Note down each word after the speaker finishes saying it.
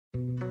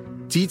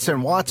Dietz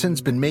and Watson's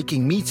been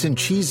making meats and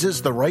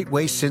cheeses the right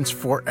way since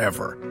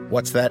forever.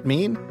 What's that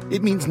mean?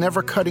 It means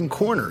never cutting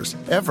corners,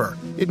 ever.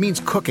 It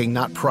means cooking,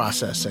 not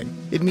processing.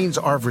 It means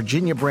our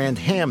Virginia brand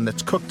ham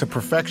that's cooked to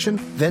perfection,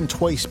 then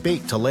twice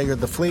baked to layer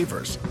the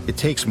flavors. It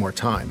takes more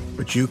time,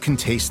 but you can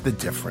taste the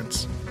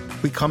difference.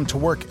 We come to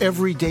work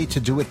every day to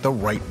do it the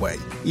right way,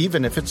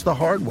 even if it's the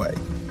hard way.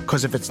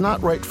 Because if it's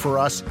not right for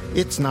us,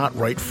 it's not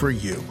right for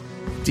you.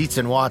 Dietz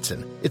and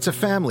Watson, it's a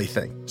family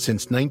thing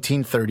since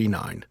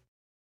 1939.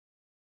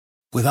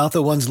 Without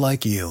the ones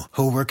like you,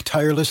 who work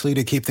tirelessly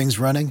to keep things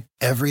running,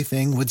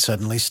 everything would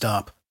suddenly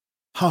stop.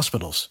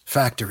 Hospitals,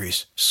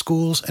 factories,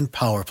 schools, and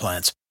power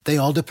plants, they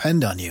all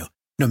depend on you.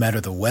 No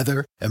matter the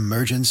weather,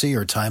 emergency,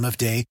 or time of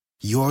day,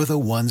 you're the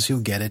ones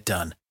who get it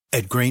done.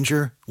 At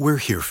Grainger, we're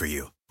here for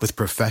you with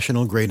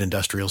professional-grade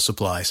industrial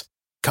supplies.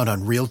 Count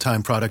on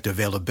real-time product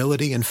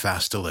availability and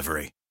fast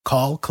delivery.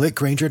 Call, click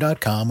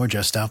Grainger.com, or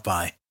just stop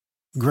by.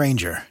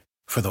 Grainger,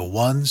 for the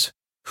ones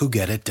who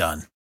get it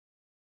done.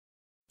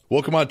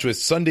 Welcome on to a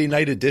Sunday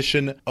night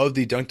edition of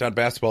the Dunked On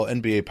Basketball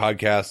NBA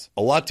podcast.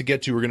 A lot to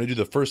get to. We're going to do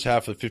the first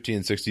half of 50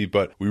 and 60,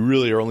 but we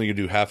really are only going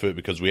to do half of it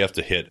because we have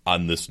to hit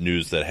on this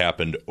news that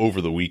happened over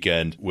the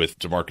weekend with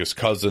DeMarcus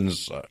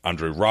Cousins,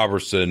 Andre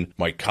Robertson,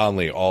 Mike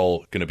Conley,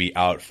 all going to be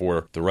out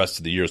for the rest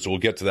of the year. So we'll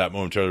get to that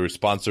momentarily. We're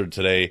sponsored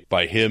today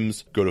by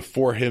Hims. Go to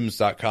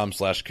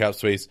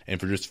 4hims.com/capspace, and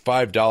for just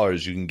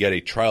 $5, you can get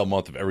a trial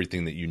month of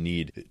everything that you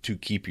need to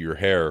keep your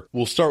hair.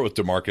 We'll start with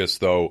DeMarcus,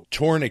 though.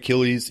 Torn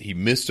Achilles. He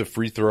missed a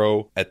free throw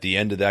at the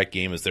end of that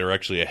game as they were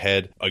actually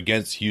ahead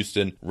against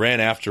Houston, ran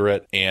after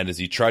it, and as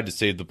he tried to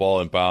save the ball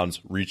in bounds,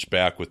 reached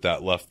back with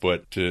that left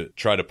foot to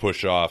try to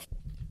push off.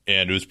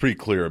 And it was pretty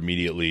clear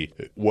immediately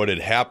what had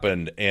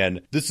happened.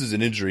 And this is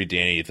an injury,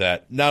 Danny,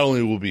 that not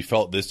only will be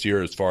felt this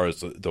year as far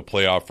as the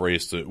playoff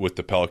race with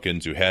the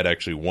Pelicans, who had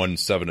actually won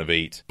 7 of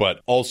 8,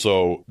 but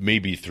also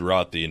maybe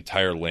throughout the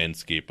entire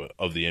landscape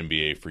of the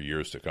NBA for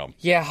years to come.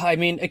 Yeah, I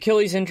mean,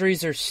 Achilles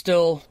injuries are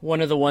still one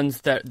of the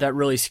ones that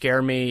really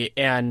scare me.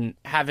 And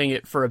having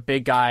it for a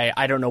big guy,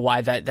 I don't know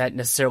why that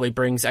necessarily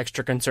brings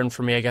extra concern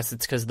for me. I guess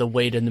it's because of the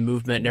weight and the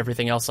movement and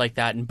everything else like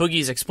that. And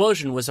Boogie's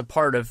explosion was a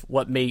part of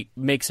what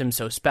makes him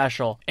so special.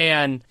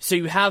 And so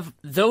you have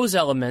those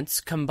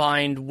elements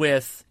combined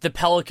with the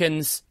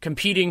Pelicans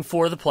competing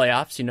for the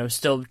playoffs,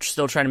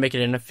 still trying to make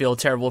it in. I feel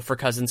terrible for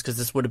Cousins because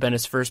this would have been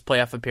his first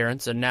playoff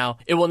appearance, and now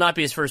it will not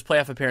be his first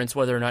playoff appearance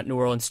whether or not New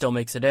Orleans still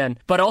makes it in.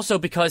 But also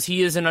because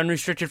he is an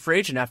unrestricted free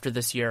agent after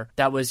this year.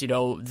 That was,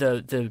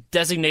 the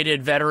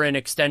designated veteran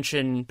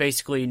extension,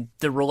 basically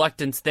the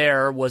reluctance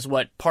there was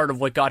part of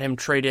what got him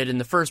traded in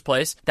the first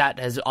place. That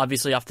is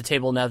obviously off the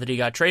table now that he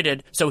got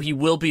traded. So he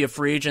will be a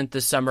free agent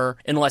this summer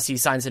unless he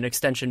signs an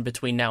extension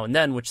between now and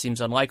then, which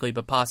seems unlikely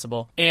but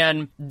possible.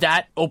 And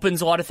that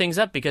opens a lot of things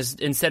up because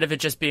instead of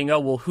it just being,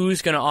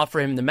 who's going to offer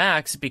him the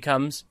max, it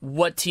becomes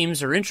what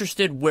teams are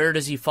interested, where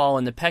does he fall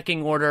in the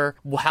pecking order,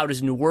 how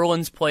does New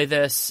Orleans play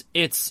this?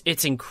 It's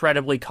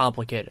incredibly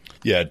complicated.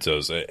 Yeah, it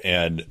does.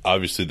 And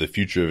obviously the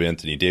future of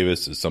Anthony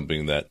Davis is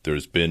something that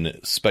there's been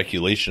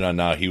speculation on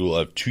now. He will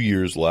have 2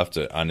 years left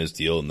on his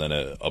deal and then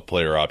a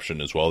player option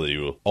as well that he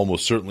will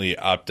almost certainly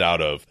opt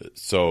out of.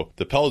 So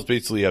the Pels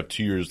basically have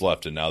 2 years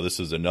left, and now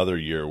this is another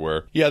year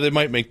where, they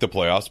might make the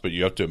playoffs, but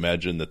you have to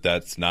imagine that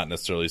that's not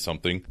necessarily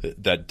something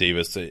that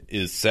Davis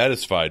is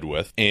satisfied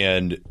with.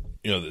 And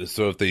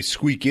so if they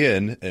squeak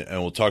in,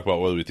 and we'll talk about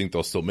whether we think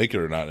they'll still make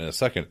it or not in a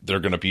second, they're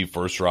going to be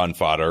first-round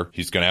fodder.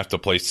 He's going to have to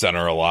play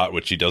center a lot,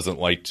 which he doesn't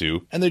like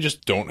to, and they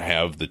just don't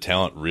have the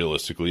talent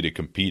realistically to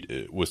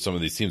compete with some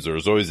of these teams. There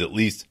was always at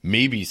least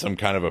maybe some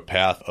kind of a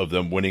path of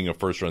them winning a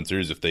first-round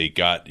series if they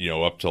got,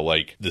 up to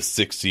like the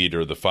 6 seed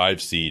or the 5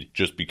 seed,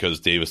 just because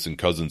Davis and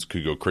Cousins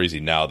could go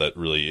crazy. Now that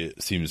really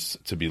seems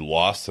to be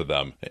lost to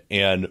them.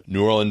 And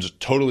New Orleans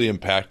totally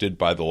impacted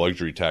by the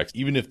luxury tax.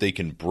 Even if they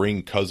can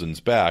bring Cousins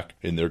back,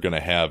 and they're going to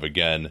have,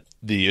 again,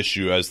 the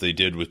issue as they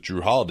did with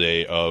Drew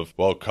Holiday of,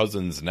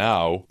 Cousins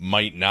now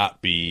might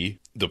not be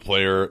the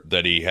player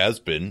that he has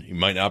been. He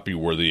might not be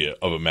worthy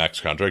of a max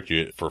contract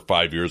for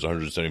 5 years,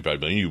 $175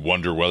 million. You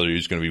wonder whether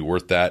he's going to be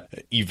worth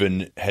that,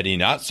 even had he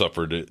not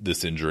suffered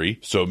this injury.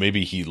 So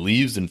maybe he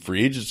leaves in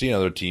free agency.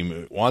 Another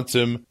team wants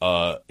him.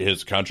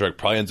 His contract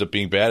probably ends up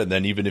being bad. And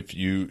then even if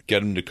you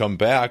get him to come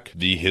back,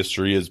 the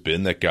history has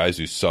been that guys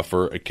who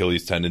suffer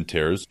Achilles tendon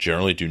tears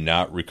generally do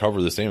not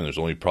recover the same. And there's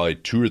only probably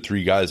 2 or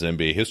 3 guys in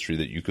NBA history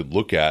that you could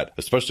look at,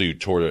 especially who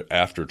tore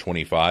after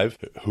 25,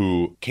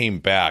 who came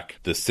back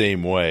the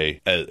same way.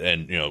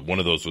 And one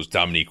of those was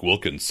Dominique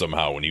Wilkins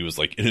somehow when he was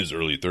like in his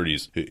early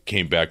 30s,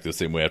 came back the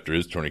same way after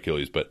his torn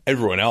Achilles. But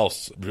everyone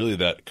else really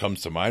that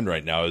comes to mind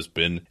right now has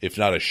been, if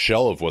not a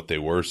shell of what they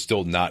were,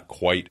 still not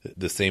quite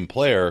the same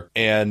player.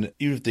 And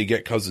even if they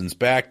get Cousins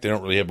back, they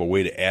don't really have a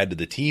way to add to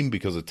the team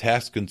because of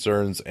tax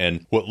concerns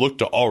and what looked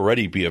to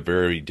already be a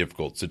very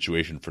difficult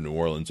situation for New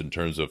Orleans in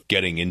terms of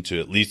getting into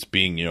at least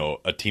being,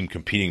 a team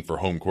competing for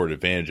home court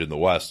advantage in the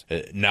West.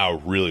 Now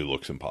really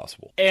looks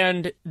impossible.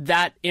 And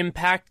that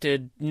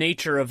impacted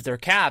nature of their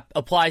cap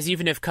applies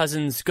even if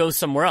Cousins goes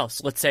somewhere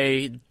else. Let's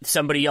say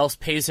somebody else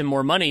pays him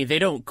more money. They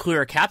don't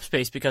clear cap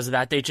space because of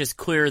that. They just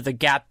clear the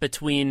gap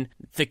between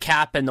the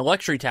cap and the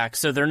luxury tax.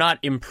 So they're not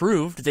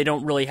improved. They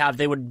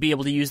would be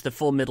able to use the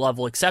full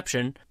mid-level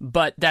exception,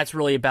 but that's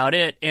really about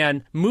it.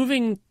 And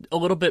moving a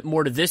little bit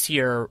more to this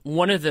year,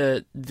 one of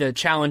the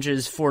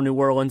challenges for New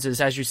Orleans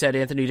is, as you said,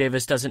 Anthony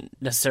Davis doesn't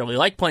necessarily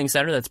like playing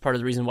center. That's part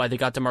of the reason why they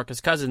got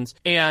DeMarcus Cousins.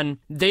 And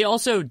they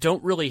also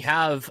don't really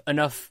have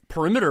enough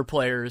perimeter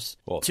players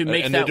to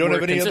make that work. And they don't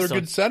have any other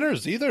good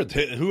centers either.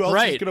 Who else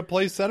is going to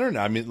play center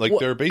now? I mean, like,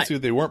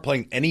 they weren't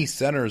playing any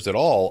centers at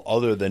all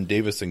other than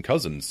Davis and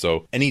Cousins.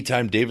 So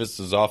anytime Davis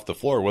is off the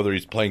floor, whether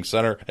he's playing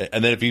center,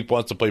 and then if he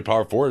wants to play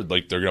power forward,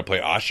 like, they're going to play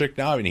Asik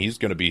now. I mean, he's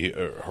going to be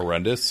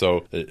horrendous.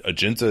 So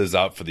Ajinça is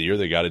out for the year.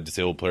 They got a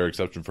disabled player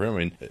exception for him. I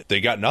mean,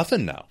 they got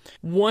nothing now.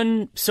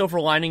 One silver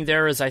lining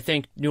there is I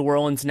think New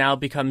Orleans now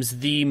becomes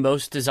the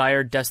most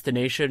desired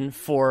destination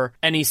for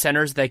any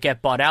centers that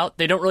get bought out.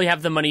 They don't really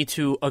have the money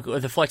to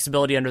the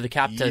flexibility under the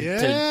cap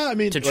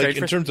to trade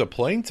in terms of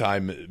playing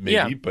time,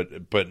 maybe,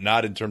 but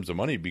not in terms of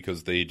money,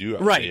 because they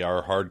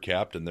are hard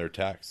capped and they're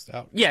taxed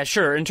out. Yeah,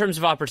 sure, in terms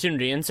of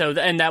opportunity, and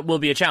that will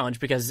be a challenge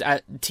because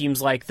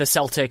teams like the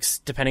Celtics,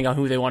 depending on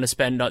who they want to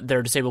spend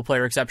their disabled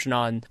player exception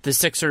on, the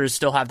Sixers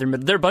still have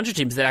there are a bunch of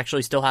teams that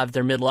actually still have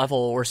their mid-level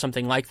or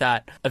something like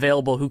that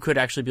available who could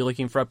actually be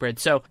looking for upgrades.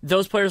 So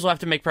those players will have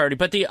to make priority,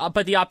 but the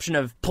option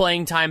of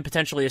playing time,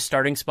 potentially a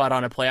starting spot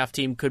on a playoff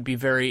team, could be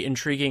very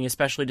intriguing,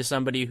 especially to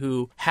somebody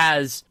who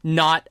has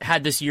not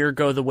had this year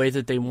go the way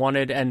that they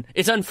wanted. And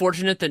it's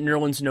unfortunate that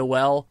Nerlens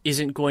Noel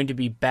isn't going to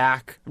be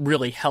back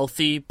really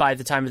healthy by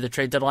the time of the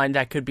trade deadline.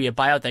 That could be a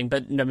buyout thing,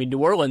 but I mean, New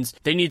Orleans,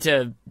 they need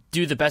to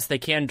do the best they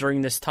can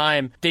during this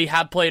time. They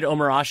have played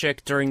Omer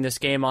Asik during this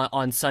game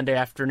on Sunday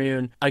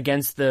afternoon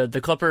against the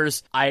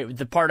Clippers.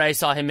 The part I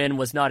saw him in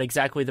was not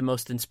exactly the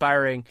most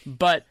inspiring,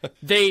 but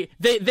they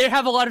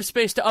have a lot of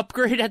space to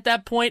upgrade at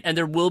that point, and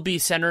there will be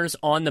centers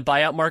on the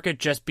buyout market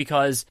just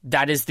because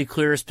that is the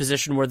clearest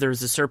position where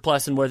there's a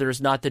surplus and where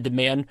there's not the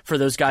demand for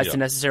those guys to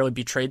necessarily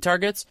be trade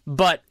targets.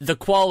 But the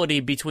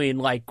quality between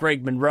like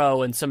Greg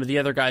Monroe and some of the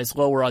other guys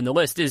lower on the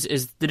list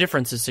is the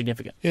difference is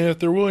significant. Yeah, if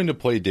they're willing to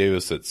play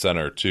Davis at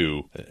center too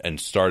and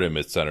start him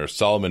at center,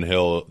 Solomon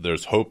Hill,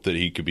 there's hope that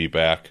he could be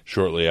back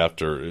shortly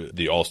after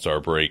the All-Star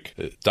break.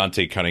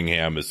 Dante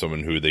Cunningham is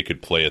someone who they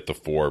could play at the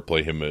 4,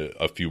 play him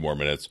a few more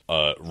minutes.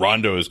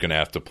 Rondo is going to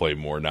have to play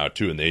more now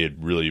too, and they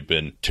had really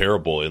been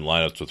terrible in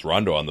lineups with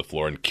Rondo on the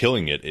floor and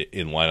killing it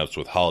in lineups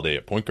with Holiday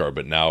at point guard.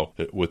 But now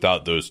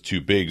without those two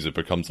bigs, it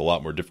becomes a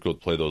lot more difficult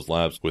to play those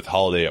lineups with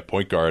Holiday at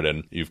point guard,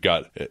 and you've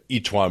got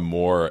E'Twaun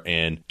Moore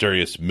and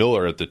Darius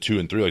Miller at the 2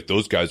 and 3. Like,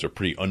 those guys are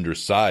pretty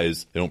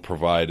undersized. They don't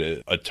provide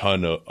a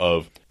ton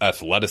of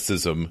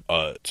athleticism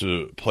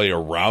to play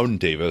around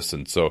Davis,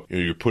 and so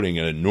you're putting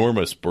an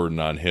enormous burden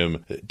on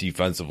him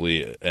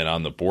defensively and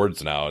on the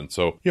boards now. And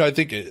so I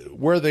think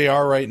where they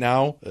are right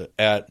now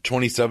at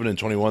 27 and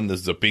 21, this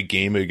is a big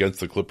game against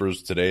the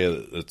Clippers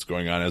today that's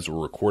going on as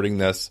we're recording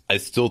this. I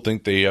still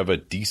think they have a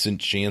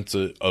decent chance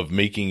of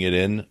making it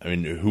in. I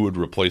mean, who would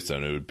replace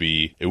them? It would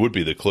be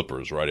the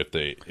Clippers, right? If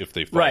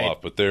they fall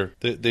off, but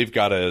they've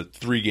got a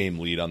 3-game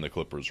lead on the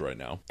Clippers right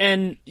now.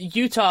 And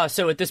Utah,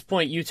 so at this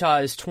point, Utah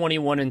is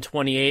 21 and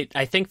 28.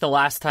 I think the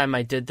last time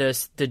I did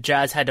this, the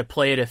Jazz had to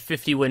play at a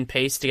 50-win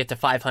pace to get to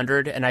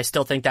 500, and I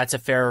still think that's a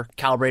fair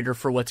calibrator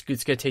for what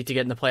it's going to take to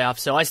get in the playoffs.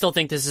 So I still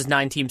think this is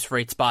 9 teams for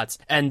 8 spots,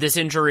 and this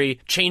injury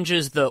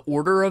changes the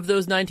order of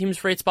those 9 teams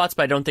for 8 spots,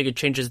 but I don't think it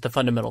changes the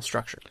fundamental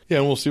structure. Yeah,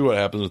 and we'll see what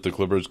happens with the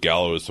Clippers.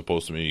 Gallo is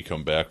supposed to maybe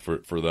come back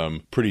for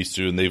them pretty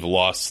soon. They've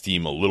lost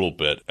steam a little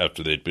bit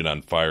after they'd been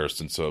on fire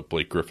since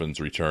Blake Griffin's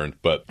return.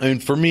 But I mean,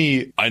 for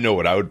me, I know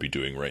what I would be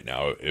doing right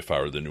now if I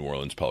were the New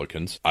Orleans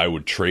Pelicans. I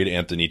would trade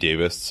Anthony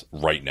Davis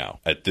right now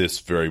at this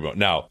very moment.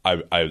 Now,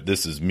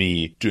 this is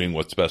me doing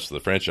what's best for the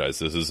franchise.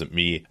 This isn't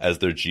me as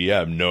their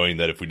GM knowing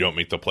that if we don't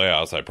make the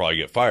playoffs, I probably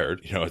get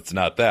fired. It's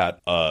not that.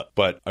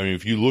 But I mean,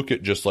 if you look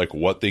at just like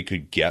what they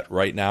could get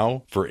right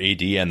now for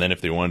AD, and then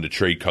if they wanted to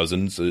trade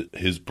Cousins,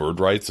 his bird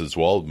rights as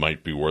well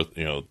might be worth,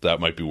 that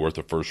might be worth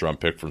a first-round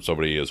pick from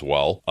somebody as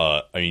well.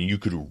 I mean, you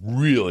could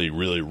really,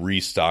 really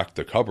restock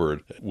the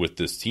cupboard with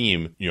this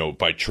team,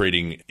 by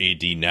trading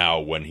AD now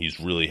when he's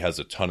really has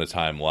a ton of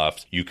time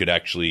left. You could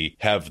actually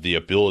have the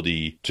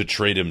ability to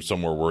trade him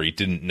somewhere where he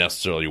didn't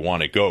necessarily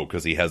want to go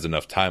because he has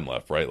enough time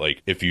left, right?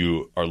 Like, if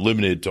you are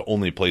limited to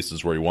only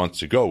places where he wants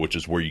to go, which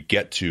is where you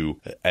get to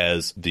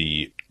as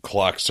the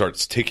clock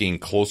starts ticking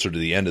closer to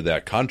the end of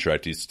that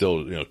contract. He's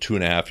still,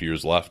 2.5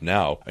 years left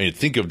now. I mean,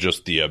 think of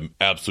just the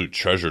absolute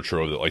treasure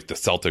trove that like the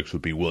Celtics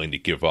would be willing to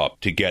give up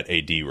to get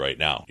AD right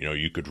now.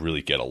 You could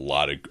really get a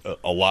lot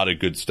of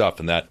good stuff,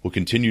 and that will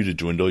continue to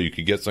dwindle. You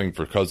could get something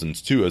for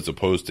Cousins too, as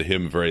opposed to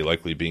him very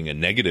likely being a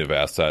negative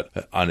asset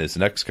on his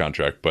next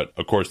contract. But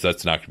of course,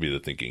 that's not going to be the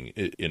thinking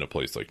in a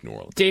place like New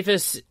Orleans.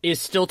 Davis is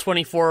still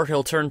 24.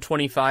 He'll turn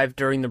 25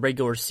 during the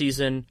regular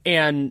season,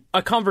 and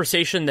a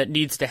conversation that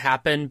needs to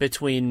happen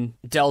between between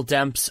Dell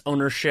Demps,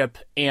 ownership,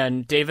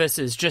 and Davis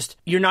is just,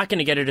 you're not going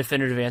to get a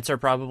definitive answer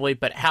probably,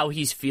 but how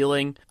he's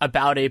feeling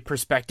about a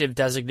prospective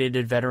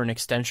designated veteran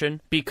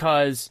extension,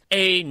 because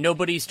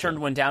nobody's turned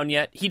one down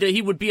yet.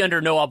 He would be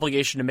under no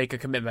obligation to make a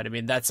commitment. I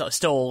mean, that's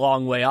still a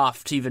long way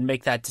off to even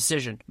make that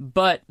decision.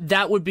 But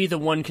that would be the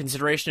one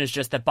consideration, is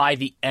just that by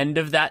the end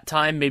of that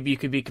time, maybe you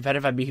could be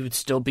competitive. I mean, he would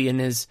still be in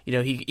his,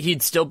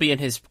 he'd still be in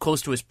his,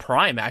 close to his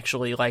prime,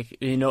 actually,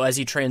 as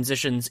he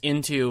transitions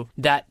into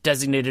that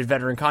designated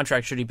veteran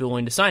contract, should he be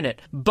willing to sign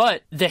it.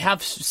 But they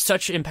have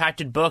such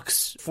impacted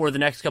books for the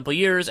next couple of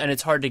years, and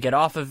it's hard to get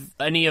off of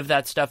any of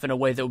that stuff in a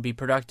way that would be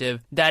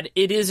productive, that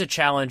it is a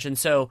challenge. And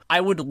so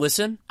I would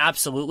listen,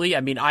 absolutely.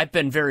 I mean, I've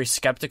been very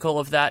skeptical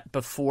of that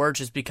before,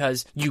 just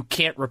because you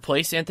can't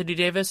replace Anthony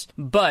Davis,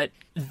 but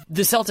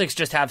the Celtics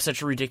just have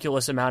such a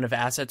ridiculous amount of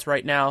assets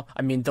right now.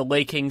 I mean, the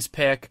Lay Kings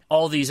pick,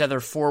 all these other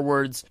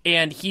forwards,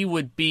 and he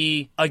would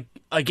be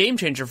a game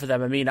changer for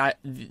them. I mean,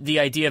 the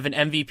idea of an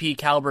MVP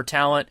caliber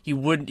talent,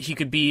 he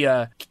could be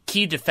a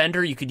key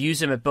defender. You could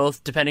use him at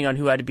both, depending on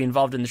who had to be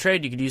involved in the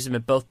trade. You could use him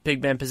at both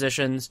big man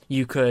positions.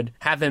 You could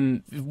have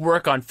him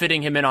work on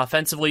fitting him in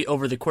offensively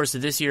over the course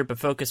of this year, but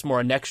focus more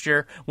on next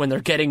year when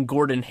they're getting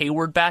Gordon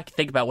Hayward back.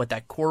 Think about what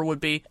that core would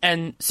be.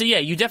 And so, yeah,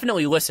 you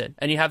definitely listen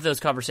and you have those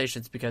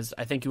conversations, because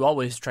I think you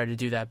always try to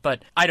do that.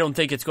 But I don't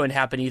think it's going to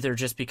happen either,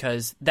 just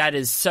because that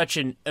is such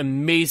an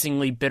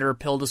amazingly bitter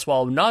pill to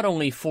swallow, not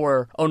only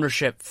for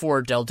ownership,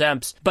 for Dell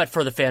Demps, but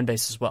for the fan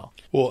base as well.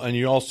 Well, and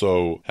you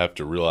also have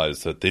to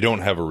realize that they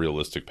don't have a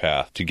realistic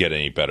path to get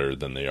any better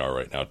than they are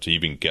right now, to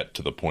even get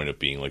to the point of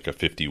being like a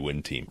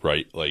 50-win team,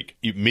 right? Like,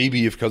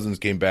 maybe if Cousins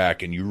came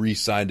back and you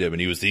re-signed him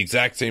and he was the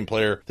exact same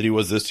player that he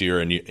was this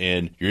year, and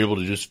you're able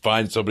to just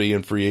find somebody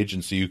in free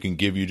agency who can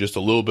give you just a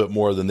little bit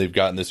more than they've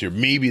gotten this year,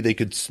 maybe they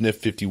could sniff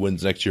 50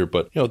 wins next year.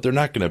 But, they're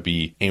not going to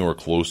be anywhere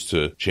close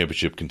to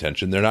championship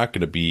contention. They're not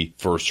going to be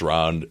first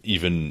round,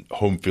 even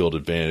home court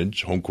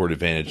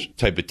advantage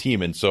type of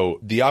team. And so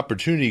the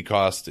opportunity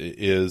cost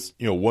is,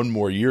 one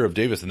more year of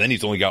Davis, and then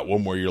he's only got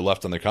one more year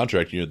left on the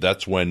contract.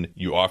 That's when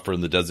you offer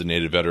him the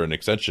designated veteran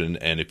extension.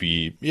 And if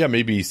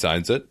maybe he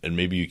signs it, and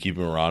maybe you keep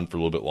him around for a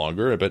little bit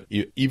longer. But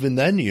even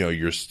then,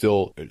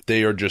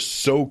 they are just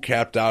so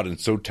capped out and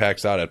so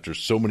taxed out after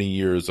so many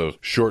years of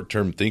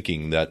short-term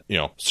thinking that,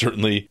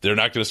 certainly they're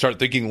not going to start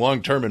thinking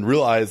long-term and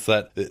realize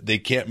that they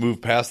can't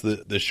move past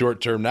the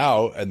short-term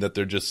now, and that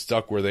they're just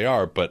stuck where they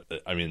are. But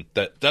I mean,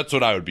 that's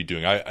what I would be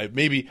doing.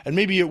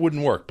 Maybe it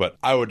wouldn't work, but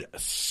I would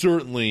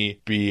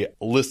certainly be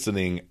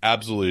listening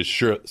absolutely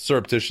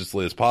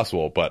surreptitiously as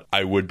possible. But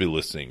I would be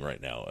listening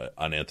right now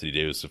on Anthony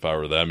Davis if I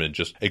were them, and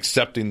just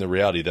accepting the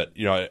reality that,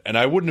 and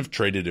I wouldn't have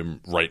traded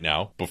him right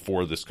now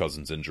before this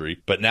Cousins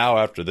injury. But now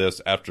after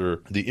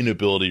the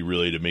inability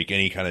really to make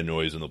any kind of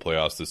noise in the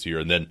playoffs this year,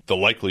 and then the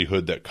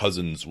likelihood that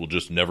Cousins will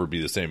just never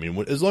be the same. I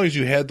mean, as long as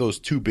you had those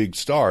two big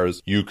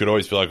stars, you could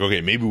always feel like,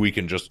 okay, maybe we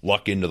can just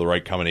luck into the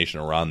right combination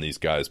around these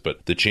guys.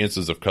 But the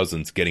chances of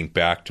Cousins getting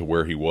back to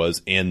where he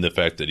was, and the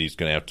fact that he's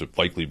going to have to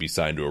likely be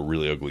signed to a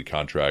really ugly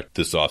contract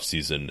this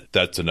offseason,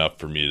 that's enough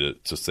for me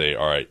to say,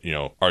 all right,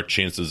 our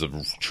chances of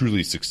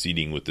truly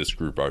succeeding with this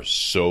group are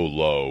so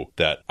low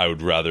that I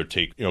would rather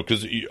take,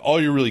 because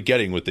all you're really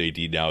getting with AD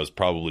now is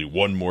probably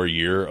one more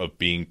year of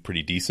being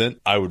pretty decent.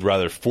 I would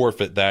rather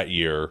forfeit that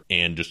year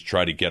and just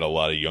try to get a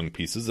lot of young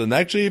pieces. And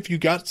actually, if you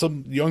got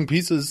some young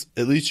pieces,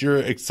 at least you're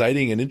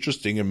exciting and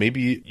interesting, and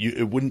maybe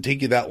it wouldn't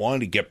take you that long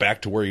to get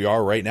back to where you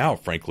are right now,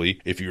 frankly,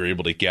 if you were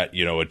able to get,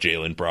 a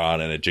Jaylen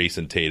Brown and a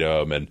Jason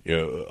Tatum and,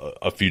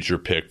 a future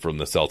pick from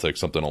the Celtics,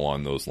 something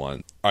along those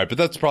lines. All right, but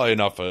that's probably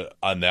enough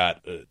on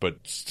that. But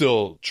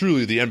still,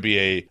 truly, the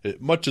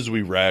NBA, much as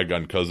we rag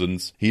on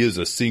Cousins, he is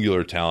a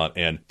singular talent,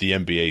 and the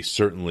NBA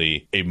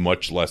certainly a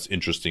much less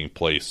interesting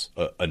place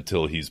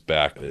until he's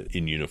back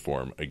in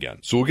uniform again.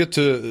 So we'll get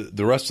to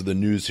the rest of the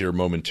news here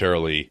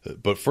momentarily.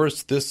 But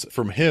first, this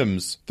from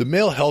Hims. The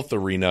male health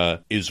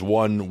arena is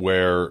one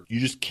where you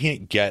just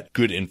can't get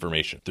good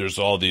information. There's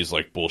all these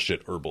like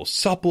bullshit herbal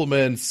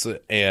supplements,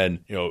 and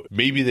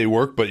maybe they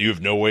work, but you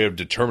have no way of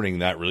determining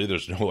that really.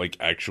 There's no like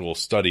actual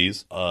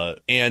studies.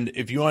 And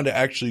if you want to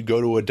actually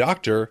go to a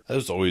doctor, that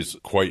is always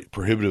quite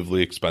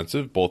prohibitively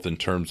expensive, both in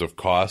terms of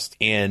cost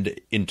and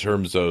in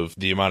terms of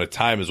the amount of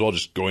time as well,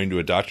 just going to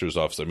a doctor's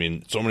office. I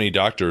mean, so many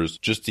doctors,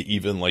 just to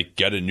even like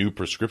get a new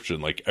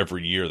prescription like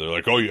every year, they're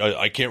like, oh,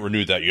 I can't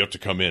renew that. You have to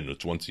come in.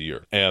 It's once a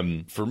year.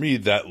 And for me,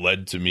 that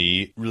led to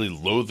me really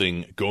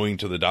loathing going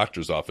to the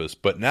doctor's office.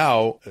 But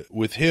now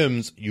with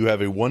Hims, you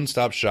have a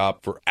one-stop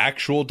shop for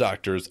actual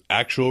doctors,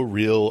 actual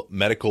real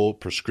medical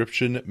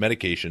prescription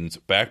medications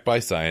backed by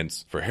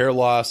science for hair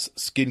loss,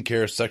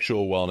 skincare,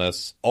 sexual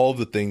wellness, all of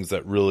the things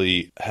that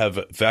really have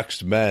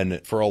vexed men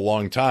for a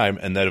long time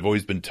and that have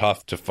always been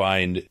tough to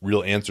find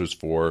real answers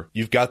for.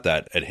 You've got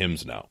that at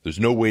Hims now. There's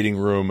no waiting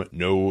room,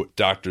 no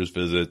doctor's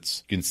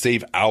visits. You can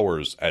save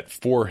hours at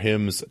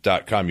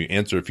forhims.com. You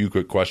answer a few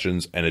quick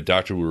questions and a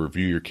doctor will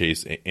review your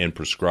case and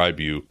prescribe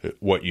you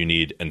what you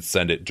need and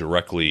send it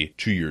directly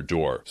to your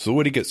door. So the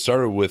way to get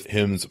started with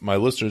Hims, my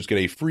listeners get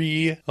a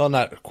free, well,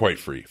 not quite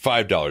free,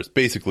 $5,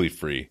 basically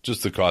free, just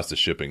just the cost of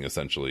shipping,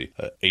 essentially.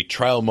 A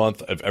trial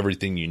month of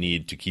everything you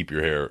need to keep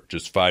your hair,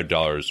 just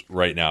 $5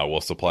 right now while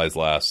supplies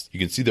last. You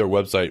can see their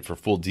website for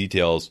full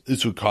details.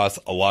 This would cost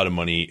a lot of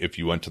money if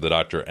you went to the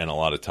doctor and a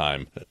lot of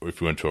time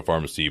if you went to a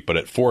pharmacy. But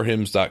at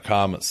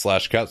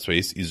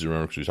forhims.com/capspace, easy to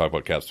remember because we talk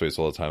about capspace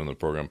all the time in the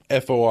program,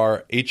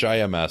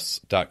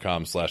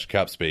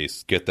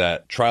 forhims.com/capspace. Get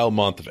that trial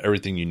month of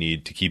everything you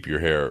need to keep your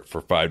hair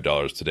for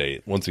 $5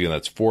 today. Once again,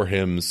 that's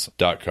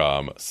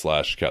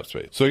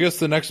forhims.com/capspace. So I guess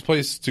the next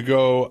place to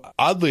go,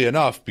 oddly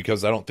enough,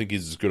 because I don't think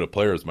he's as good a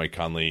player as Mike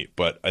Conley,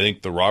 but I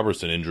think the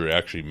Robertson injury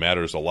actually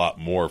matters a lot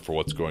more for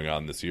what's going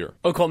on this year.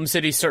 Oklahoma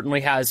City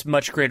certainly has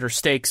much greater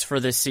stakes for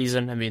this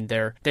season. I mean,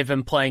 they've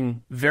been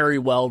playing very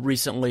well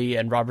recently,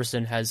 and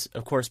Robertson has,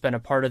 of course, been a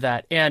part of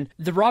that. And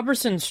the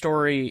Robertson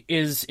story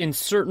is in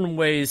certain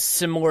ways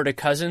similar to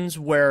Cousins,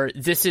 where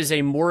this is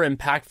a more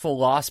impactful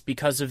loss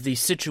because of the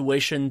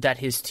situation that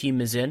his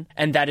team is in,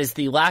 and that is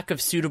the lack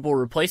of suitable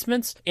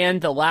replacements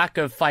and the lack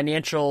of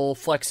financial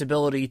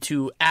flexibility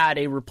to add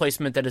a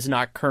replacement that is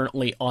not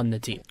currently on the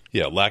team.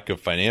 Yeah, lack of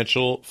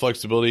financial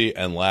flexibility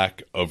and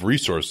lack of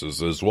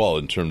resources as well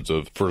in terms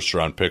of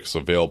first-round picks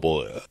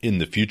available in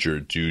the future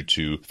due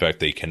to the fact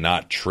they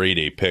cannot trade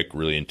a pick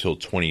really until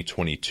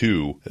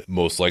 2022,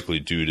 most likely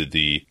due to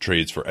the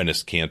trades for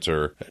Enes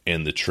Kanter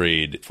and the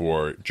trade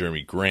for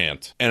Jeremy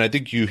Grant. And I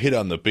think you hit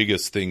on the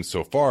biggest thing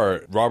so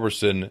far.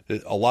 Robertson,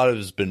 a lot of it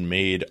has been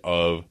made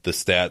of the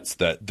stats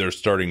that their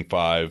starting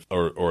five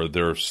or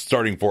their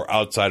starting four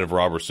outside of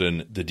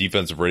Robertson, the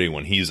defensive rating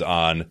when he's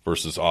on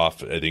versus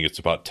off, I think it's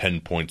about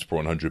 10 points per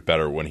 100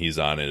 better when he's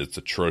on, and it's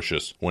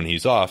atrocious when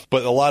he's off.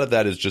 But a lot of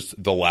that is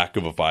just the lack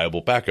of a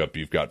viable backup.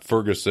 You've got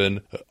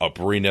Ferguson,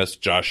 Abrinas,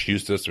 Josh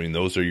Huestis. I mean,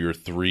 those are your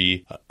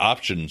three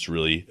options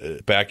really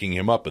backing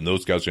him up, and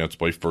those guys are going to have to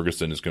play.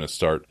 Ferguson is going to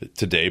start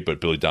today,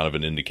 but Billy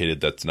Donovan indicated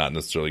that's not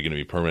necessarily going to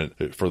be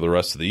permanent for the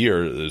rest of the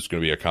year. There's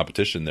going to be a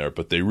competition there,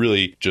 but they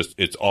really just,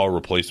 it's all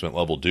replacement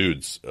level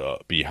dudes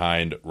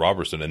behind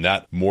Robertson, and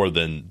that more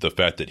than the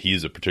fact that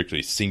he's a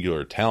particularly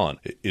singular talent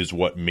is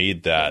what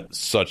made that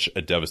such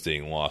a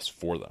devastating loss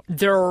for them.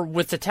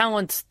 With the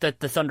talents that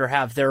the Thunder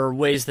have, there are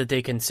ways that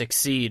they can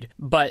succeed.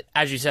 But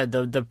as you said,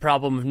 the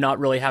problem of not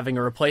really having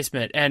a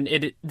replacement,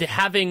 and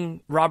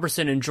having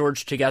Robertson and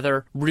George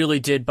together really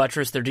did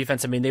buttress their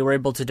defense. I mean, they were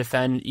able to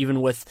defend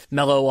even with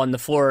Melo on the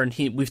floor, and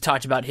we've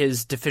talked about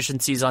his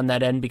deficiencies on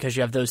that end because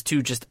you have those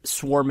two just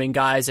swarming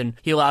guys, and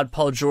he allowed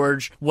Paul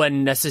George,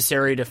 when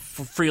necessary, to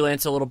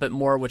freelance a little bit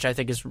more, which I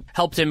think has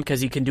helped him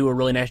because he can do a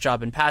really nice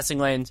job in passing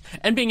lanes,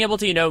 and being able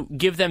to,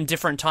 give them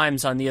different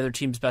times on the other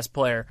team's best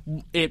player.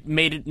 It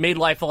made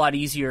life a lot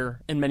easier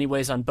in many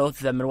ways on both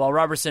of them. And while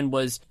Robertson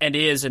was and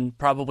is and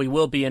probably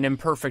will be an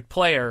imperfect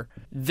player,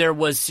 there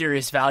was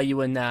serious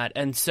value in that.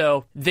 And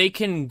so they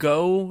can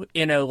go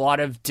in a lot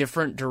of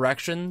different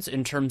directions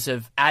in terms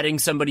of adding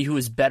somebody who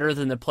is better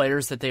than the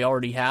players that they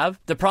already have.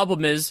 The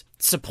problem is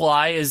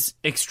supply is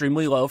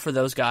extremely low for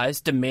those guys.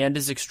 Demand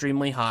is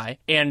extremely high,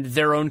 and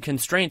their own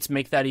constraints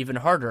make that even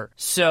harder.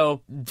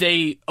 So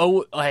they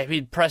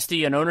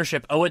Presti and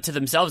ownership owe it to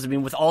themselves. I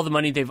mean, with all the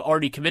money they've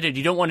already committed,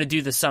 you don't want to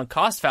do the sunk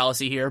cost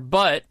fallacy here,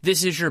 but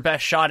this is your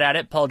best shot at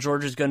it. Paul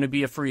George is going to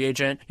be a free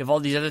agent. You have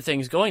all these other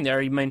things going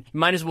there. You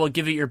might as well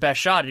give it your best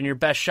shot, and your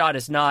best shot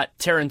is not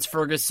Terrence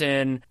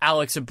Ferguson,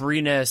 Alex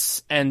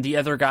Abrinas, and the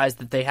other guys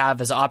that they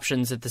have as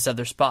options at this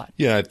other spot.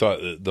 Yeah, I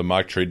thought the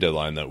mock trade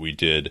deadline that we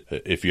did,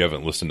 if you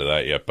haven't listened to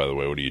that yet, by the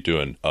way, what are you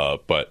doing?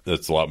 But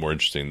that's a lot more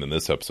interesting than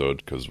this episode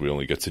because we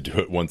only get to do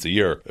it once a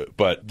year.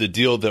 But the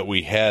deal that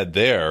we had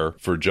there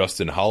for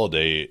Justin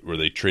Holiday, where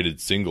they traded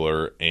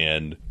Singler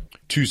and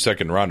 2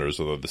 second rounders,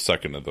 although the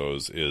second of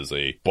those is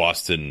a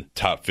Boston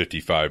top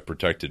 55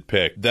 protected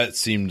pick. That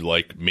seemed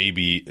like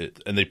maybe,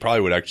 and they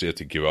probably would actually have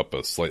to give up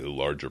a slightly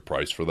larger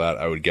price for that,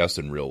 I would guess,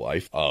 in real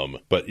life.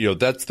 But,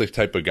 that's the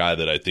type of guy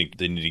that I think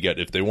they need to get.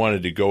 If they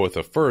wanted to go with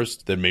a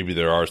first, then maybe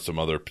there are some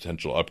other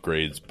potential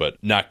upgrades, but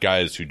not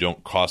guys who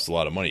don't cost a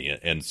lot of money.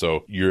 And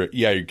so you're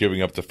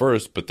giving up the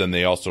first, but then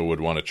they also would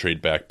want to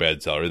trade back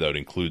bad salary. That would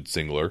include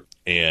Singler.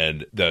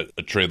 And that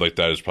a trade like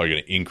that is probably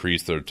going to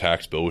increase their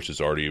tax bill, which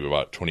is already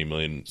about $20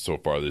 million so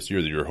far this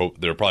year.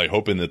 They're probably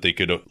hoping that they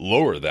could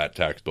lower that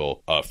tax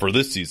bill for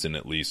this season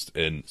at least.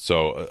 And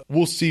so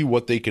we'll see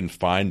what they can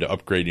find to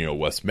upgrade.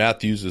 Wes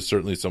Matthews is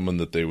certainly someone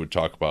that they would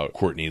talk about.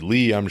 Courtney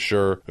Lee, I'm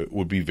sure,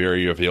 would be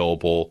very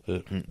available.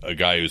 A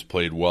guy who's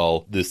played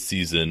well this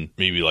season,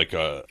 maybe like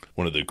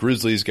one of the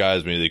Grizzlies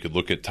guys. Maybe they could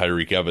look at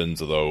Tyreke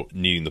Evans, although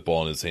needing the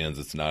ball in his hands,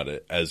 it's not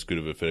as good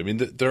of a fit. I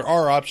mean, there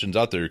are options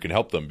out there who can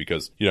help them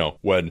because,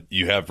 when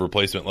you have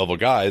replacement level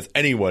guys,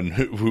 anyone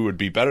who would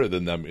be better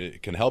than them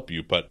can help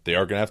you, but they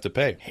are going to have to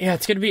pay. Yeah,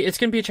 it's going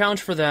to be a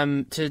challenge for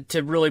them to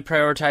really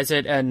prioritize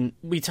it. And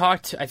we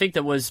talked, I think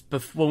that was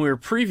when we were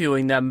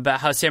previewing them,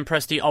 about how Sam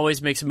Presti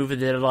always makes a move at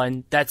the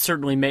deadline.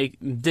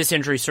 This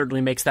injury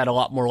certainly makes that a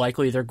lot more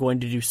likely. They're going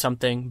to do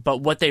something,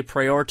 but what they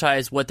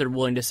prioritize, what they're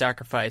willing to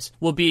sacrifice,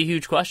 will be a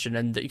huge question.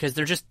 And because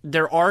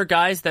there are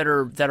guys that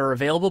are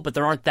available, but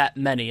there aren't that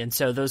many, and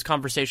so those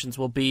conversations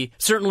will be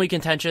certainly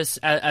contentious,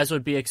 as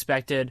would be expected.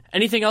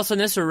 Anything else on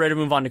this, or are we ready to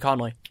move on to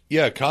Conley?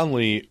 Yeah,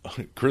 Conley,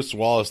 Chris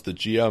Wallace, the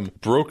GM,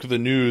 broke the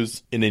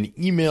news in an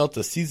email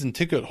to season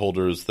ticket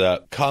holders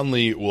that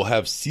Conley will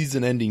have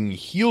season-ending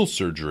heel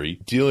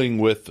surgery, dealing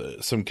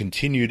with some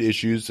continued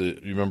issues.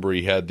 Remember,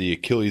 he had the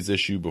Achilles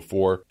issue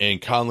before,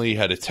 and Conley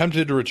had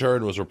attempted to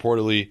return, was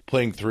reportedly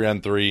playing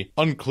 3-on-3.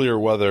 Unclear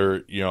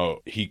whether,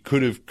 he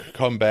could have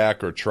come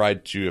back or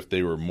tried to if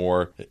they were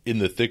more in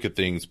the thick of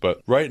things.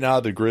 But right now,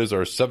 the Grizz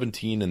are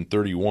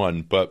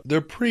 17-31, but they're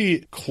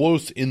pretty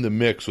close in the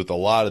mix with a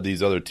lot of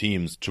these other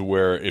teams to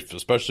where,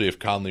 especially if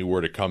Conley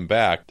were to come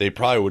back, they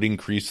probably would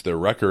increase their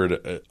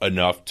record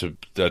enough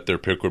that their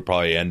pick would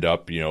probably end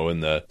up, in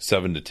the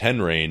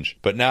 7-10 range.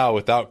 But now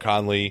without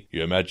Conley,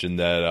 you imagine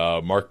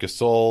that Marc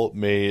Gasol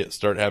may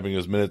start having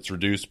his minutes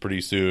reduced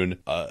pretty soon.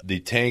 The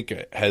tank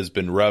has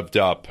been revved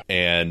up,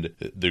 and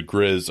the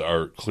Grizz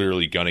are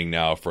clearly gunning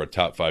now for a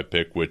top 5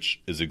 pick,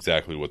 which is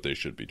exactly what they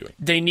should be doing.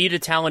 They need a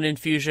talent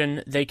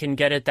infusion. They can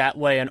get it that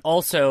way. And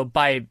also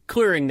by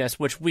clearing this,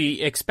 which we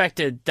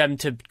expected them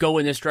to go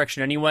in this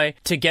direction anyway,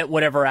 to get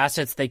whatever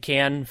assets they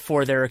can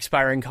for their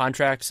expiring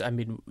contracts. I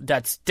mean,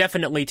 that's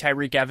definitely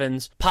Tyreke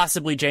Evans,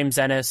 possibly James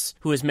Ennis,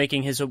 who is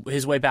making his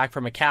way back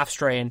from a calf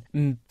strain.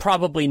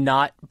 Probably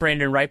not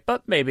Brandon Wright,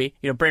 but maybe.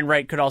 Brandon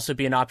Wright could also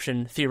be an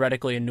option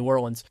theoretically in New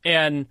Orleans.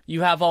 And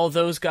you have all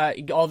those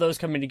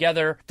coming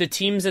together. The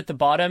teams at the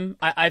bottom,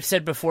 I've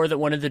said before that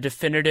one of the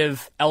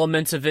definitive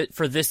elements of it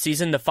for this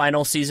season, the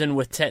final season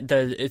with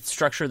it's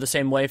structured the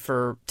same way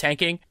for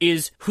tanking,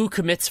 is who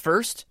commits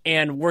first.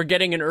 And we're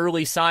getting an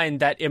early sign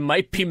that it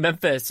might be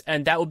Memphis,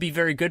 and that would be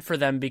very good for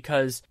them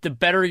because the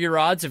better your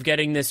odds of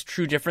getting this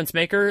true difference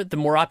maker, the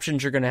more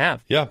options you're going to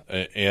have. Yeah,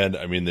 and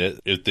I mean,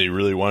 if they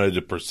really wanted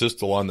to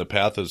persist along the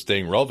path of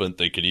staying relevant,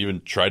 they could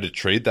even try to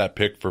trade that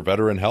pick for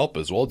veteran help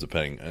as well,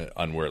 depending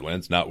on where it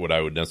lands. Not what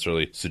I would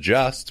necessarily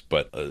suggest,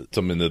 but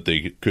something that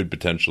they could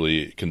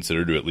potentially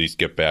consider to at least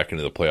get back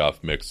into the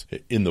playoff mix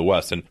in the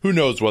West. And who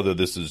knows whether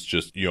this is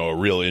just, a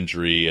real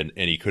injury and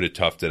he could have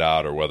toughed it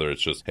out, or whether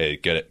it's just, hey,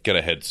 get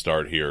a head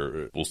start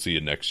here. We'll see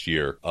you next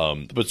year.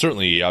 But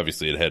certainly,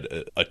 obviously, it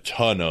had a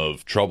ton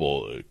of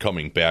trouble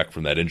coming back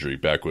from that injury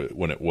back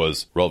when it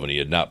was relevant. He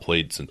had not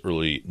played since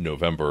early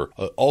November.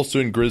 Also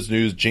in Grizz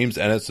news, James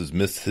Ennis has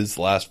missed his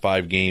last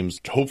 5 games.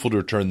 Hopeful to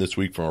return this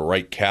week from a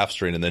right calf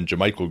strain. And then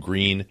JaMychal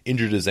Green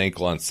injured his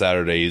ankle on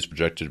Saturday. He's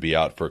projected to be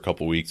out for a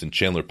couple weeks. And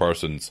Chandler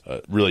Parsons,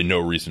 really no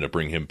reason to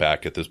bring him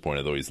back at this point,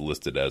 although he's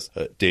listed as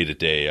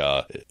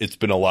day-to-day. It's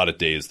been a lot of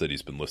days that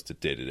he's been listed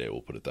day-to-day,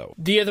 we'll put it that way.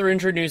 The other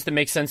injury news that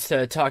makes sense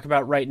to talk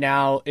about right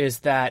now is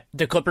that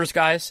the Clippers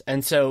guys,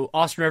 and so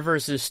Austin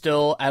Rivers is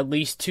still at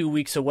least 2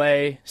 weeks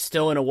away,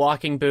 still in a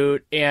walking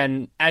boot,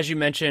 and as you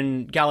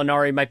mentioned,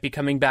 Gallinari might be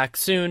coming back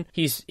soon.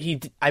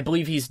 I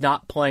believe he's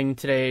not playing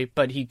today,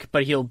 but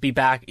he'll be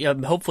back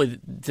hopefully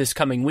this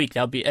coming week.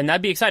 That'd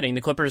be exciting.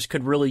 The Clippers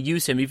could really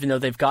use him, even though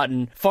they've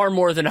gotten far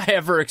more than I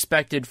ever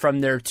expected from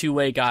their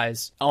two-way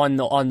guys on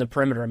the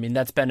perimeter. I mean,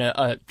 that's been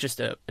just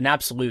an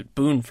absolute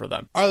boon for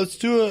them. All right, let's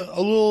do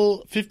a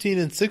little 15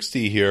 and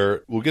 60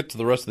 here. We'll get to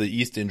the rest of the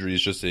East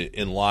injuries just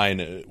in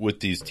line with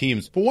these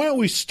teams. But why don't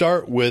we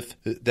start with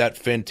that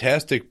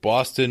fantastic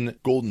Boston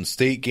Golden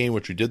State game,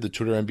 which we did the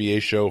Twitter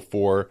NBA show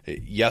for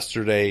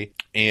yesterday,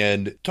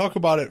 and talk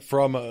about it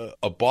from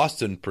a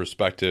Boston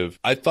perspective.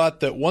 I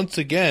thought that once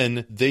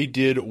again, they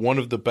did one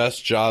of the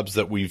best jobs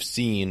that we've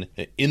seen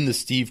in the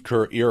Steve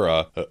Kerr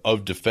era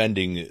of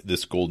defending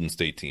this Golden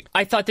State team.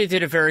 I thought they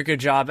did a very good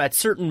job at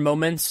certain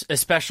moments,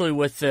 especially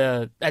with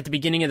at the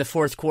beginning of the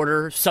fourth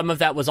quarter. Some of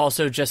that was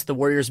also just the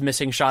Warriors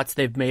missing shots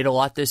they've made a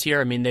lot this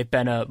year. I mean, they've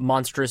been a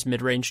monstrous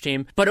mid-range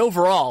team. But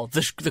overall,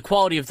 the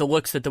quality of the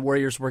looks that the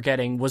Warriors were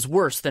getting was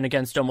worse than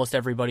against almost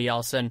everybody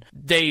else. And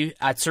they,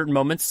 at certain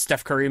moments,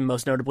 Steph Curry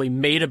most notably,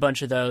 made a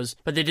bunch of those.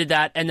 But they did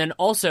that. And then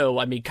also,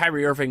 I mean,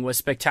 Kyrie Irving was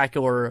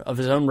spectacular of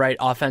his own right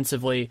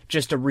offensively.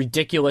 Just a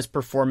ridiculous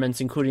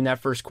performance, including that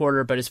first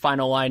quarter. But his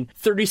final line,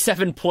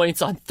 37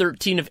 points on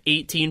 13 of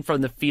 18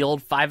 from the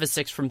field, 5 of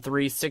 6 from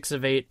 3, 6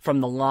 of 8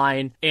 from the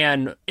line.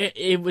 And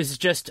it was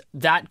just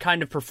that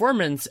kind of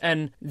performance.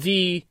 And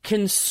the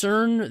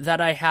concern that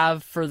I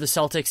have for the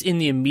Celtics in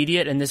the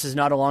immediate, and this is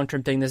not a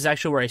long-term thing, this is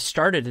actually where I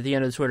started at the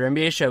end of the Twitter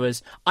NBA show,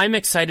 is I'm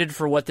excited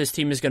for what this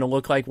team is going to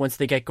look like once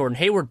they get Gordon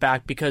Hayward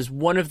back, because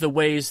one of the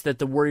ways that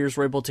the Warriors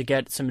were able to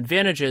get some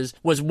advantages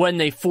was when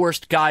they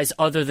forced guys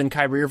other than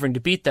Kyrie Irving to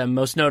beat them,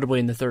 most notably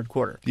in the third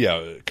quarter.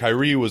 Yeah,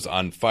 Kyrie was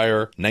on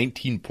fire,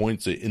 19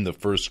 points in the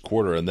first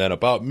quarter, and then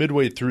about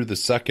midway through the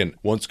second,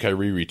 once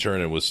Kyrie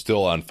returned and was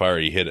still on fire,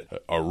 he hit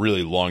a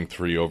really long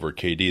three over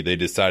KD. They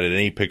decided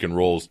any pick and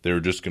rolls, they were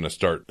just going to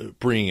start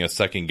bringing a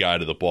second guy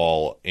to the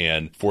ball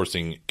and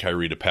forcing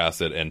Kyrie to pass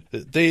it, and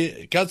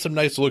they got some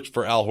nice looks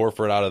for Al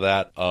Horford out of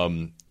that.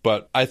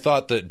 But I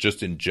thought that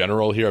just in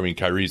general here, I mean,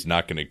 Kyrie's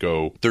not going to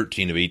go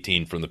 13 of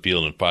 18 from the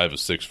field and 5 of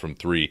 6 from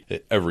 3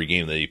 every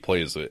game that he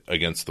plays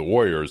against the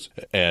Warriors.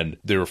 And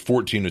they were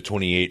 14 of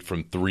 28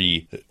 from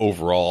 3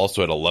 overall,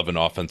 also had 11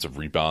 offensive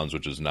rebounds,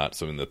 which is not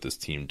something that this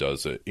team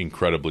does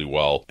incredibly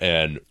well.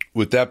 And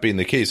with that being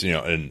the case,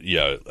 and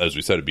yeah, as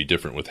we said, it'd be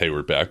different with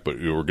Hayward back, but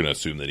we're going to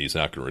assume that he's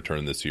not going to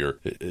return this year,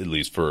 at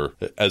least for,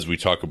 as we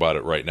talk about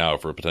it right now,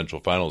 for a potential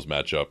finals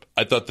matchup.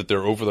 I thought that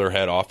they're over their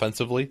head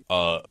offensively,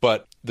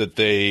 but that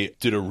they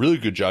did a really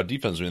good job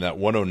defensively. That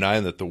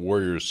 109 that the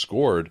Warriors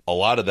scored, a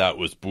lot of that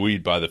was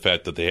buoyed by the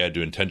fact that they had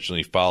to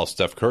intentionally foul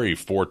Steph Curry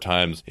 4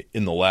 times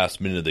in the last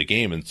minute of the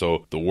game. And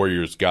so the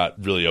Warriors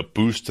got really a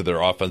boost to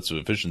their offensive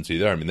efficiency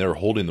there. I mean, they were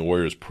holding the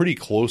Warriors pretty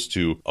close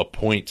to a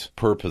point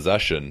per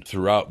possession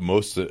throughout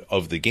most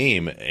of the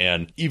game.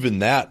 And even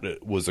that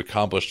was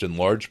accomplished in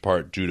large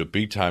part due to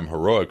big-time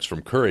heroics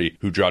from Curry,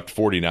 who dropped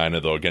 49,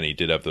 although, again, he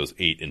did have those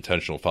 8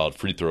 intentional fouled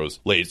free throws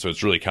late. So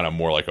it's really kind of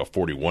more like a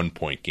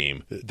 41-point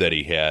game that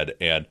he had.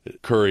 And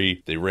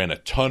Curry, they ran a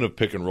ton of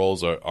pick and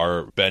rolls.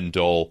 Our Ben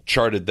Dole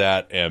charted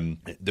that, and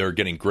they're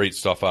getting great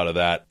stuff out of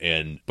that.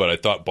 But I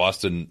thought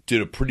Boston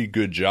did a pretty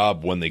good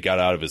job when they got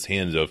out of his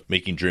hands of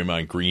making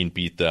Draymond Green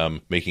beat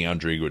them, making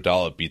Andre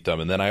Iguodala beat them.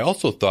 And then I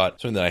also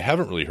thought, something that I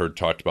haven't really heard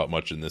talked about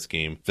much in this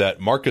game, that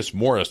Marcus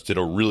Morris did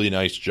a really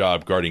nice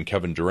job guarding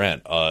Kevin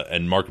Durant.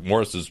 And Marcus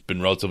Morris has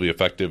been relatively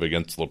effective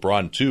against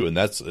LeBron too, and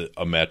that's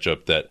a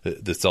matchup that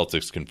the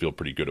Celtics can feel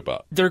pretty good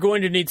about. They're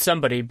going to need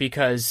somebody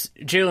because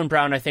Jaylen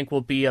Brown, I think,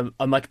 will be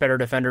a much better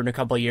defender in a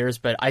couple of years,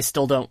 but I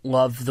still don't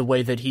love the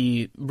way that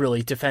he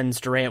really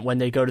defends Durant when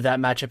they go to that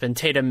matchup, and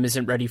Tatum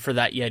isn't ready for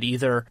that yet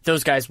either.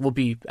 Those guys will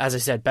be, as I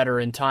said, better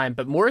in time.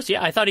 But Morris,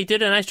 yeah, I thought he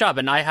did a nice job,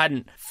 and I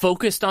hadn't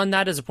focused on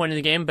that as a point in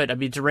the game, but I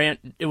mean, Durant,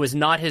 it was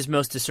not his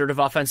most assertive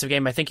offensive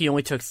game. I think he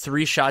only took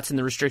 3 shots in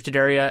the restricted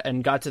area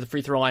and got to the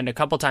free throw line a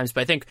couple times,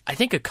 but I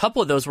think a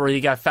couple of those where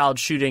he got fouled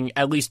shooting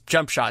at least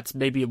jump shots.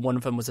 Maybe one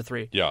of them was a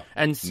 3. Yeah,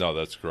 no,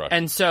 that's correct.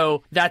 And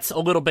so that's a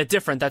little bit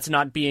different. That's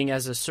not being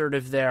as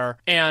assertive there.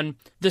 And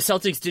the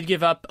Celtics did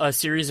give up a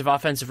series of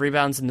offensive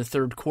rebounds in the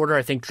third quarter.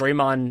 I think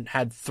Draymond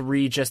had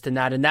 3 just in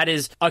that, and that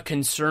is a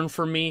concern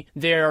for me.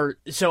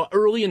 So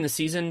early in the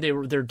season,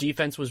 their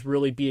defense was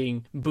really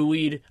being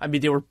buoyed. I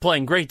mean, they were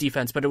playing great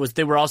defense, but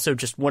they were also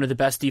just one of the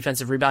best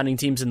defensive rebounding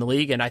teams in the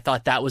league, and I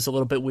thought that was a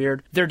little bit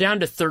weird. They're down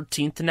to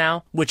 13th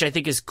now, which I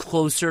think is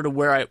closer to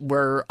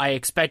where I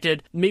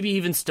expected. Maybe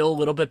even still a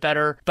little bit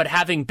better, but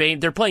having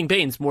they're playing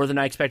Baines more than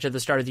I expected at the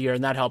start of the year,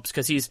 and that helps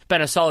because he's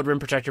been a solid rim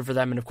protector for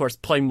them, and of course,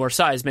 playing more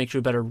size makes you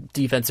a better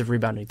defensive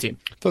rebounding team.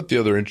 I thought the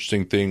other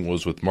interesting thing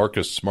was with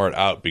Marcus Smart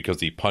out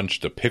because he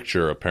punched a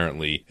picture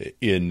apparently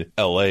in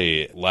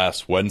LA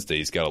last Wednesday.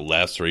 He's got a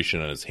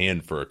laceration on his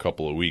hand for a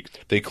couple of weeks.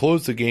 They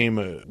closed the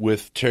game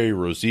with Terry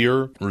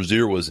Rozier.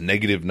 Rozier was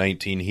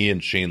 -19. He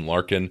and Shane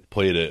Larkin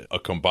played a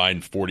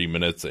combined 40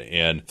 minutes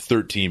and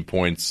 13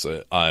 points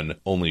on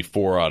only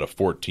 4 out of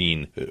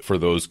 14 for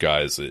those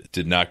guys. It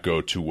did not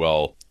go too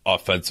well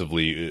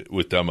offensively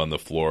with them on the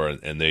floor,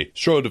 and they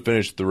struggled to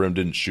finish the rim,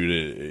 didn't shoot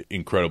it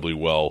incredibly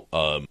well,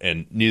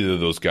 and neither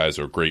of those guys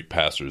are great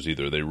passers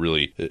either.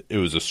 It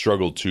was a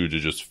struggle too to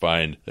just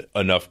find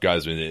enough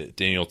guys. I mean,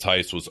 Daniel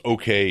Tice was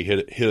okay,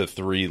 hit a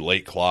 3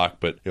 late clock,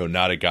 but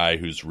not a guy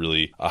who's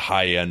really a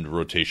high-end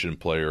rotation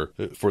player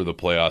for the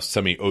playoffs.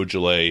 Semi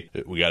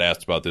Ojeleye, we got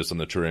asked about this on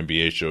the Tour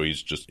NBA show.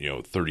 He's just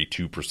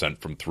 32%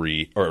 from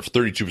 3, or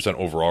 32%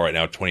 overall right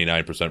now,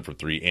 29% from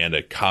 3, and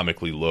a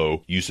comically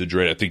low usage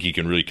rate. I think he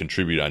can really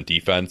contribute on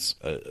defense,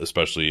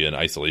 especially in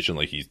isolation.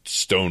 Like he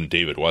stoned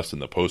David West in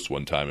the post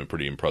one time in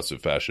pretty impressive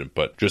fashion,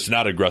 but just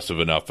not aggressive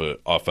enough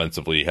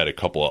offensively. He had a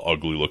couple of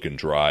ugly looking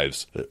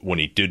drives when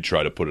he did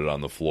try to put it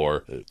on the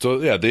floor.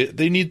 So yeah,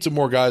 they need some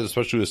more guys,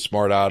 especially with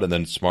Smart out, and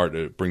then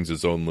Smart brings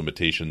his own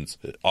limitations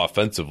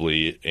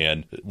offensively,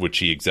 and which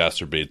he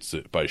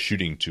exacerbates by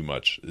shooting too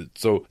much.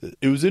 So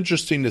it was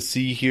interesting to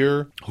see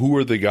here who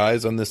are the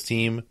guys on this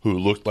team who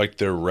looked like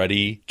they're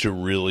ready to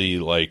really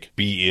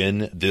be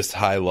in this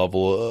high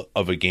level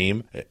of a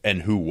game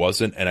and who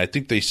wasn't. And I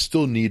think they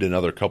still need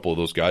another couple of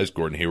those guys.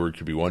 Gordon Hayward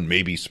could be one,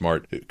 maybe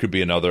Smart could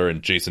be another,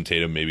 and Jason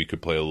Tatum maybe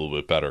could play a little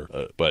bit better.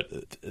 But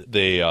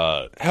they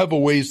have a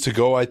ways to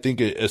go, I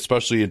think,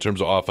 especially in terms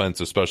of offense,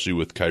 especially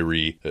with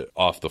Kyrie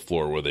off the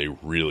floor, where they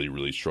really,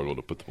 really struggle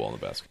to put the ball in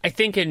the basket. I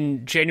think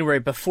in January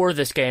before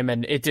this game,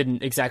 and it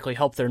didn't exactly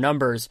help their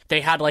numbers,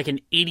 they had an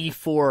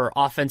 84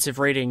 offensive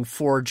rating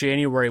for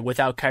January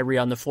without Kyrie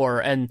on the floor,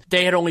 and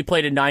they had only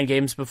played in 9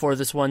 games before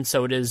this one,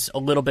 so it is a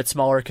little bit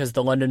smaller because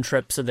the London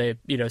trip, so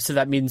so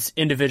that means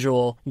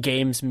individual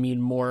games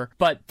mean more,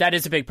 but that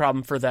is a big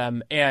problem for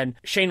them. And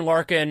Shane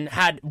Larkin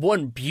had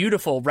one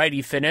beautiful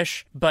righty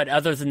finish, but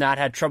other than that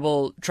had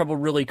trouble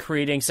really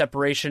creating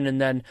separation. And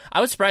then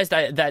I was surprised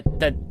that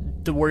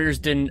the Warriors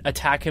didn't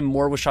attack him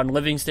more with Sean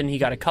Livingston. He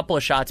got a couple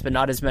of shots, but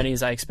not as many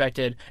as I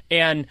expected.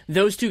 And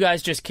those two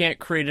guys just can't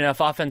create enough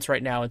offense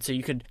right now. And so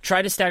you could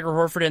try to stagger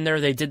Horford in there.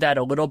 They did that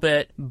a little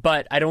bit,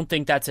 but I don't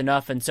think that's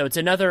enough. And so it's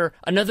another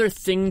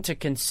thing to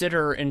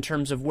consider in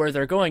terms of where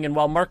they're going. And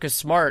while Marcus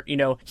Smart,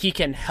 he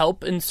can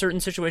help in certain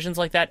situations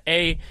like that,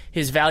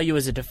 his value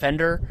as a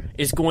defender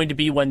is going to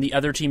be when the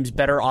other team's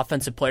better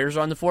offensive players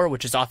are on the floor,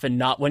 which is often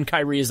not when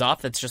Kyrie is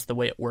off. That's just the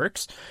way it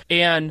works.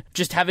 And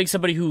just having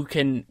somebody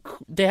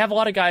they have a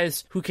lot of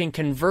guys who can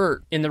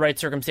convert in the right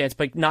circumstance,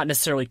 but not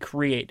necessarily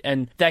create.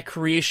 And that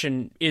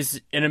creation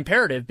is an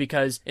imperative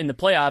because in the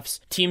playoffs,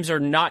 teams are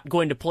not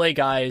going to play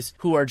guys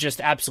who are just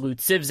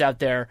absolute civs out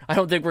there. I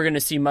don't think we're going to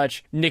see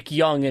much Nick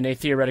Young in a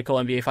theoretical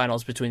NBA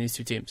Finals between these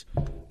two teams.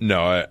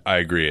 No, I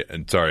agree.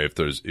 And sorry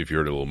if you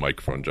heard a little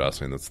microphone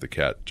jostling. That's the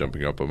cat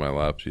jumping up on my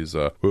lap. She's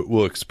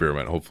we'll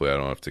experiment. Hopefully I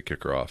don't have to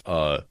kick her off.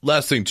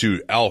 Last thing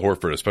too, Al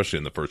Horford, especially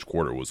in the first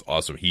quarter, was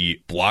awesome.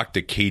 He blocked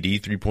a KD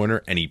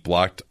 3-pointer and he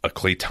blocked a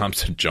Klay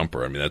Thompson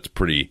jumper. I mean, that's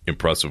pretty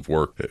impressive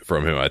work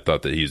from him. I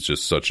thought that he's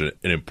just such an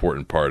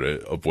important part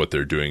of what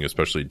they're doing,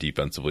 especially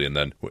defensively. And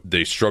then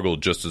they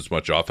struggled just as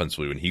much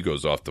offensively when he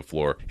goes off the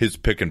floor. His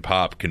pick and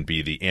pop can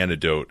be the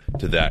antidote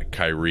to that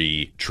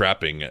Kyrie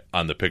trapping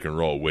on the pick and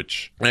roll,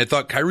 and I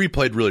thought Kyrie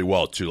played really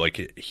well too.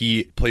 Like,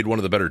 he played one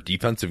of the better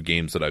defensive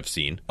games that I've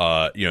seen.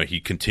 He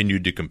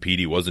continued to compete.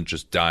 He wasn't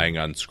just dying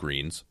on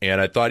screens.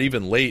 And I thought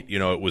even late,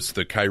 it was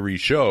the Kyrie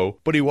show,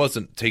 but he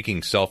wasn't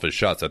taking selfish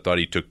shots. I thought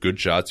he took good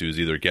shots. He was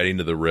either getting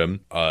to the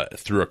rim,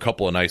 threw a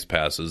couple of nice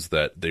passes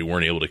that they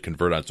weren't able to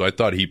convert on. So I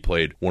thought he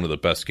played one of the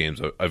best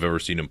games I've ever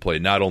seen him play,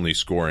 not only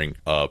scoring,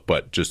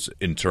 but just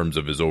in terms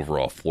of his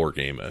overall floor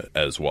game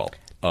as well.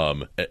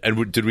 And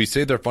did we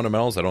say their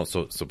fundamentals? I don't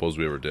suppose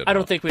we ever did. I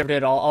don't think we ever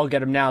did. I'll get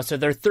them now. So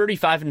they're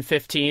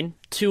 35-15,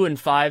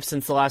 2-5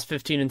 since the last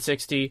 15 and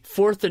 60,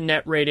 4th in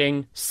net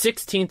rating,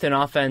 16th in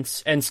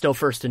offense, and still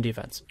 1st in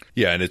defense.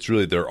 Yeah, and it's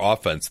really their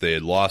offense. They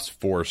had lost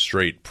 4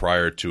 straight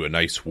prior to a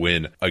nice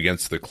win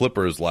against the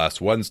Clippers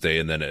last Wednesday,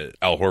 and then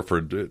Al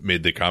Horford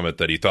made the comment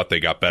that he thought they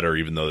got better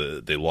even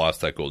though they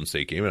lost that Golden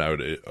State game, and I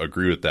would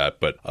agree with that.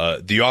 But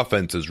the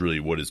offense is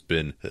really what has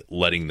been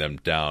letting them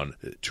down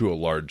to a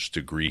large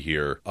degree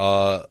here.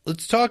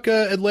 Let's talk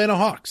Atlanta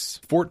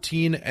Hawks.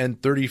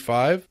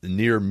 14-35,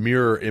 near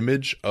mirror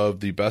image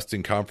of the best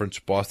in conference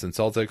Boston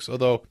Celtics,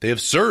 although they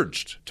have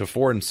surged to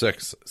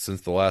 4-6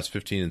 since the last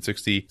 15 and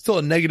 60. Still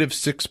a negative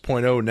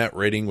 6.0 net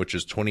rating, which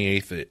is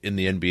 28th in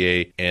the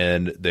NBA,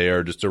 and they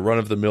are just a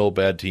run-of-the-mill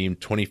bad team.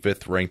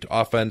 25th ranked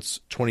offense,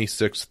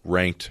 26th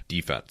ranked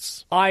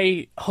defense.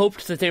 I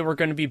hoped that they were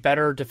going to be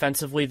better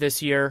defensively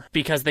this year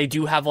because they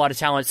do have a lot of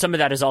talent. Some of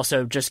that is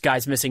also just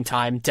guys missing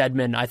time.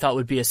 Dedmon, I thought,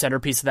 would be a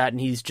centerpiece of that,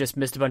 and he's just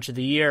missed a bunch of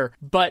the year.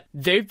 But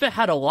they've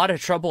had a lot of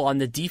trouble on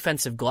the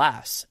defensive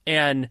glass,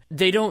 and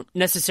they don't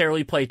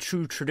necessarily play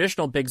true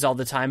traditional bigs all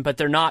the time, but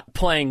they're not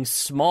playing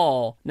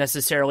small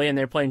necessarily, and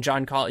they're playing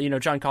John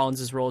Collins. John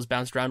Collins' role has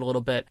bounced around a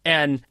little bit,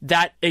 and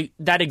that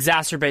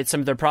exacerbates some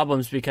of their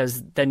problems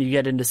because then you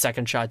get into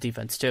second shot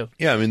defense too.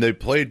 Yeah, I mean, they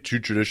played true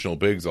traditional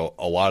bigs a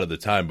lot of the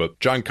time, but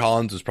John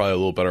Collins is probably a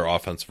little better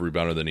offensive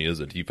rebounder than he is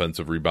a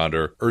defensive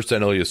rebounder.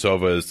 Ersan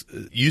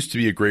Ilyasova used to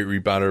be a great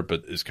rebounder,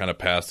 but is kind of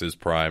past his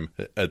prime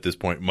at this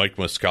point. Mike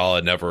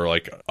Muscala, never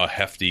like a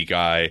hefty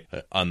guy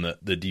on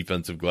the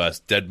defensive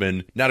glass.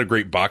 Dedmon, not a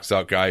great box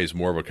out guy. He's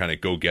more of a kind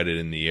of go get it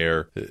in the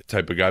air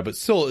type of guy, but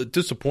still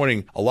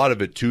disappointing. A lot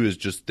of it too is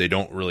just they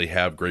don't really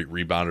have great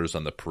rebounders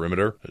on the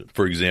perimeter.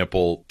 For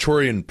example,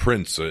 Taurean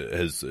Prince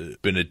has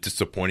been a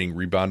disappointing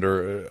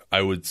rebounder,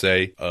 I would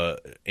say,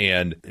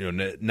 and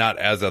not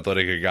as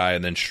athletic a guy.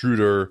 And then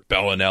Schroeder,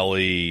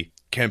 Bellinelli,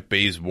 Kent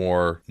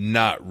Bazemore,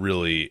 not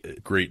really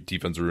great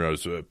defensive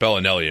rebounders.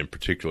 Bellinelli in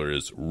particular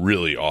is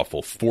really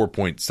awful.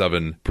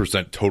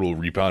 4.7% total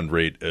rebound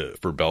rate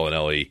for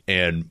Bellinelli.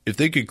 And if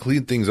they could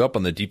clean things up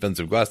on the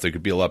defensive glass, they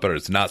could be a lot better.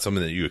 It's not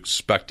something that you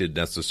expected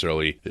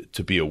necessarily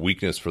to be a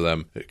weakness for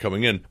them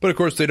coming in. But of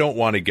course, they don't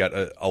want to get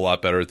a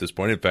lot better at this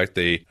point. In fact,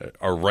 they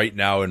are right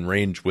now in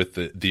range with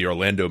the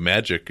Orlando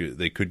Magic.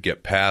 They could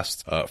get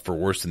past for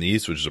worse in the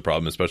East, which is a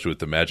problem, especially with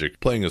the Magic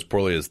playing as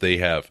poorly as they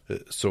have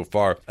so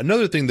far.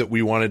 Another thing that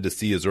we wanted to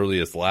see as early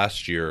as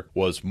last year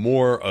was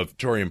more of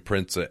Taurean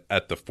Prince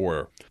at the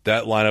 4.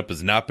 That lineup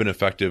has not been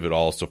effective at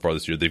all so far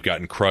this year. They've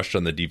gotten crushed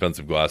on the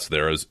defensive glass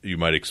there, as you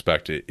might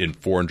expect, in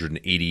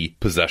 480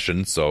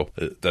 possessions. So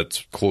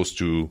that's close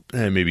to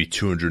maybe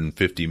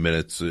 250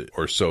 minutes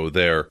or so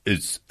there.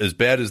 It's as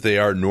bad as they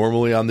are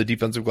normally on the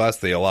defensive glass.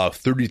 They allow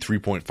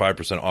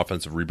 33.5%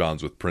 offensive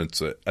rebounds with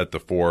Prince at the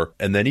 4.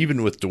 And then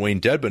even with Dwayne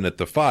Dedmon at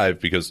the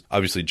 5, because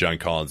obviously John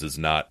Collins is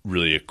not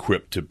really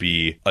equipped to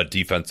be a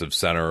defensive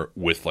center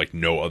with like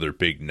no other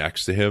big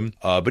next to him.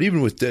 But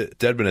even with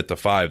Dedmon at the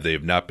 5, they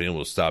have not been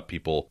able to stop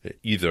people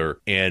either.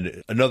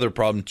 And another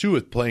problem too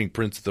with playing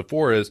Prince at the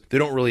 4 is they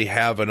don't really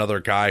have another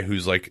guy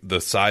who's like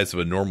the size of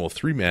a normal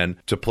 3-man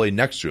to play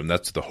next to him.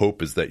 That's the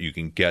hope, is that you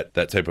can get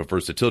that type of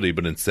versatility,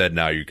 but instead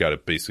now you got to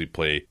basically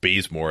play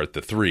Bazemore at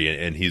the 3,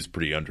 and he's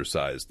pretty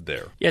undersized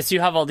there. Yes, you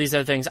have all these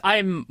other things.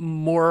 I'm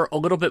a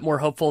little bit more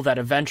hopeful that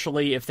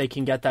eventually, if they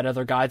can get that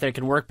other guy, that it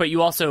can work. But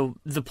you also,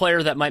 the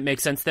player that might make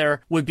sense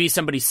there would be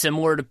somebody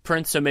similar to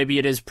Prince. So maybe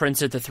it is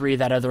Prince at the 3,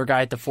 that other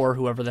guy at the 4,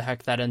 whoever the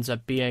heck that ends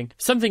up being.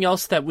 Something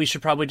else that we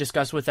should probably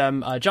discuss with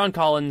them, John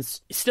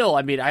Collins, still,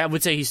 I mean, I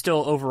would say he's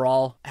still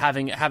overall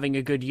having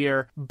a good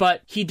year,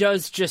 but he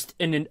does just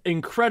an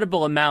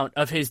incredible amount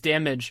of his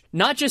damage,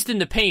 not just in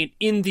the paint,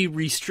 in the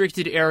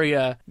restricted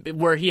area,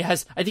 where he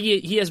has, I think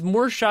he has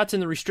more shots in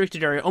the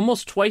restricted area,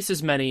 almost twice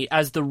as many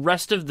as the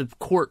rest of the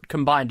court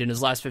combined in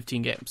his last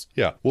 15 games.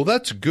 Yeah, well,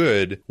 that's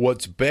good.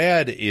 What's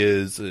bad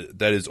is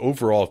that his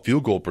overall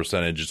field goal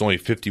percentage is only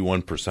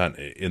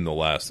 51% in the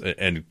last,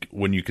 and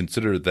when you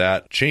consider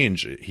that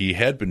change, he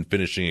had been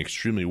finishing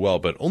extremely well,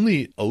 but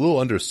only a little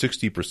under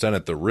 60%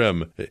 at the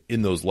rim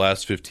in those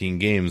last 15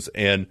 games.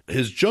 And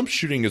his jump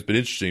shooting has been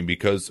interesting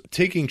because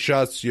taking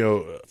shots,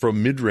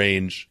 from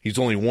mid-range, he's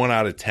only 1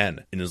 out of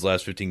 10 in his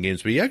last 15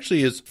 games, but he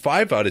actually is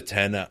 5 out of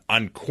 10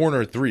 on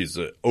corner threes,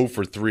 0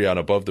 for 3 on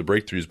above the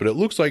break threes. But it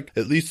looks like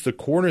at least the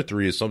corner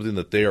 3 is something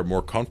that they are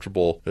more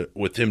comfortable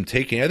with him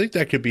taking. I think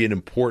that could be an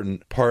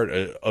important part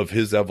of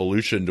his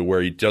evolution, to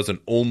where he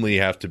doesn't only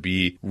have to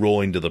be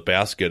rolling to the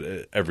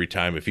basket every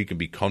time, if he can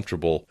be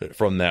comfortable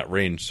from that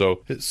range.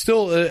 So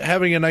still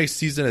having a nice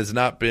season, has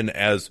not been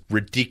as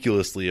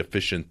ridiculously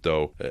efficient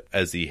though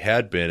as he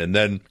had been. And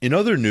then in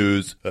other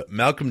news,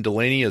 Malcolm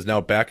Delaney is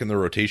now back in the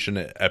rotation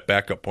at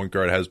backup point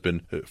guard, has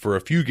been for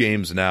a few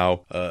games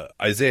now.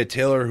 Isaiah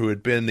Taylor, who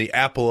had been the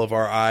apple of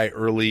our eye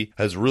early,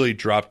 has really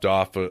dropped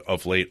off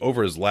of late.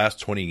 Over his last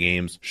 20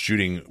 games,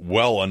 shooting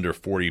well under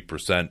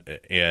 40%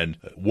 and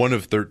 1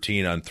 of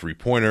 13 on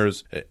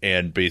 3-pointers.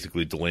 And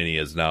basically Delaney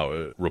has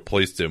now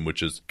replaced him,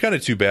 which is kind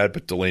of too bad.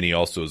 But Delaney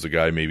also is a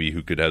guy maybe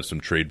who could have some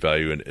trade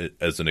value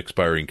as an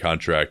expiring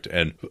contract.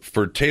 And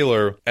for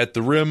Taylor, at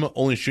the rim,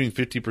 only shooting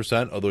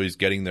 50%, although he's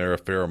getting there a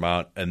fair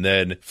amount. And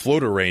then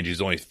floater range,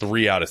 he's only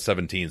 3 out of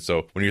 17.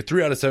 So when you're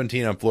 3 out of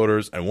 17 on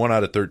floaters and 1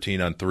 out of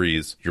 13 on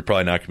threes, you're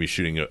probably not going to be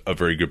shooting a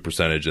very good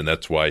percentage. And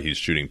that's why he's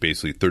shooting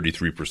basically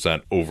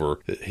 33% over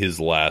his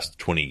last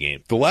 20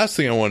 games. The last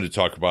thing I wanted to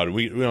talk about, and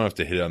we don't have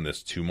to hit on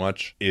this too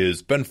much,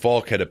 is Ben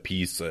Falk had a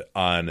piece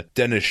on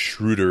Dennis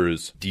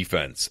Schroeder's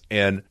defense.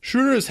 And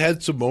Schroeder has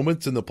had some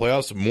moments in the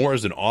playoffs more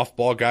as an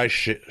off-ball guy,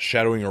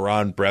 shadowing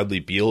around Bradley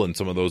Beal in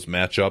some of those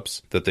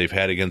matchups that they've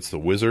had against the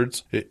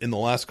Wizards in the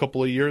last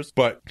couple of years.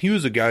 But he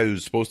was a guy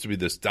who's supposed to be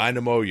this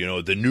dynamo,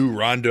 the new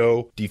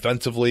Rondo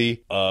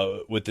defensively,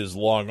 with his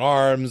long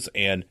arms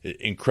and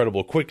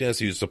incredible quickness.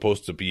 He was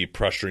supposed to be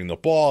pressuring the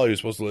ball. He was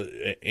supposed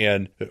to,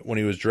 and when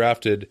he was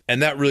drafted,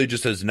 and that really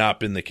just has not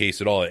been the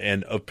case at all.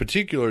 And of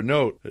particular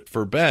note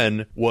for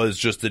Ben was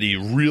just that he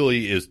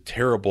really is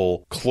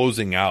terrible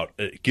closing out,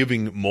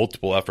 giving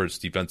multiple efforts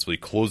defensively,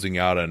 closing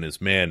out on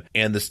his man.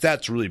 And the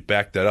stats really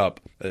back that up.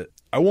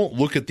 I won't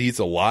look at these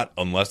a lot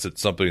unless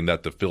it's something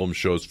that the film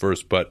shows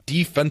first, but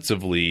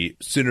defensively,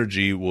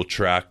 Synergy will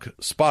track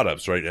spot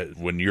ups, right?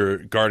 When you're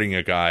guarding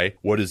a guy,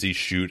 what does he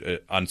shoot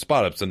on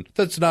spot ups? And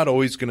that's not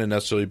always going to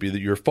necessarily be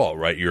your fault,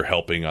 right? You're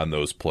helping on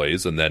those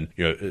plays. And then,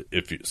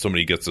 if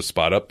somebody gets a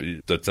spot up,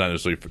 that's not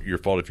necessarily your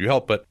fault if you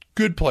help, but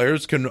good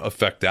players can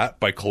affect that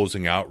by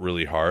closing out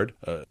really hard,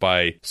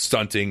 by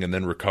stunting and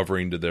then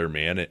recovering to their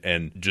man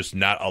and just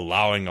not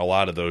allowing a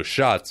lot of those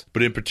shots.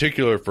 But in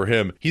particular for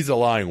him, he's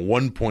allowing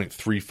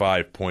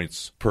 1.35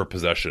 points per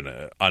possession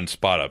on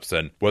spot ups.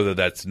 And whether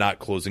that's not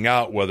closing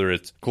out, whether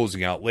it's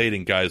closing out late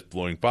and guys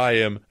blowing by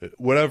him,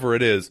 whatever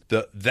it is,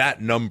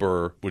 that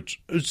number,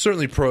 which is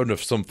certainly prone to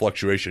some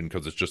fluctuation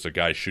because it's just a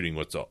guy shooting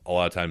what's a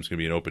lot of times going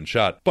to be an open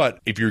shot. But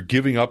if you're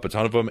giving up a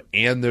ton of them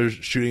and they're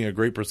shooting a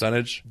great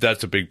percentage,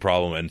 that's a big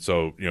problem. And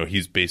so,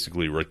 he's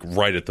basically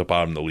right at the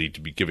bottom of the league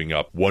to be giving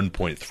up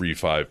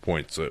 1.35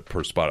 points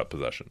per spot up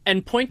possession.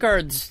 And point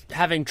guards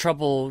having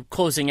trouble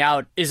closing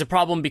out is a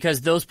problem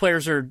because those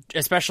players are,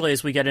 especially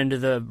as we get into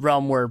the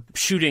realm where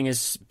shooting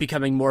is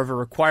becoming more of a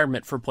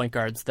requirement for point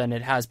guards than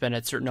it has been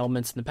at certain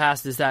elements in the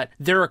past, is that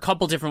there are a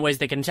couple different ways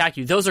they can attack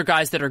you. Those are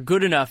guys that are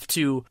good enough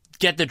to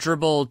get the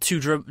dribble, two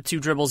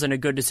dribbles in a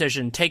good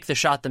decision, take the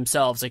shot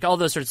themselves, like all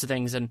those sorts of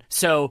things. And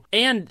so,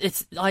 and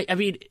it's like,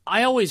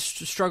 I always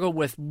struggle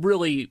with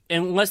really,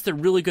 unless they're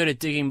really good at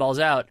digging balls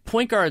out,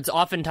 point guards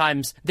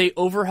oftentimes they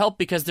overhelp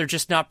because they're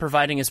just not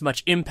providing as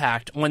much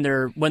impact when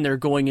they're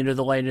going into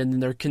the lane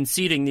and they're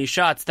conceding these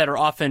shots that are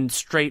often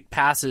straight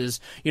passes,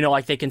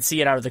 like they can see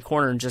it out of the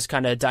corner and just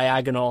kind of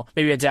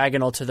maybe a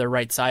diagonal to their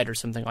right side or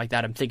something like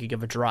that. I'm thinking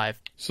of a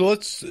drive. So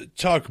let's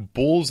talk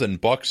Bulls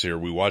and Bucks here.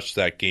 We watched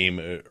that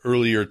game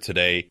earlier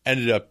today.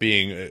 Ended up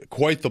being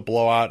quite the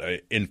blowout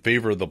in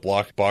favor of the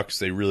Bucks.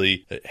 They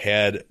really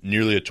had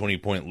nearly a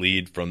 20-point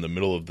lead from the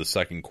middle of the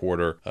second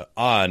quarter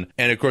on.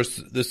 And of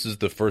course, this is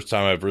the first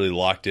time I've really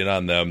locked in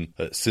on them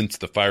since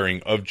the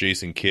firing of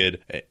Jason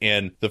Kidd.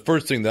 And the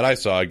first thing that I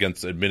saw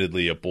against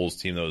admittedly a Bulls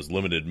team that was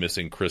limited,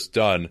 missing Chris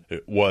Dunn,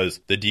 was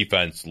the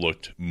defense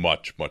looked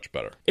much, much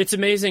better. It's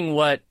amazing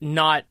what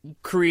not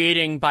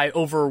creating by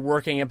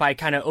overworking and by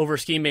kind of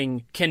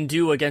over-scheming can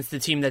do against a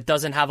team that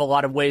doesn't have a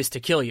lot of ways to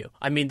kill you.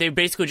 I mean, they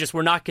basically just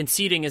were not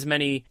conceding as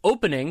many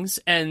openings,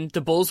 and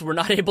the Bulls were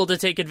not able to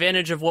take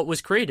advantage of what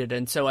was created.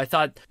 And so I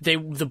thought the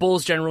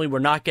Bulls generally were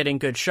not getting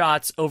good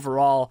shots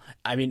overall.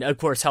 I mean, of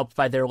course, helped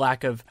by their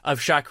lack of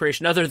shot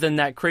creation, other than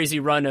that crazy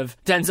run of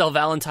Denzel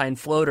Valentine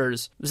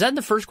floaters. Was that in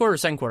the first quarter or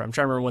second quarter? I'm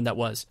trying to remember when that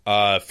was.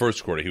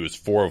 First quarter. He was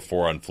 4 of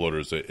 4 on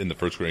floaters in the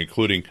first quarter,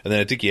 including, and then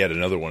I think he had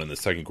another one in the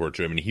second quarter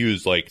too. I mean, he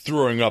was like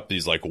throwing up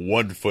these like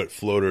 1-foot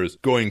floaters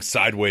going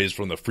sideways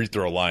from the free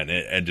throw line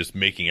and just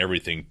making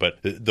everything. But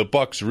the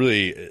Bucks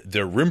really,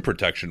 their rim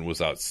protection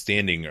was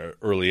outstanding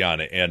early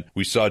on. And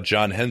we saw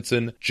John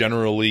Henson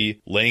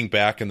generally laying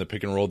back in the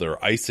pick and roll.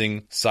 They're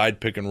icing side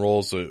pick and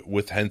rolls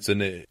with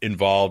Henson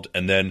involved.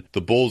 And then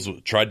the Bulls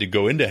tried to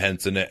go into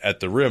Henson at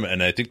the rim.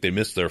 And I think they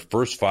missed their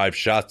first 5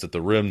 shots at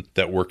the rim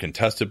that were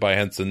contested by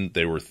Henson.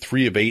 They were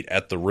 3 of 8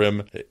 at the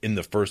rim in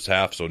the first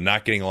half. So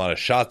not getting a lot of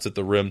shots at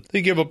the rim.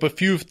 They gave up a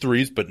few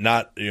threes, but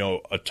not,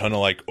 a ton of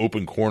like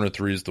open corner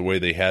threes the way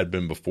they had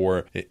been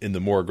before in the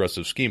more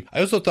aggressive scheme.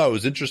 I also thought it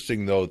was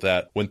interesting though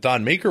that when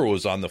Thon Maker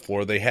was on the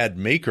floor, they had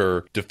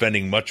Maker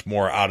defending much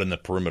more out in the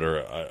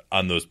perimeter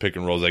on those pick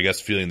and rolls, I guess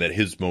feeling that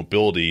his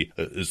mobility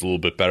is a little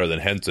bit better than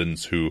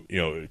Henson's, who,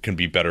 can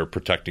be better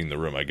protecting the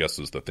rim, I guess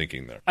is the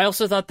thinking there. I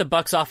also thought the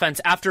Bucks offense,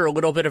 after a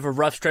little bit of a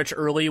rough stretch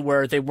early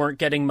where they weren't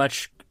getting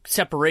much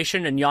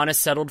separation and Giannis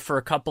settled for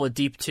a couple of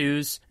deep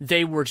twos,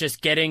 they were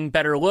just getting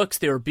better looks.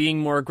 They were being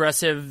more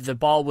aggressive. The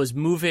ball was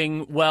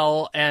moving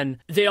well, and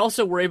they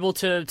also were able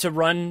to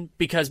run,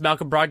 because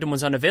Malcolm Brogdon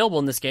was unavailable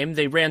in this game,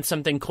 they ran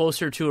something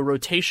closer to a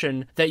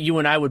rotation that you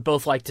and I would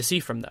both like to see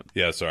from them.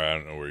 Yeah, sorry, I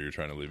don't know where you're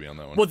trying to leave me on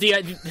that one. Well,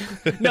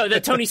 no,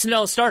 that Tony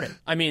Snell started.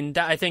 I mean,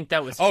 I think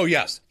that was... Oh,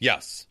 yes.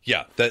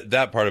 Yeah,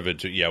 that part of it,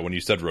 too. Yeah, when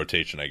you said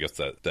rotation, I guess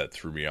that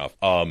threw me off.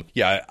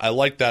 I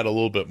like that a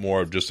little bit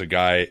more of just a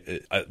guy,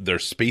 their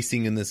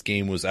spacing in this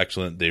game was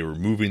excellent. They were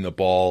moving the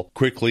ball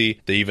quickly.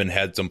 They even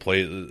had some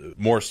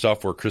more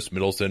stuff where Chris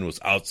Middleton was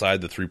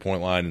outside the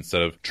 3-point line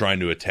instead of trying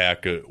to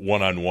attack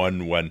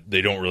one-on-one when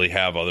they don't really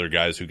have other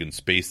guys who can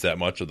space that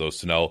much, although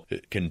Snell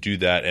can do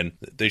that. And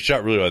they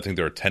shot really well. I think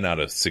they were 10 out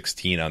of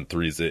 16 on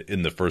threes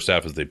in the first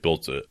half as they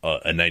built a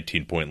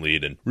 19-point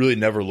lead and really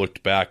never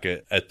looked back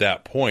at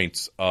that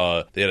point.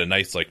 They had a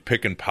nice like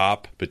pick and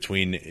pop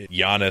between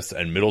Giannis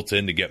and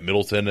Middleton to get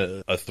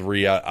Middleton a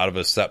 3 out of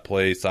a set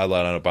play,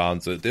 sideline out of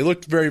bounds. They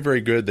looked very, very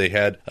good. They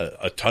had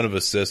a ton of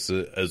assists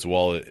as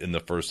well in the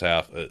first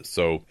half.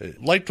 So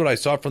liked what I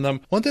saw from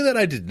them. One thing that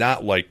I did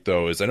not like,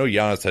 though, is I know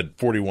Giannis had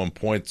 41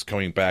 points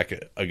coming back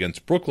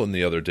against Brooklyn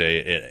the other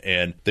day,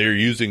 and they're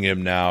using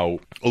him now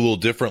a little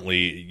differently,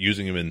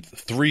 using him in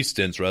 3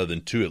 stints rather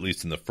than 2, at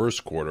least in the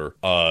first quarter.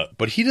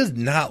 But he does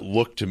not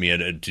look to me,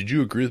 and did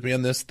you agree with me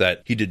on this,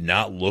 that he did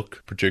not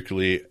look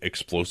particularly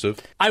explosive?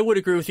 I would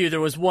agree with you. There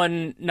was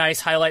one nice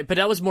highlight, but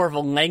that was more of a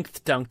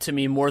length dunk to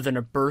me more than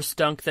a burst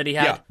dunk that he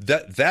had. Yeah,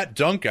 that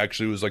dunk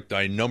actually was like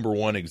the number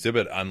one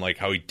exhibit on like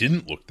how he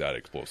didn't look that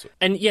explosive.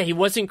 And yeah, he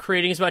wasn't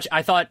creating as much.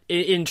 I thought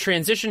in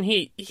transition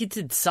he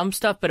did some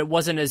stuff, but it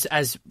wasn't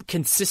as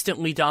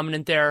consistently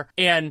dominant there.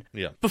 And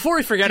before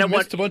we forget, he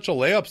missed a bunch of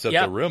layups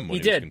at the rim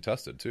when he was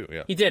contested too.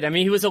 Yeah, he did. I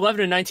mean, he was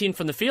 11 and 19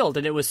 from the field,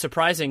 and it was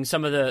surprising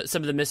some of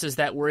the misses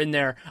that were in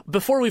there.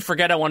 Before we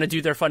forget, I want to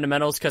do their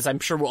fundamentals because I'm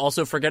sure we'll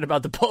also forget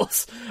about the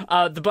Bulls.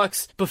 The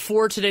Bucks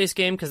before today's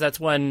game, because that's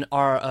when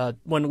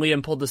when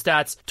Liam pulled the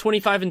stats: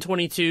 25 and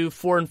 22,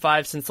 4 and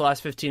 5 since the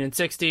last 15 and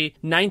 60,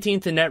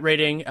 19th in net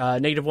rating,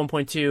 negative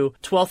 1.2,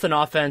 12th in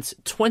offense,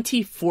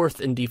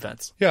 24th in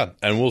defense. Yeah,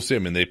 and we'll see. I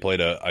mean, they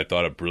played I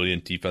thought a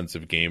brilliant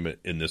defensive game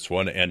in this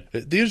one. And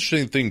the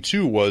interesting thing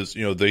too was,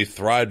 they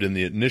thrived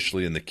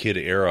initially in the Kidd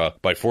era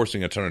by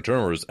forcing a ton of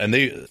turnovers, and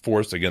they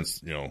forced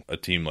against, a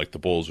team like the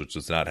Bulls, which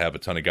does not have a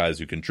ton of guys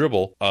who can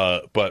dribble.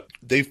 But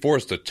they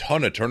forced a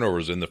ton of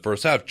turnovers in the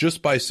first half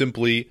just by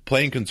simply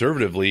playing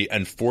conservatively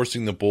and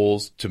forcing the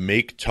Bulls to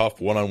make tough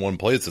one-on-one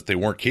plays that they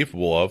weren't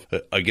capable of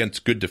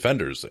against good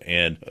defenders.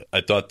 And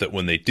I thought that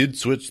when they did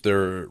switch,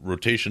 their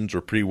rotations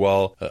were pretty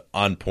well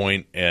on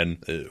point,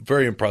 and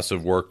very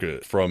impressive work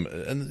from,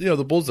 and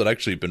the Bulls had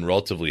actually been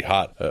relatively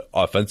hot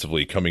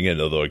offensively coming in,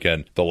 although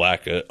again, the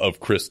lack of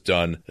Chris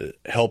Dunn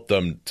helped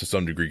them to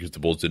some degree because the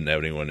Bulls didn't have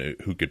anyone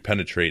who could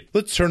penetrate.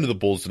 Let's turn to the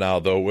Bulls now,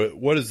 though.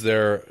 Where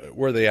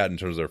are they at in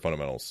terms of their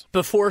fundamentals?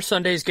 Before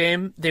Sunday's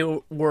game, they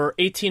were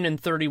 18 and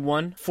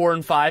 31, 4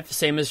 and 5,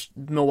 same as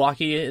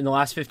Milwaukee in the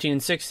last 15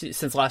 and 60,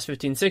 since last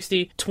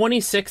 15-60,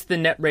 26th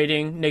in net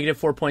rating, negative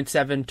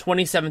 4.7,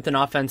 27th in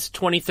offense,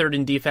 23rd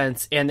in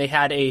defense, and they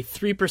had a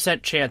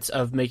 3% chance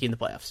of making the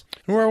playoffs.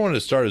 Where I wanted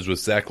to start is with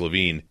Zach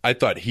LaVine. I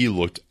thought he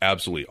looked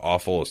absolutely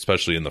awful,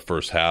 especially in the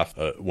first half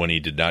when he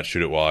did not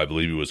shoot it well. I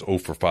believe he was 0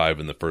 for 5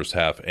 in the first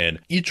half. And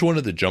each one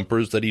of the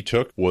jumpers that he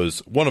took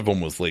one of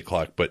them was late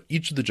clock, but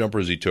each of the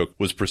jumpers he took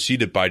was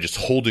preceded by just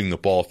holding the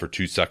ball for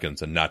 2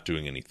 seconds and not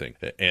doing anything.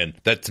 And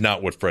that's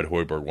not what Fred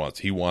Hoiberg wants.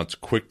 He wants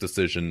quick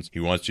decisions. He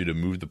wants you to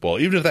move the ball,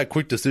 even if that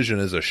quick decision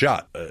is a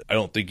shot. I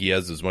don't think he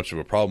has as much of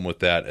a problem with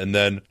that. And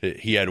then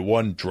he had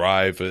one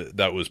drive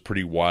that was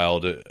pretty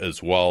wild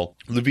as well.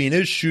 LaVine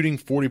is shooting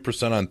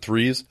 40% on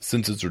threes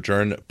since his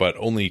return, but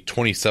only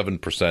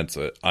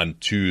 27% on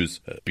twos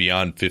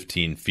beyond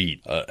 15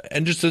 feet.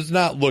 And just has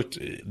not looked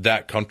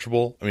that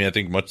comfortable. I mean, I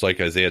think much like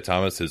Isaiah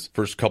Thomas, his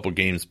first couple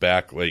games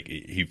back, like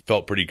he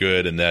felt pretty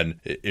good, and then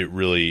it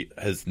really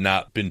has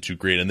not been too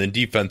great. And then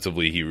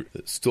defensively, he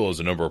still has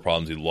a number of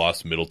problems. He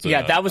lost Middleton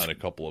on a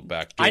couple of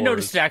back doors. I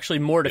noticed it actually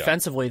more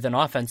defensively than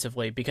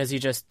offensively, because he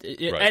just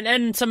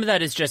and some of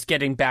that is just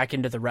getting back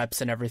into the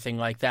reps and everything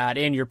like that,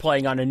 and you're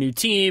playing on a new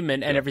team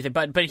and everything.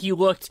 But he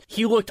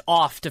looked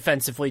off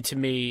defensively to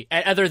me,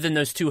 other than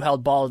those two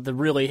held ball, the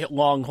really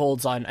long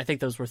holds on, I think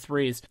those were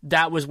threes.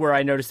 That was where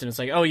I noticed it. It's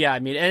like, oh yeah, I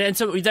mean, and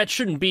so that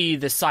shouldn't be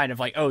the sign of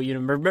like, oh, you know,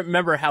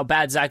 remember how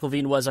bad Zach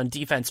LaVine was on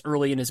defense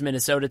early in his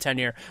Minnesota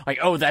tenure. Like,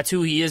 oh, that's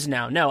who he is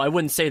now. No, I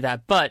wouldn't say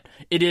that, but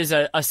it is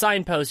a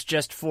signpost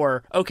just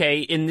for, okay,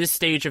 in this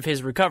stage of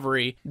his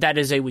recovery, that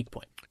is a weak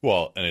point.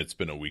 Well, and it's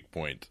been a weak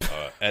point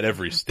at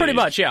every stage. Pretty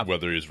much, yeah.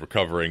 Whether he's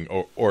recovering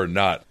or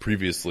not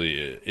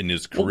previously in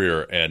his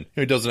career. And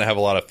he doesn't have a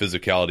lot of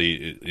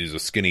physicality. He's a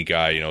skinny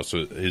guy,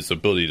 so his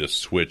ability to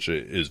switch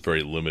is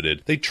very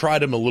limited. They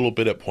tried him a little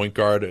bit at point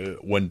guard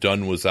when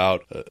Dunn was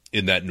out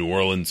in that New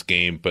Orleans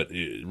game, but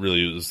it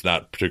really was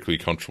not particularly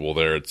comfortable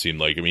there, it seemed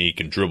like. I mean, he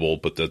can dribble,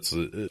 but that's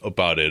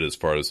about it as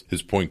far as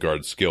his point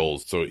guard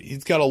skills. So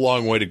he's got a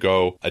long way to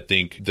go. I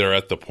think they're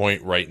at the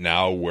point right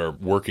now where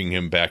working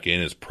him back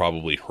in is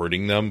probably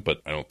hurting them,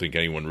 but I don't think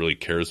anyone really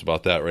cares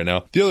about that right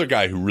now. The other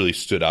guy who really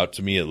stood out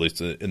to me, at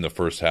least in the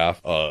first half,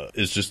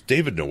 is just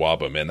David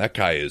Nwaba, man. That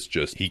guy is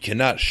just, he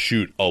cannot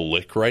shoot a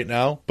lick right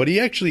now, but he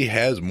actually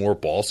has more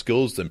ball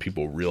skills than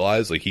people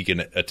realize. Like, he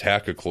can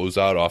attack a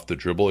closeout off the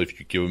dribble if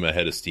you give him a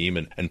head of steam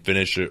and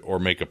finish it or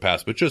make a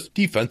pass. But just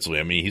defensively,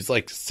 I mean, he's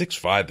like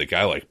 6'5". The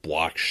guy like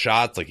blocks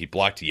shots, like he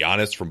blocked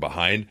Giannis from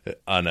behind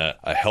on a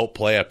help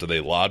play after they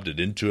lobbed it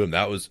into him.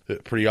 That was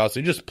pretty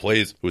awesome. He just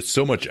plays with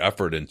so much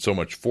effort and so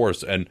much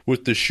force. And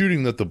with the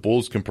shooting that the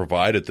Bulls can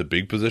provide at the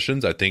big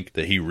positions, I think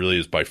that he really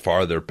is by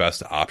far their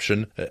best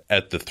option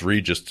at the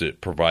three, just to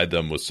provide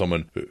them with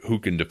someone who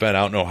can defend.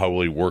 I don't know how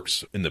well he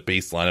works in the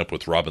base lineup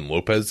with Robin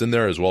Lopez in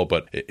there as well,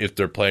 but if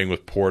they're playing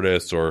with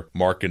Portis or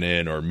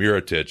Markkanen or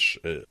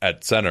Mirotic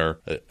at center,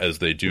 as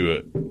they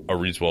do a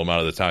reasonable amount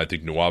of the time, I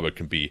think Nwaba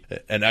can be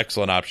an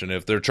excellent option.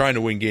 If they're trying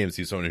to win games,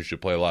 he's someone who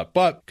should play a lot.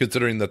 But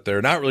considering that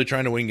they're not really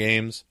trying to win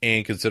games,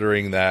 and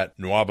considering that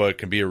Nwaba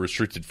can be a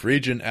restricted free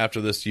agent after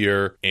this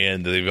year,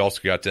 and they've also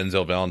got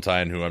Denzel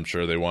Valentine, who I'm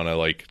sure they want to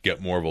like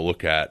get more of a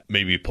look at,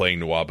 maybe playing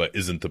Nwaba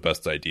isn't the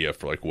best idea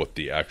for like what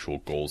the actual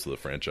goals of the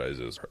franchise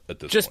is at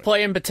this point. Just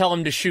play him, but tell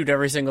him to shoot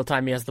every single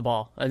time he has the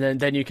ball, and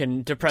then you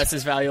can depress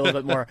his value a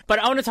little bit more. But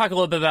I want to talk a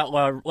little bit about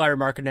Lauri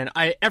Markkanen.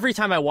 Every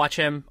time I watch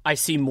him, I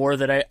see more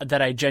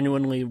that I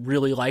genuinely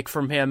really like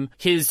from him.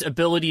 His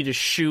ability to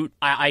shoot,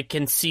 I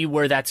can see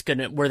where that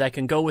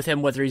can go with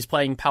him, whether he's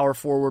playing power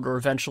forward or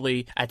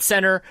eventually at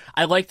center.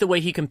 I like the way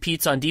he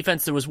competes on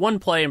defense. There was one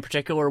play in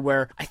particular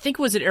where I think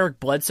it was an Eric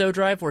Bledsoe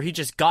drive where he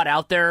just got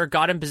out there,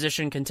 got in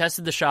position,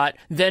 contested the shot,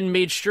 then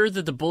made sure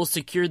that the Bulls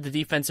secured the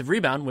defensive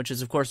rebound, which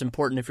is of course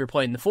important if you're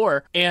playing the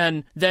four,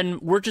 and then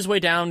worked his way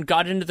down,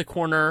 got into the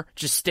corner,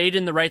 just stayed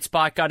in the right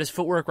spot, got his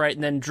footwork right,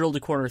 and then drilled a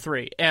corner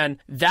three. And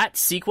that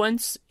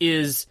sequence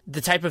is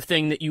the type of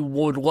thing that you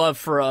would love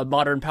for a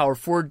modern power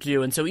forward to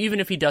do. And so even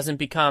if he doesn't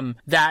become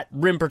that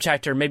rim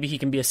protector, maybe he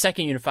can be a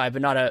second unit five,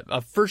 but not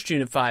a first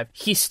unit five,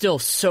 he's still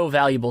so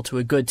valuable to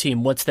a good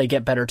team once they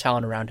get better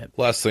talent around him.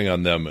 Last thing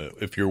on them,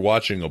 if you're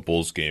watching a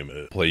Bulls game,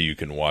 a play you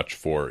can watch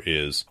for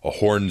is a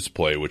horns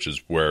play, which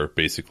is where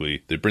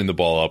basically they bring the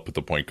ball up with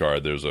the point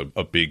guard. There's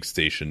a big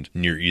stationed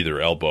near either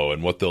elbow,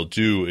 and what they'll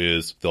do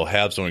is they'll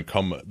have someone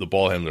the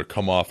ball handler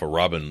come off a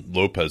Robin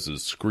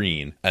Lopez's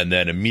screen, and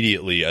then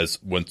immediately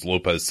once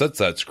Lopez sets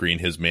that screen,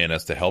 his man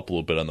has to help a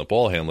little bit on the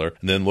ball handler,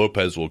 and then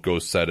Lopez will go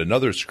set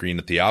another screen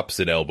at the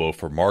opposite elbow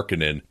for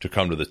Markkanen to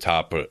come to the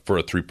top for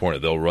a three-pointer.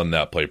 They'll run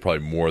that play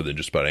probably more than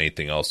just about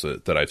anything else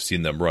that I've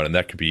seen them run, and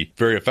that can be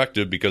very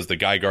effective because the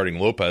guy guarding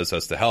Lopez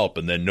has to help,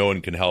 and then no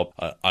one can help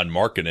on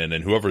Markkanen,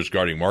 and whoever's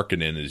guarding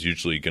Markkanen is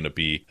usually going to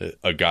be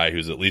a guy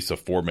who's at least a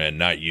four-man,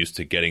 not used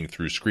to getting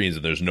through screens,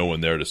 and there's no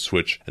one there to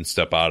switch and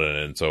step out in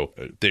it. And so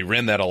they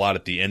ran that a lot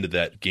at the end of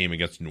that game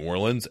against New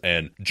Orleans,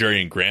 and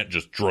Jerry and Grant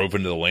just drove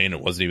into the lane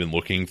and wasn't even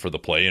looking for the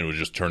play and would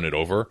just turn it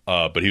over.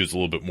 But he was a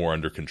little bit more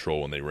under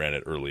control when they ran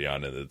it early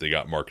on, and they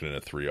got Markkanen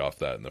a three off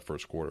that in the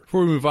first quarter.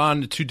 Before we move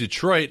on to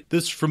Detroit,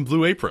 this from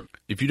Blue Apron.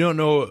 If you don't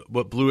know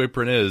what Blue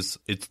Apron is,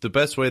 it's the best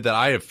best way that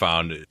I have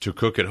found to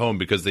cook at home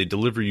because they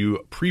deliver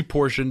you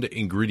pre-portioned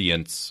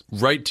ingredients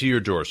right to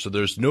your door. So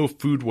there's no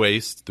food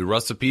waste. The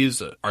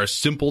recipes are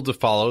simple to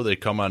follow. They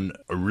come on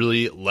a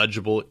really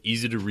legible,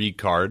 easy to read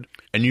card.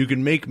 And you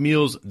can make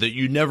meals that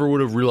you never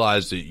would have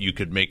realized that you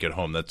could make at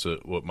home. That's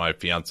what my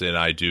fiance and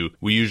I do.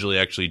 We usually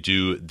actually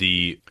do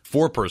the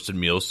 4-person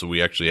meals, so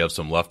we actually have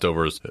some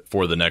leftovers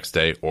for the next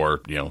day,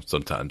 or,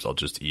 sometimes I'll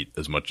just eat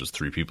as much as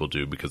 3 people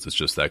do because it's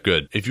just that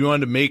good. If you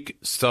wanted to make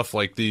stuff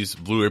like these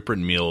Blue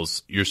Apron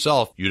meals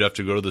yourself, you'd have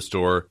to go to the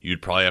store.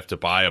 You'd probably have to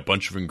buy a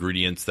bunch of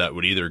ingredients that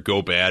would either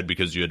go bad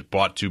because you had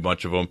bought too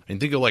much of them. And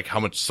think of like how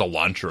much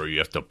cilantro you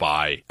have to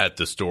buy at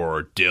the store,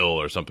 or dill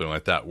or something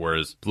like that.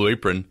 Whereas Blue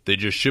Apron, they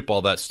just ship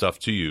all that stuff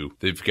to you.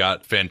 They've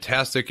got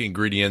fantastic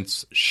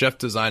ingredients,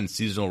 chef-designed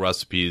seasonal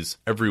recipes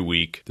every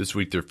week. This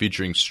week they're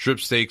featuring strip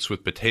steaks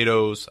with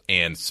potatoes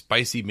and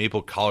spicy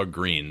maple collard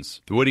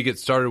greens. The way to get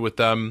started with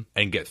them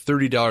and get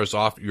 $30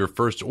 off your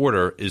first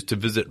order is to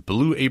visit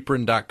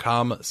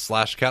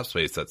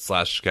blueapron.com/capspace. That's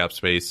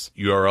 /capspace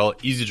URL.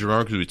 Easy to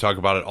remember because we talk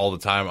about it all the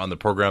time on the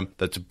program.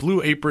 That's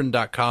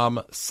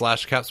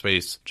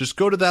blueapron.com/capspace. Just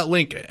go to that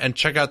link and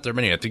check out their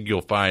menu. I think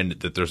you'll find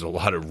that there's a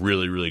lot of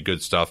really, really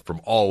good stuff from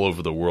all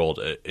over the world,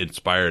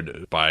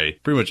 inspired by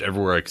pretty much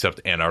everywhere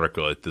except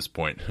Antarctica at this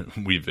point.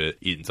 We've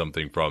eaten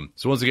something from.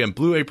 So once again,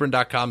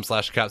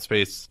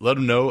 blueapron.com/capspace. Let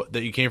them know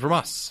that you came from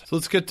us. So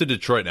let's get to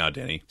Detroit now,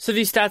 Danny. So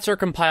these stats are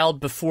compiled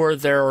before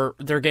their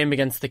game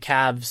against the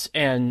Cavs,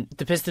 and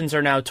the Pistons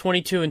are now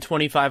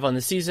 22-25 on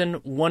the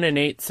season,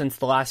 1-8 since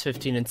the last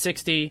 15 and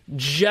 60,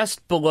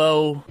 just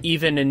below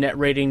even in net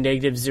rating,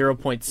 negative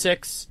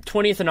 0.6,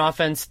 20th in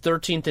offense,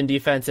 13th in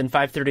defense, and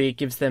 538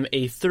 gives them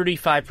a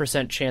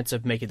 35% chance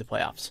of making the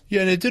playoffs.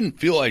 Yeah, and it didn't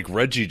feel like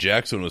Reggie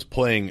Jackson was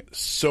playing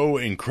so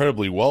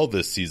incredibly well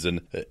this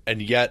season,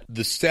 and yet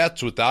the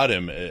stats without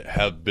him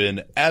have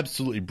been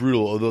absolutely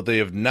brutal, although they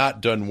have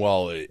not done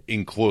well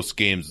in close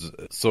games.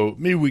 So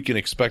maybe we can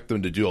expect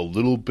them to do a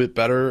little bit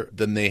better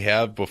than they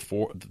have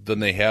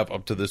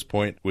up to this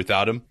point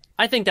without him.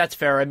 I think that's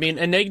fair. I mean,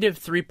 a negative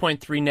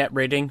 3.3 net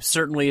rating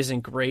certainly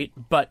isn't great,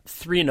 but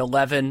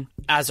 3-11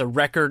 as a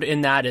record in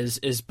that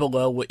is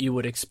below what you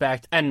would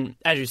expect. And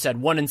as you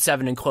said,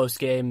 1-7 in close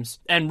games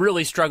and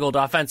really struggled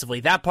offensively.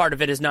 That part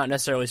of it is not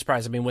necessarily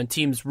surprising. I mean, when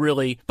teams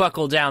really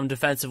buckle down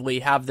defensively,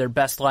 have their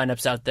best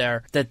lineups out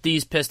there, that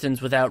these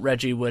Pistons without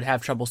Reggie would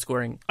have trouble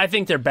scoring. I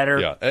think they're better.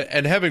 Yeah,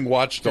 and having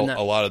watched a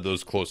lot of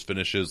those close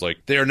finishes,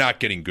 like, they're not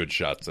getting good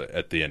shots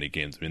at the end of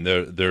games. I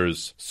mean,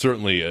 there's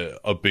certainly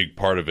a big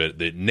part of it.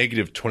 The negative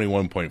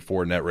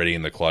 21.4 net rating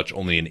in the clutch,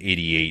 only an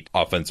 88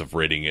 offensive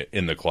rating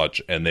in the clutch,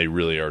 and they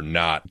really are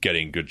not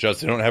getting good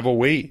shots. They don't have a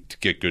way to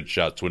get good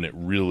shots when it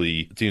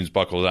really teams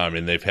buckle down. I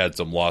mean, they've had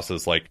some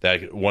losses like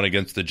that one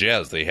against the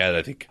Jazz. They had,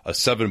 I think, a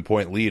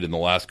 7-point lead in the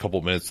last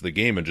couple minutes of the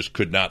game and just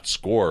could not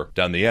score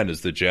down the end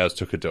as the Jazz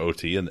took it to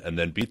OT and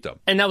then beat them.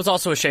 And that was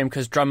also a shame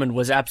because Drummond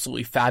was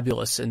absolutely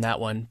fabulous in that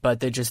one,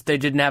 but they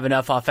didn't have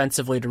enough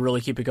offensively to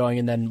really keep it going.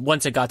 And then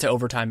once it got to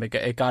overtime,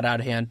 it got out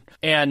of hand.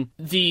 And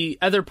the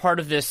other part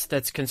of this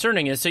that's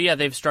concerning is, so yeah,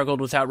 they've struggled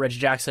without Reggie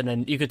Jackson,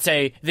 and you could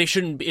say it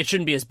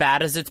shouldn't be as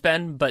bad as it's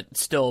been, but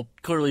still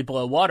clearly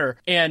below water.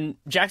 And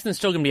Jackson's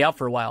still going to be out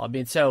for a while. I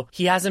mean, so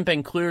he hasn't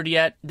been cleared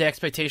yet. The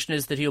expectation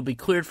is that he'll be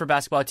cleared for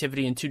basketball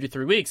activity in 2 to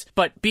 3 weeks,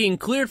 but being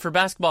cleared for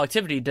basketball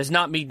activity does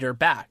not mean you're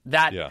back.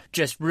 That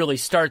just really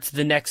starts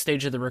the next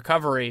stage of the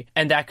recovery,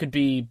 and that could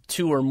be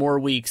 2 or more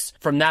weeks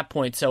from that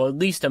point. So at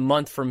least a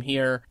month from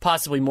here,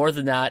 possibly more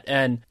than that,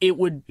 and it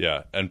would...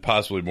 Yeah, and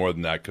possibly more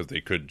than that because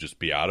they could just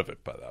be out of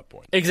it by that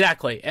point.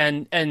 Exactly.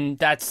 And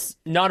that's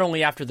not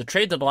only after the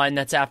trade deadline,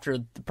 that's after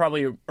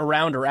probably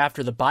around or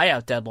after the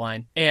buyout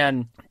deadline.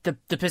 And the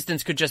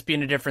Pistons could just be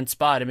in a different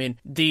spot. I mean,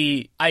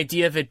 the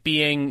idea of it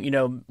being,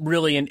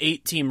 really an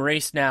 8-team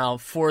race now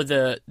for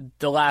the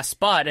last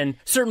spot, and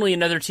certainly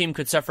another team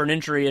could suffer an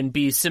injury and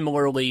be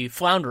similarly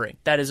floundering.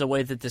 That is a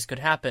way that this could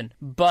happen.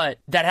 But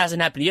that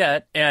hasn't happened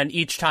yet, and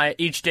each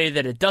day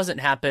that it doesn't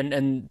happen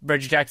and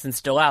Reggie Jackson's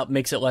still out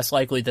makes it less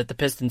likely that the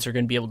Pistons are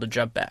going to be able to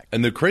jump back.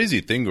 And the crazy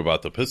thing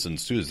about the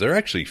Pistons, too, is they're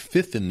actually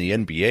 5th in the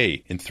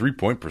NBA in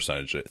three-point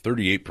percentage at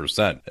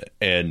 38%.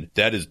 And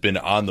that has been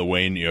on the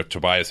wane.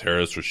 Tobias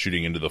Harris was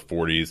shooting into the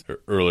 40s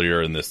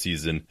earlier in the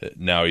season.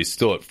 Now he's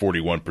still at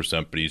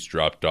 41%, but he's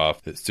dropped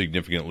off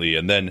significantly.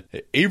 And then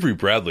Avery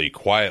Bradley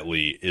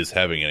quietly is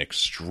having an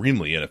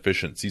extremely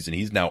inefficient season.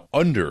 He's now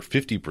under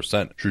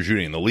 50% true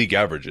shooting. The league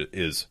average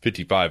is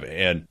 55.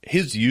 And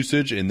his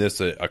usage in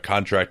this, a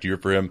contract year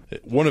for him,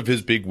 one of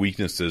his big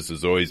weaknesses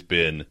has always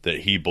been that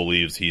he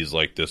believes he's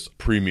like this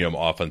premium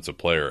offensive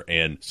player.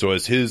 And so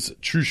as his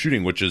true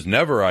shooting, which has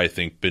never, I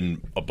think,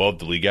 been above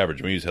the league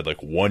average. I mean, he's had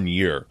like 1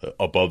 year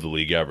above the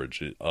league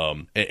average.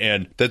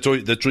 And that's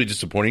really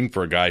disappointing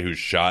for a guy who's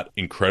shot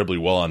incredibly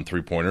well on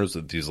three-pointers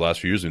these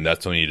last few years. I mean,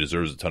 that's something he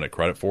deserves a ton of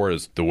credit for,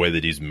 is the way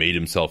that he's made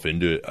himself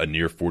into a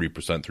near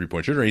 40%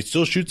 three-point shooter. And he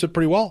still shoots it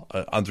pretty well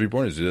on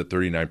three-pointers. He's at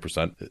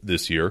 39%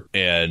 this year.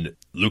 And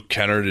Luke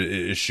Kennard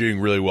is shooting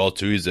really well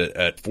too. He's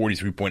at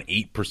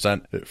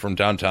 43.8% from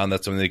downtown.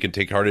 That's something they can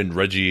take hard in.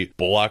 Reggie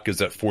Bullock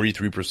is at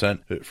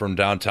 43% from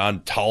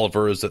downtown.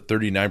 Tolliver is at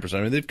 39%.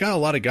 I mean, they've got a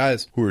lot of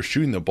guys who are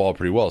shooting the ball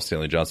pretty well.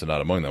 Stanley Johnson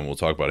not among them. We'll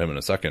talk about him in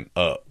a second.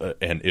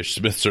 And Ish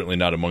Smith certainly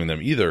not among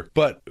them either.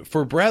 But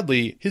for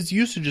Bradley, his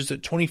usage is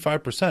at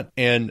 25%.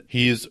 And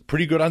he's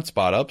pretty good on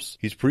spot ups.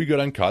 He's pretty good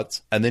on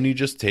cuts. And then he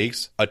just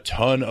takes a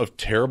ton of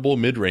terrible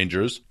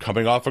mid-rangers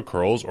coming off of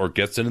curls or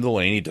gets into the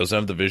lane. He doesn't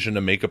have the vision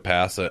to make a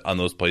pass on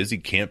those plays. He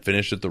can't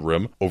finish at the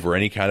rim over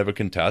any kind of a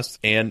contest.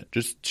 And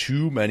just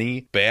too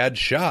many bad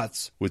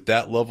shots with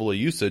that level of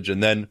usage.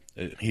 And then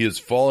he has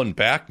fallen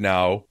back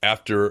now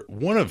after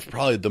one of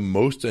probably the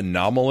most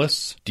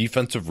anomalous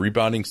defensive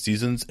rebounding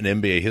seasons in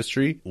NBA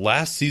history.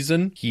 Last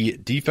season, he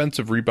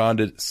defensive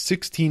rebounded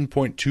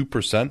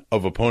 16.2%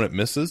 of opponent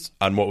misses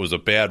on what was a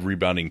bad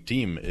rebounding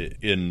team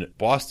in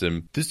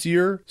Boston. This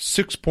year,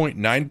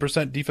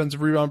 6.9%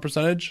 defensive rebound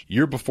percentage.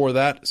 Year before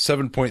that,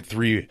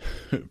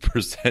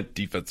 7.3%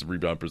 defensive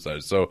rebound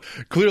percentage. So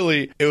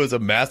clearly, it was a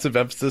massive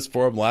emphasis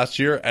for him last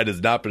year and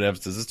has not been an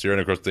emphasis this year.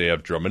 And of course, they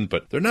have Drummond,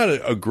 but they're not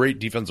a great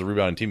defensive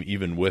rebounding team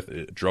even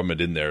with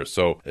Drummond in there.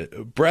 So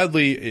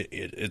Bradley,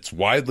 it's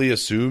widely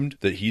assumed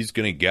that he's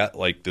going to get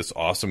like this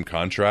awesome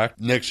contract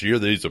next year,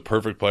 that he's a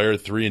perfect player,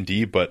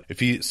 3-and-D, but if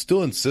he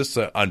still insists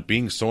on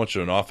being so much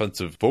of an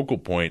offensive focal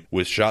point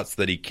with shots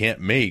that he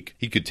can't make,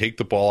 he could take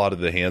the ball out of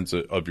the hands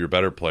of your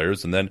better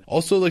players. And then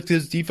also like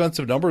his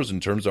defensive numbers in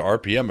terms of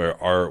RPM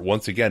are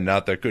once again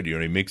not that good. You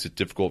know, he makes it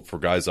difficult for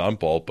guys on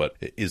ball, but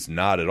is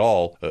not at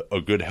all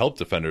a good help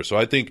defender. So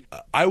I think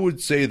I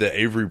would say that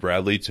Avery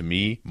Bradley to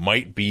me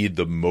might be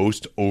the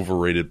most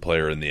overrated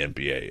player in the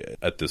NBA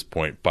at this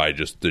point by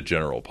just the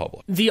general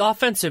public. The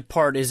offensive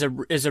part is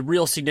a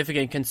real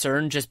significant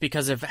concern just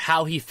because of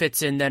how he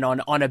fits in then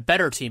on a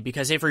better team,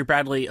 because Avery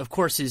Bradley, of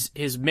course,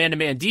 his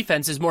man-to-man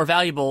defense is more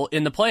valuable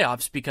in the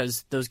playoffs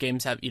because those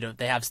games have,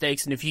 they have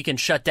stakes, and if he can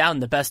shut down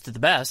the best of the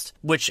best,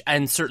 which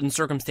in certain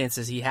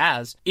circumstances he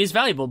has, is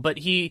valuable. But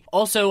he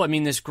also,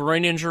 this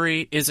groin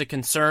injury is a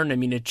concern.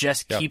 It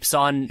just keeps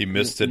on. He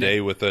missed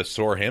today with a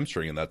sore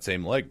hamstring in that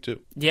same leg too.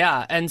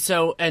 Yeah, and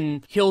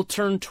he'll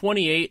turn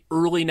 28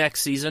 early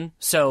next season.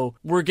 So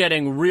we're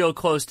getting real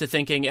close to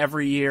thinking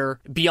every year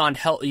beyond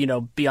health,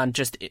 beyond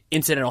just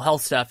incidental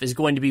health stuff is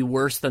going to be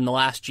worse than the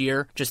last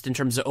year, just in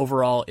terms of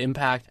overall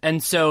impact.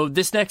 And so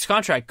this next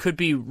contract could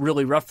be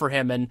really rough for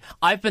him. And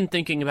I've been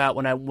thinking about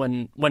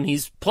when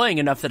he's playing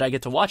enough that I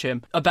get to watch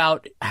him,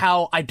 about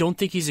how I don't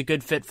think he's a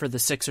good fit for the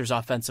Sixers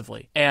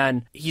offensively.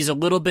 And he's a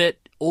little bit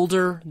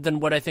older than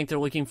what I think they're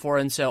looking for.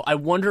 And so I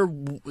wonder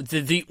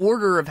the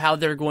order of how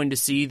they're going to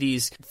see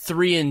these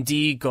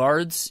 3-and-D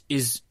guards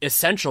is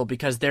essential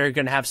because they're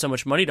going to have so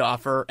much money to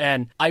offer.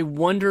 And I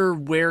wonder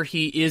where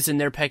he is in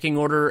their pecking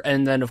order.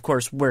 And then of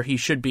course where he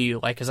should be,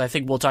 because I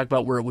think we'll talk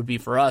about where it would be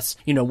for us,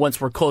 once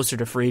we're closer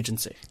to free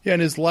agency. Yeah.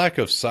 And his lack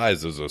of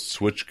size as a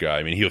switch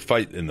guy, he'll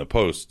fight in the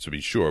post to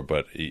be sure,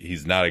 but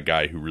he's not a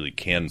guy who really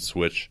can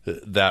switch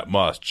that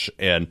much.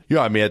 And,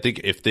 I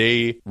think if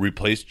they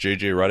replace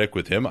JJ Redick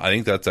with him, I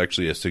think that's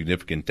actually a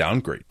significant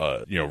downgrade.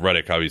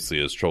 Redick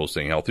obviously has trouble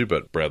staying healthy,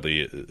 but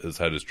Bradley has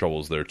had his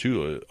troubles there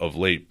too of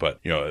late.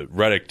 But,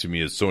 Redick to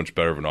me is so much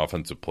better of an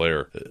offensive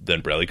player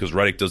than Bradley because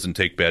Redick doesn't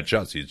take bad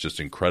shots. He's just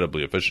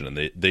incredibly efficient,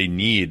 and they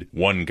need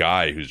one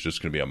guy who's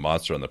just going to be a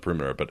monster on the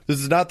perimeter. But this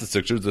is not the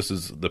Sixers. This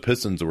is the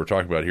Pistons that we're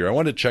talking about here. I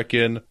want to check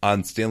in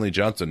on Stanley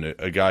Johnson,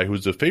 a guy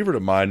who's a favorite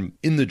of mine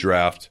in the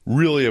draft.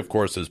 Really, of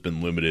course, has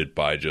been limited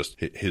by just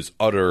his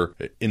utter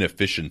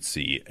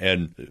inefficiency.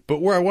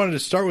 But where I wanted to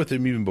start with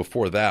him even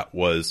before that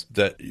was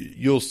that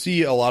you'll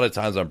see a lot of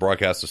times on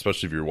broadcasts,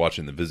 especially if you're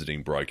watching the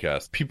visiting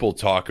broadcast, people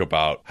talk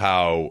about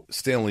how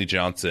Stanley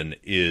Johnson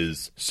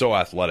is so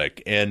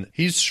athletic, and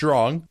he's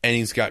strong and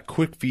he's got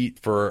quick feet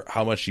for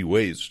how much he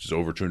weighs, which is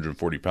over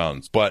 240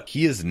 pounds, but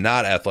he is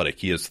not athletic.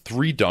 He has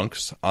 3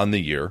 dunks on the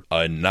year,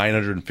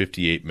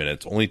 958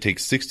 minutes, only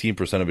takes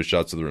 16% of his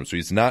shots to the rim. So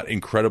he's not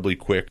incredibly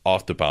quick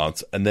off the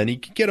bounce. And then he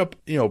can get up,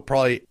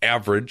 probably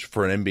average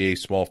for an NBA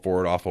small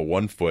forward off a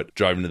 1 foot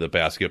driving to the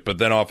basket, but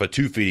then off a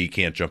 2 feet, he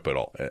can't jump at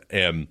all.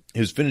 And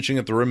his finishing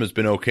at the rim has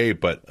been okay,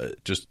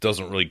 but just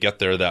doesn't really get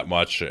there that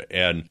much.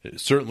 And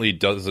certainly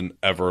doesn't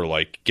ever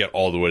get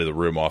all the way to the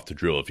rim off the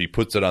dribble. If he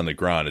puts it on the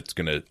ground, it's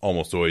going to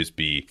almost always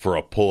be for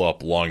a pull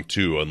up long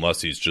 2,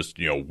 unless he's just,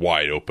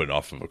 wide open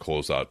off of a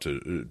closeout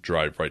to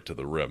drive right to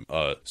the rim.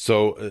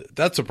 So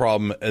that's a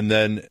problem. And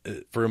then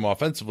for him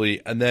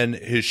offensively, and then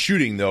his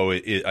shooting, though,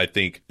 I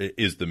think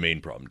is the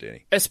main problem,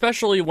 Danny.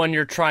 Especially when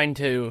you're trying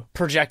to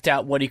project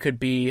out what he could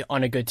be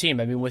on a good team.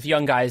 With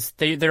young guys,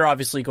 they're they're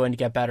obviously going to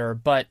get better,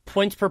 but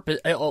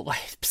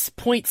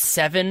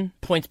 0.7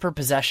 points per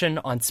possession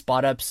on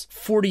spot ups,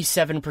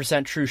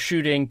 47% true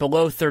shooting,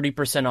 below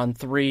 30% on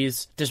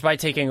threes, despite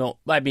taking,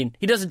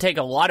 he doesn't take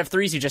a lot of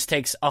threes, he just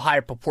takes a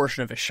higher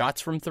proportion of his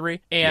shots from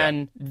three.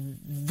 And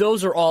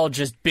those are all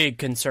just big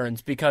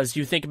concerns, because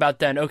you think about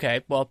then,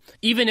 okay, well,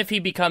 even if he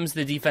becomes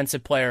the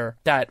defensive player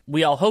that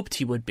we all hoped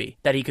he would be,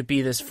 that he could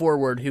be this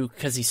forward who,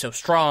 because he's so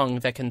strong,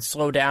 that can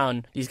slow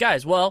down these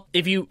guys. Well,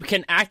 if you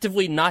can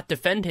actively not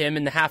defend him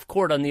in the half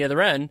court on the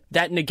other end,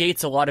 that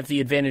negates a lot of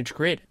the advantage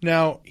created.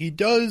 Now, he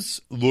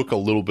does look a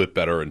little bit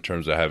better in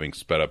terms of having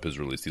sped up his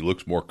release. He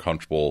looks more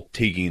comfortable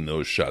taking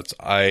those shots.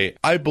 I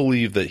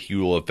believe that he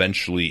will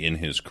eventually in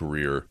his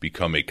career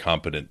become a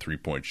competent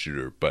three-point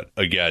shooter. But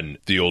again,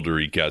 the older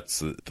he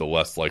gets, the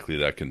less likely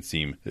that can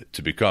seem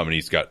to become. And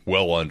he's got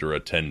well under a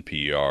 10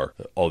 PER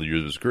all the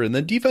years of his career. And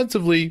then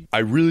defensively, I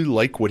really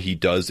like what he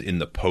does in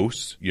the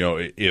post. You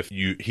know,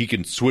 he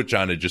can switch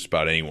on to just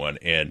about anyone.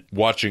 And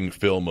watching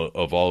film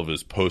of all of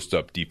his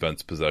post-up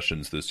defense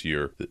possessions this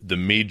year, the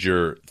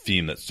major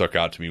theme that stuck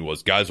out to me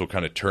was guys will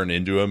kind of turn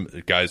into him,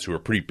 guys who are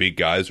pretty big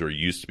guys who are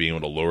used to being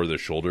able to lower their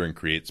shoulder and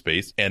create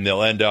space, and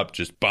they'll end up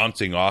just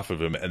bouncing off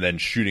of him and then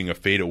shooting a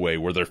fadeaway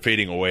where they're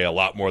fading away a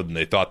lot more than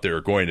they thought they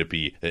were going to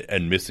be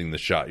and missing the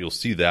shot. You'll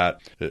see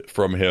that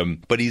from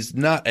him, but he's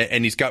not,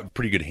 and he's got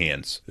pretty good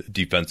hands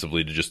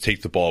defensively to just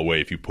take the ball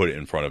away if you put it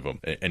in front of him,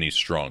 and he's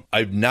strong.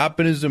 I've not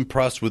been as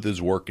impressed with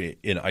his work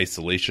in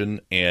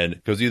isolation, and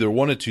because either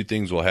one of two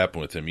things will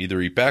happen with him.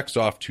 Either he backs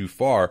off too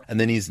far, and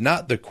then he's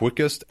not the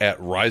quickest at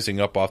rising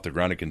up off the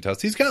ground and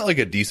contest. He's got like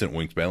a decent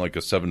wingspan, like a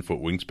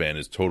 7-foot wingspan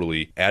is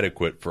totally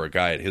adequate for a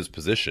guy at his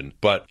position,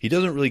 but he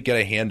doesn't really get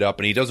a hand up,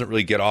 and he doesn't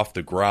really get off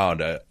the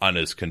ground on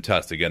his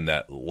contest. Again,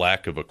 that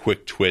lack of a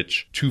quick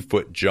twitch,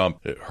 2-foot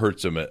jump, it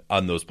hurts him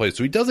on those plays.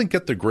 So he doesn't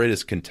get the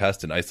greatest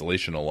contest in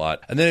isolation a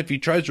lot. And then if he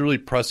tries to really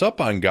press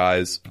up on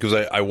guys, because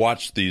I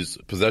watched these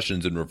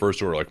possessions in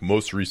reverse order, like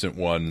most recent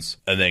ones,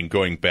 and then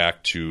going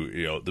back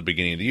to, the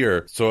beginning of the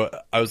year. So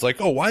I was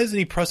like, oh, why isn't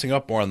he pressing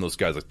up more on those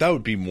guys? Like, that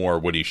would be more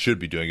what he should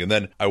be doing. And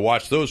then I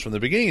watched those from the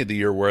beginning of the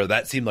year where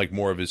that seemed like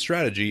more of his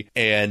strategy,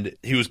 and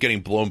he was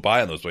getting blown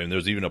by on those plays. And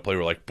there's even a play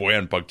where like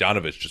Bojan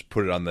Bogdanovic just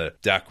put it on the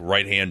deck,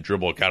 right-hand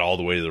dribble, got all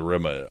the way to the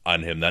rim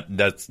on him.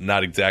 That's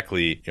not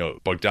exactly,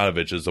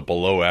 Bogdanovic is a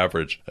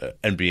below-average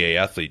NBA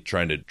athlete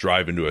trying to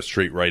drive into a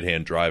straight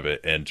right-hand drive,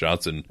 and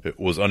Johnson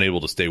was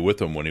unable to stay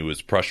with him when he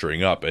was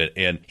pressuring up.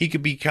 And he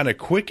could be kind of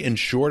quick in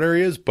short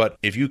areas, but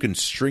if you can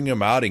string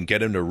him out and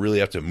get him to really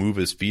have to move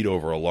his feet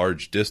over a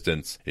large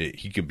distance,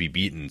 he could be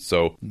beaten.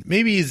 So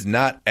maybe he's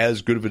not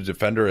as good of a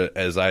defender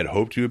as I had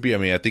hoped he would be. I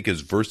mean, I think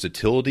his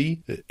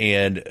versatility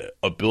and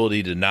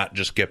ability to not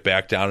just get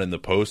back down in the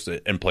post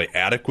and play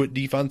adequate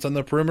defense on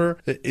the perimeter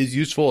is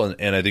useful.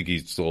 And I think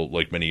he's still,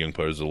 like many young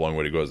players, a long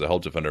way to go as a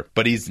help defender.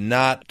 But he's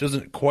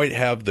doesn't quite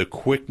have the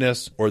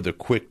quickness or the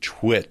quick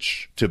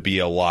twitch to be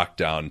a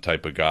lockdown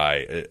type of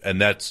guy. And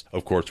that's,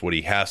 of course, what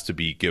he has to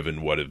be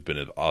given what have been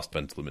his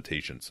offense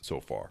limitations so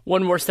far.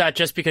 One more stat,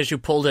 just because you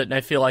pulled it, and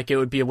I feel like it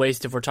would be a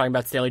waste if we're talking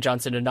about Stanley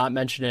Johnson to not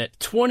mention it.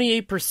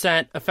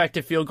 28%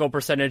 effective field goal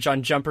percentage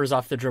on jumpers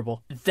off the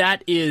dribble.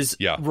 That is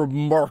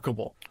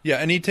remarkable. Yeah,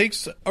 and he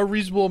takes a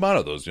reasonable amount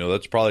of those.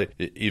 That's probably,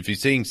 if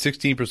he's taking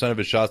 16% of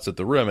his shots at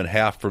the rim and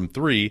half from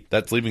three,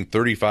 that's leaving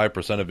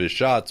 35% of his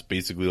shots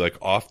basically like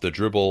off the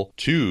dribble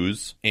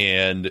twos,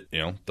 and,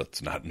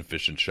 that's not an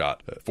efficient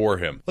shot for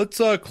him. Let's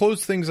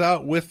close things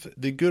out with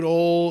the good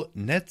old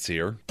Nets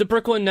here. The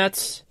Brooklyn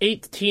Nets,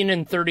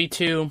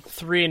 18-32,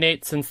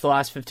 3-8 since the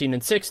last 15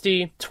 and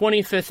 60,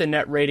 25th in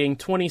net rating,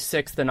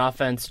 26th in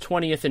offense,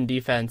 20th in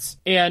defense.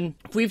 And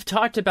we've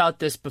talked about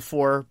this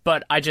before,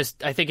 but I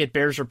think it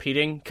bears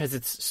repeating because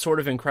it's sort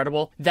of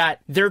incredible that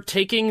they're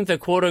taking the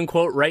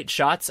quote-unquote right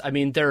shots. I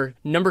mean, they're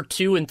number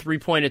 2 in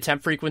three-point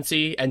attempt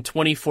frequency and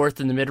 24th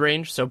in the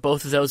mid-range, so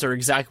both of those are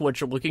exactly what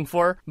you're looking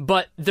for.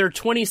 But they're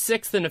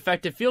 26th in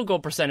effective field goal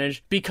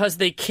percentage because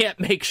they can't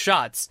make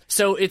shots.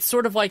 So it's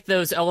sort of like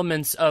those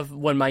elements of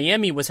when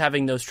Miami was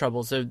having those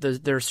troubles.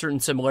 There are certain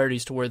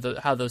similarities to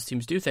how those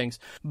teams do things.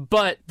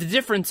 But the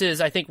difference is,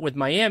 I think with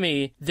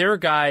Miami, their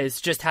guys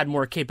just had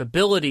more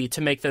capability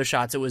to make those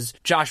shots. It was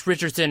Josh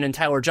Richardson and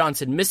Tyler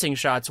Johnson missing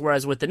shots,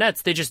 whereas with the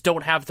Nets, they just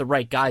don't have the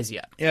right guys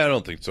yet. Yeah, I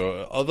don't think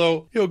so.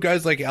 Although,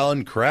 guys like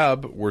Alan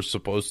Crabb were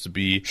supposed to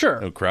be...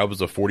 Sure. Crabb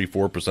was a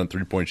 44%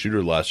 three-point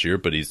shooter last year,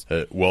 but he's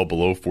well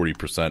below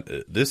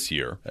 40% this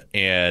year.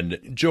 And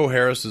Joe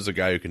Harris is a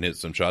guy who can hit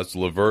some shots.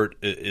 LeVert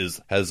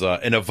has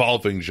an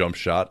evolving jump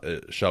shot,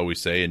 shall we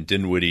say, and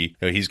Dinwiddie,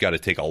 he's got to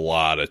take a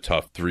lot of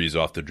tough threes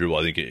off the dribble.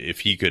 I think if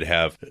he could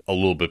have a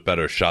little bit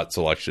better shot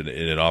selection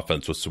in an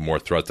offense with some more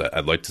threats,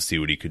 I'd like to see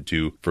what he could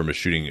do from a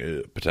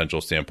shooting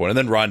potential standpoint. And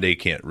then Rondae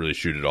can't really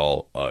shoot at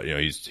all.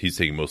 He's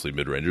taking mostly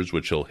mid-rangers,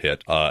 which he'll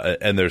hit.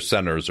 And their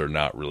centers are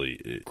not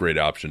really great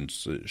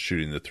options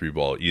shooting the three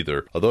ball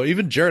either. Although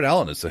even Jared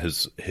Allen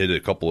has hit a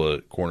couple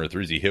of corner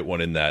threes. He hit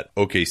one in that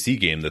OKC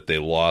game that they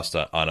lost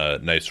on a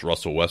nice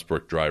Russell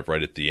Westbrook drive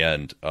right at the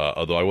end.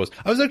 Although I was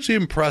actually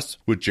impressed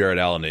with Jared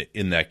Allen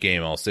in that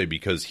game, I'll say,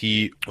 because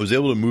he was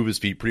able to move his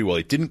feet pretty well.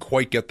 He didn't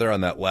quite get there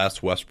on that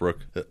last Westbrook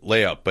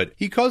layup, but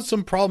he caused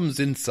some problems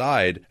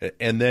inside.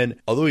 And then,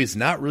 although he's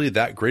not really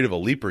that great of a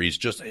leaper,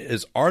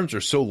 his arms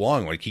are so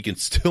long, like he can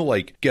still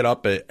like get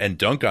up and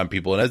dunk on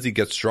people. And as he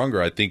gets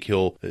stronger, I think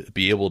he'll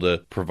be able to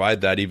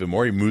provide that even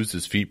more. He moves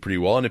his feet pretty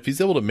well. And if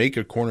he's able to make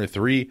a corner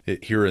three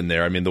here and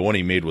there, I mean, the one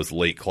he made was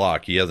late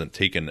clock. He hasn't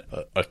taken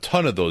a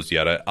ton of those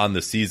yet. On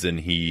the season,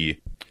 he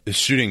is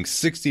shooting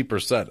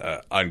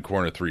 60% on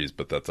corner threes,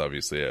 but that's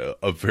obviously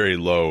a very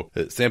low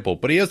sample.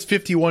 But he has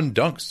 51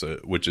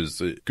 dunks, which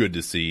is good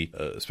to see,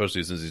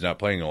 especially since he's not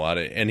playing a lot.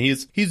 And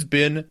he's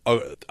been,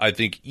 I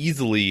think,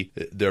 easily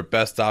their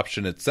best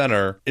option at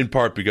center, in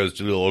part because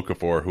Jahlil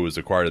Okafor, who was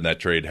acquired in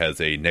that trade,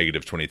 has a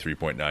negative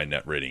 23.9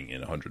 net rating in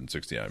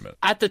 169 minutes.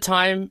 At the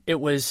time, it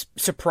was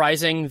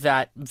surprising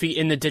that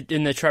in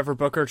the Trevor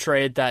Booker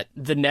trade that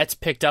the Nets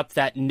picked up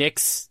that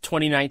Knicks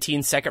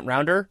 2019 second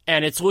rounder,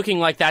 and it's looking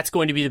like that's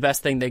going to be the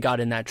best thing they got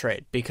in that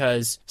trade,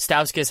 because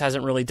Stauskas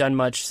hasn't really done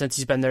much since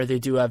he's been there. They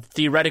do have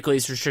theoretically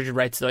his restricted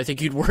rights, though I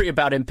think you'd worry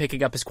about him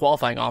picking up his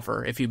qualifying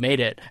offer if you made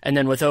it. And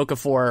then with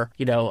Okafor,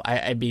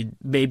 I mean,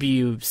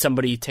 maybe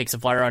somebody takes a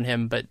flyer on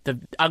him, but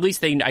at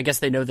least I guess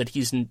they know that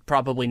he's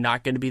probably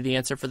not going to be the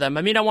answer for them.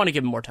 I mean, I want to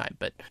give him more time,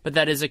 but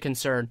that is a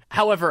concern.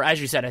 However,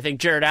 as you said, I think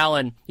Jared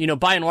Allen,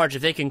 by and large,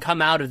 if they can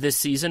come out of this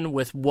season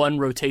with one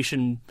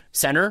rotation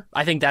center,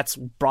 I think that's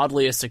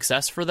broadly a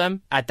success for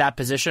them at that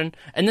position.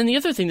 And then the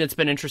other thing that's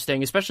been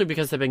interesting, especially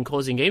because they've been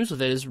closing games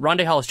with it, is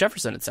Rondae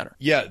Hollis-Jefferson at center.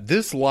 Yeah,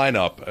 this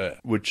lineup,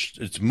 which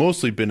it's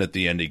mostly been at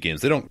the end of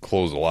games, they don't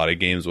close a lot of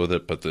games with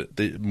it, but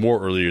more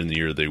earlier in the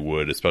year they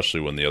would, especially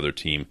when the other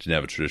team didn't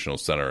have a traditional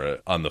center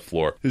on the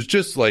floor. It was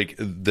just like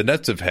the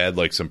Nets have had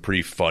like some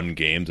pretty fun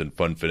games and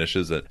fun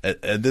finishes, and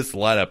this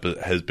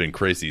lineup has been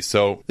crazy.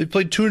 So they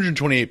played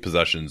 228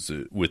 possessions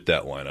with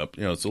that lineup.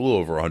 It's a little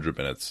over 100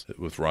 minutes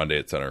with Rondae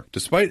at center.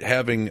 Despite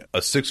having a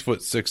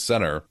 6'6"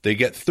 center, they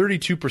get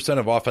 32%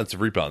 of offensive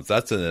rebounds.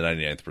 That's in the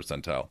 99th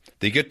percentile.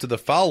 They get to the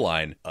foul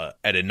line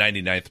at a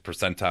 99th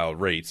percentile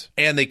rate,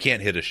 and they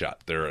can't hit a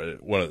shot. They're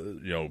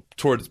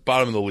towards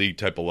bottom of the league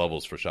type of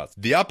levels for shots.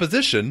 The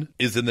opposition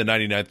is in the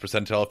 99th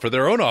percentile for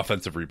their own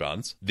offensive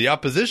rebounds. The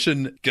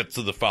opposition gets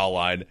to the foul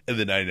line in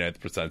the 99th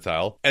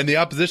percentile, and the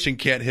opposition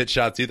can't hit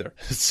shots either.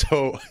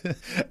 So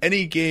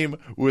any game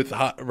with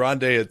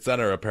Rondae at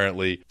center,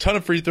 apparently, ton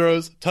of free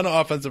throws, ton of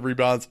offensive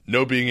rebounds,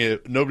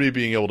 nobody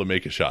being able to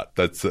make a shot.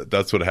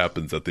 That's what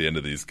happens at the end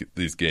of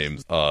these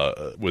games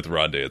with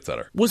Rondae at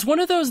center. Was one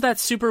of those that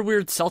super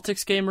weird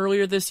Celtics game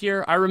earlier this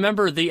year? I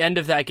remember the end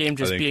of that game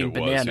just being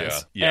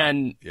bananas.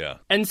 And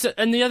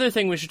the other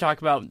thing we should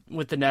talk about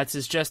with the Nets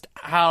is just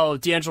how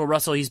D'Angelo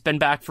Russell, he's been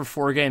back for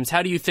 4 games.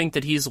 How do you think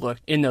that he's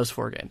looked in those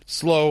 4 games?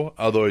 Slow,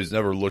 although he's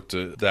never looked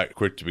that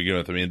quick to begin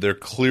with. I mean, they're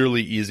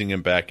clearly easing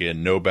him back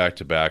in. No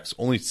back-to-backs.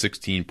 Only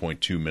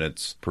 16.2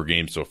 minutes per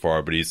game so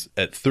far, but he's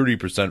at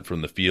 30%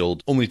 from the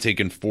field. Only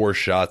taken 4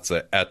 shots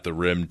at the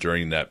rim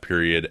during that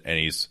period, and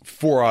he's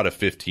 4 out of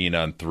 15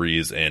 on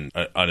threes, and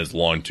on his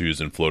long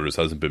twos and floaters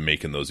hasn't been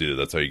making those either.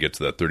 That's how you get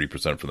to that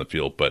 30% from the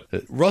field. But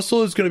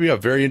Russell is going to be a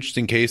very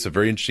interesting case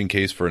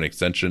for an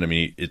extension. I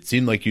mean, it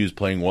seemed like he was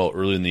playing well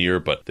early in the year,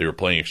 but they were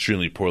playing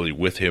extremely poorly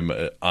with him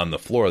on the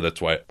floor.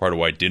 That's why part of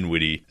why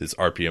Dinwiddie, his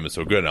RPM is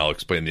so good. And I'll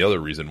explain the other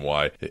reason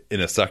why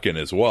in a second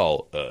as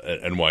well,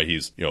 and why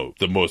he's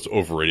the most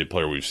overrated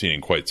player we've seen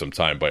in quite some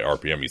time by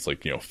RPM. He's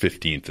like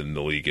 15th in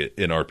the league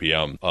in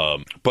RPM.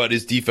 But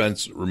his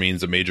defense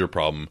remains a major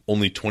problem.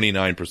 Only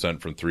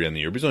 29% from 3 on the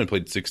year. But he's only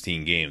played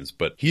 16 games.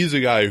 But he's a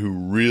guy who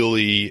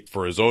really,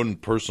 for his own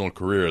personal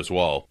career as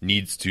well,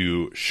 needs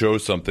to show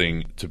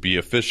something to be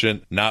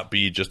efficient, not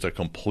be just a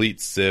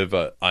complete sieve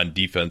on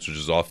defense, which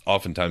is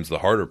oftentimes the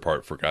harder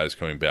part for guys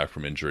coming back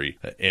from injury,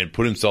 and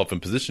put himself in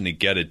position to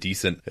get a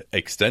decent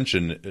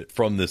extension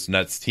from this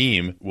Nets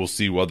team. We'll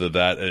see whether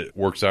that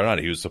works out or not.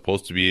 He was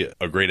supposed to be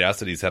a great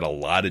asset. He's had a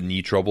lot of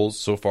knee troubles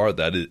so far.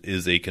 That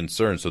is a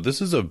concern. So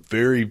this is a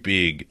very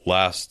big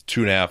last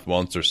 2.5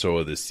 months or so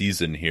of the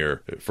season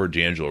here for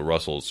D'Angelo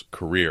Russell's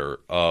career.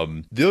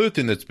 The other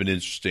thing that's been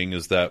interesting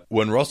is that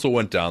when Russell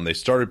went down, they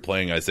started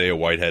playing Isaiah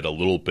Whitehead a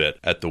little bit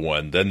at the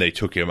 1. Then they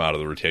took him out of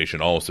the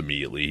rotation almost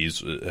immediately. He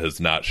has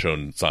not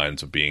shown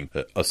signs of being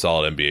a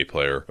solid NBA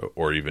player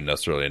or even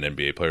necessarily an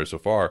NBA player so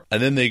far.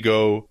 And then they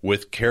go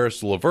with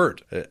Karis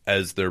LeVert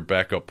as their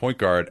backup point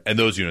guard, and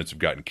those units have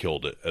gotten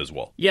killed as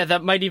well. Yeah,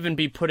 that might even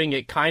be putting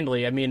it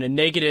kindly. I mean,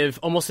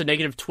 almost a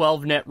negative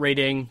 .12 net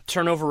rating,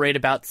 turnover rate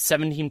about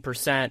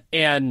 17%.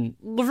 And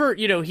LeVert,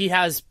 he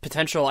has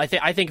potential. I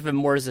think of him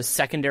more as a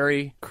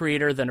secondary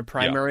creator than a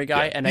primary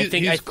guy. Yeah. And I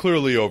think he's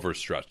clearly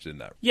overstretched in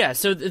that. Yeah,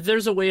 so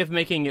there's a way of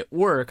making it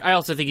work. I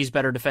also think he's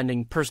better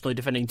personally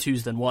defending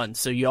twos than ones.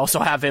 So you also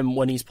have him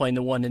when he's playing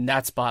the one in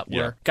that spot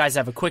where guys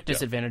have a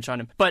quickness advantage on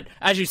him. But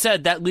as you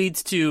said, that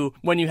leads to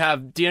when you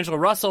have D'Angelo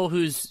Russell,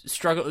 who's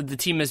struggled, the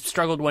team has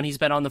struggled when he's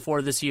been on the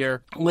floor this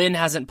year. Lynn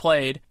hasn't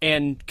played,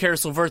 and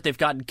Karis LeVert, they've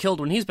gotten killed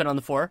when he's been on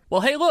the floor.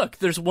 Well, hey, look,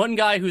 there's one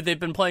guy who they've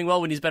been playing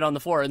well when he's been on the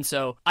floor, and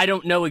so I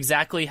don't know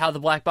exactly how the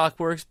black box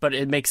works, but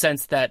it makes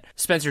sense that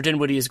Spencer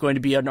Dinwiddie is going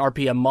to be an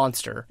RPM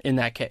monster in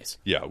that case.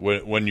 Yeah,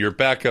 when your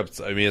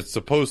backups, I mean, it's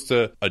supposed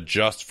to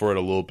adjust for it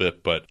a little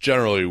bit, but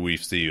generally we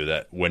see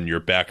that when your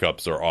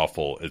backups are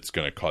awful, it's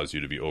going to cause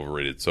you to be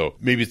overrated. So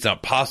maybe it's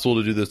not possible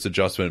to do this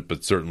adjustment,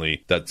 but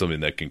certainly that's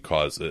something that can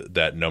cause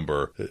that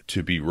number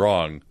to be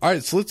wrong. All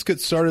right, so let's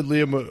get started,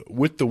 Liam,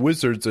 with the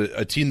Wizards,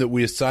 a team that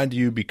we assigned to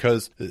you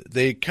because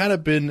they kind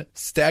of been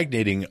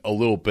stagnating a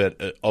little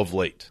bit of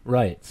late.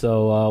 Right.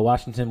 So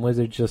Washington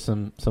Wizards, just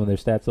some of their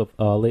stats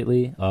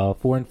lately.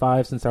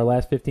 4-5 since our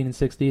last 15 and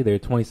 60. They're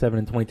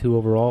 27-22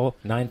 overall,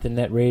 9th in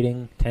net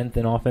rating, 10th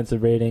in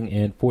offensive rating,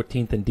 and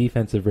 14th in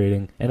defensive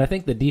rating. And I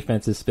think the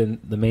defense has been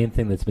the main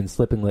thing that's been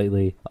slipping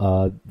lately.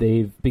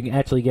 They've been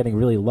actually getting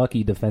really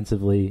lucky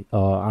defensively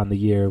on the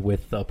year,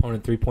 with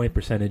opponent 3-point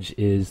percentage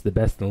is the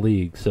best in the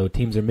league. So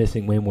teams are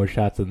missing way more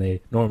shots than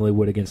they normally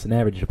would against an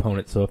average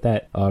opponent. So if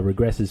that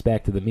regresses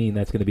back to the mean,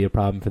 that's going to be a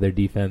problem for their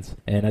defense.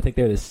 And I think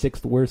they're the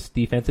 6th worst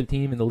defensive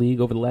team in the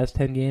league over the last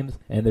 10 games,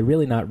 and they're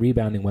really not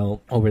rebounding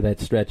well over that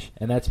stretch,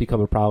 and that's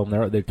become a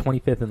problem. They're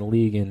 25th in the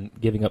league in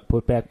giving up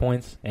putback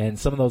points, and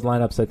some of those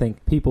lineups, I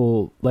think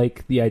people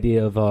like the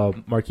idea of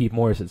Markieff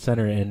Morris at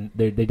center, and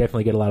they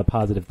definitely get a lot of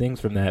positive things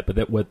from that,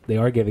 but what they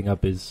are giving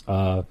up is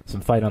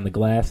some fight on the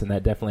glass, and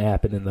that definitely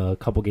happened in the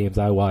couple games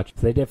I watched.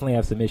 So they definitely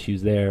have some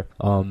issues there.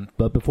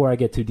 But before I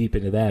get too deep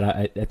into that,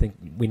 I think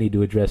we need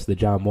to address the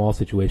John Wall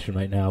situation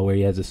right now, where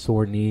he has a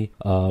sore knee.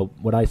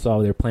 What I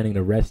saw, they're planning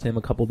to rest him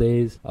a couple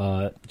days.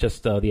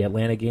 Just the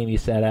Atlanta game he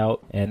sat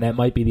out, and that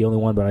might be the only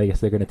one, but I guess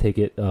they're going to take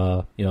it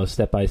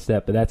step by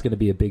step. But that's going to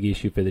be a big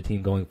issue for the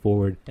team going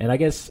forward. And I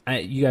guess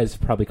you guys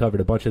probably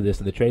covered a bunch of this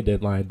in the trade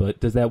deadline, but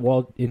does that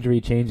Wall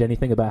injury change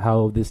anything about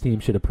how this team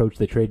should approach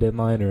the trade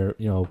deadline, or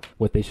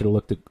what they should have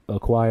looked to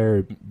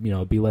acquire,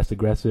 be less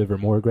aggressive or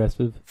more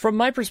aggressive? From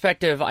my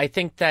perspective, I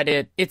think that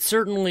it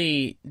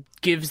certainly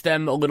gives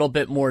them a little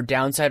bit more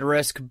downside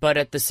risk, but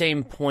at the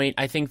same point,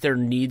 I think their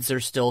needs are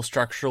still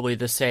structurally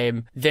the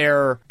same.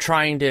 They're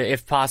trying to,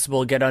 if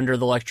possible, get under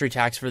the luxury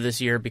tax for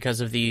this year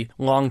because of the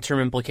long-term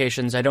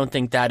implications. I don't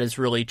think that has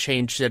really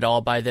changed at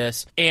all by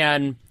this.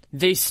 And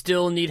they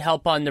still need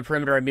help on the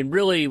perimeter. I mean,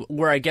 really,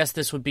 where I guess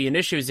this would be an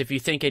issue is if you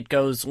think it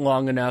goes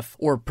long enough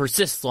or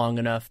persists long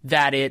enough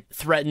that it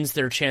threatens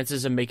their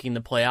chances of making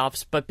the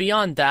playoffs. But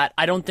beyond that,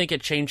 I don't think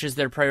it changes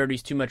their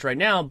priorities too much right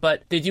now,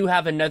 but they do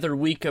have another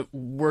week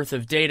worth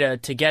of data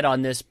to get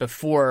on this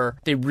before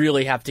they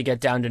really have to get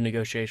down to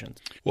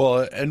negotiations.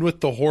 Well, and with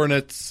the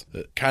Hornets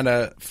kind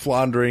of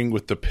floundering,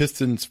 with the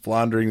Pistons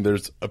floundering,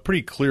 there's a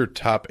pretty clear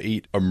top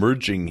 8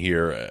 emerging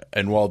here.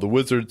 And while the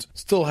Wizards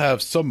still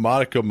have some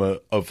modicum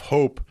of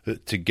hope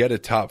to get a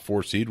top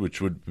 4 seed,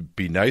 which would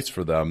be nice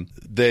for them,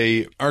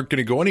 they aren't going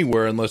to go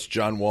anywhere unless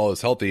John Wall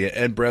is healthy,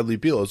 and Bradley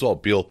Beal as well.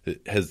 Beal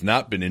has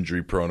not been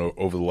injury prone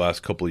over the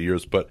last couple of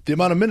years, but the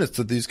amount of minutes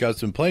that these guys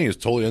have been playing is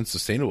totally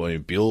unsustainable. I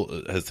mean,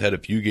 Beal has had a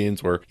few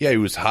games where, he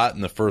was hot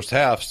in the first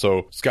half,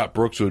 so Scott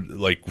Brooks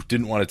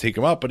didn't want to take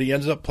him out, but he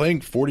ended up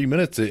playing 40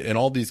 minutes in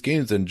all these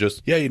games, and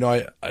just,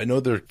 I know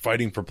they're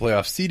fighting for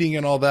playoff seeding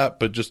and all that,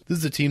 but just, this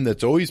is a team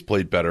that's always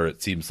played better,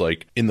 it seems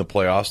like, in the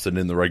playoffs than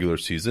in the regular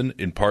season,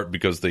 in part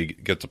because they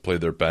get to play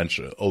their bench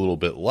a little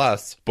bit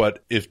less.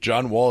 But if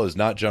John Wall is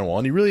not John Wall,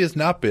 and he really has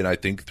not been, I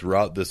think,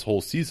 throughout this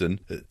whole season,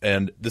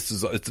 and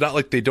it's not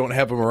like they don't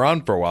have him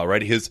around for a while,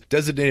 right? His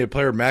designated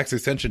player max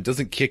extension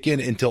doesn't kick in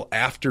until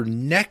after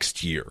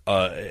next year.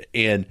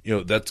 And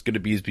that's going to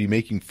be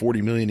making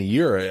 $40 million a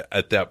year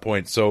at that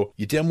point. So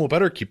you damn well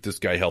better keep this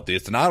guy healthy.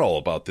 It's not all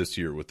about this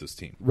year with this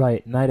team.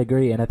 Right. And I'd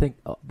agree. And I think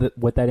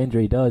what that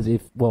injury does, I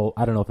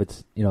don't know if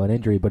it's, an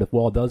injury, but if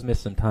Wall does miss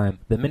some time,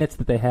 the minutes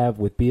that they have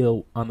with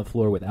Beal on the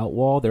floor without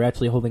Wall, they're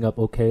actually holding up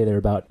okay. They're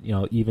about,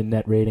 even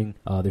net rating.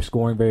 They're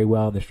scoring very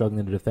well, and they're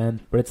struggling to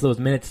defend. But it's those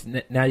minutes,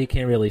 now you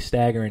can't really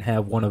stagger and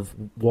have one of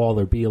Wall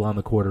or Beal on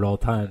the court at all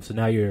times. So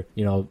now you're,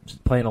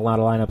 playing a lot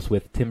of lineups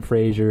with Tim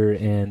Frazier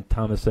and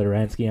Thomas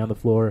Satoransky on the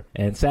floor.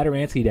 And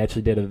Satoransky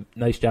actually did a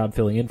nice job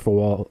filling in for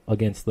Wall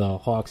against the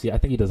Hawks. I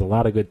think he does a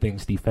lot of good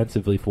things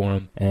defensively for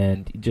him.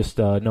 And just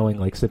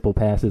knowing, simple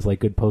passes,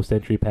 good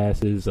post-entry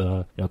passes,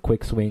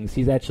 quick swings.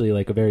 He's actually,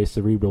 a very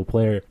cerebral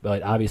player.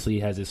 But obviously he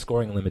has his scoring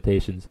scoring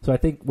limitations. So I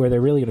think where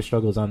they're really going to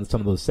struggle is on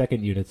some of those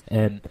second units.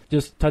 And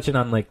just touching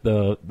on like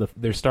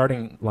their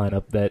starting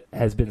lineup that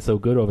has been so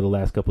good over the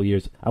last couple of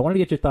years, I wanted to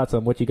get your thoughts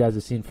on what you guys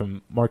have seen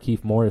from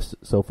Markieff Morris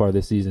so far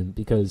this season,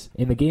 because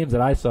in the games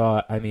that I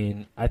saw, I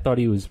mean, I thought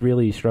he was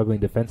really struggling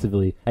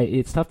defensively.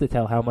 It's tough to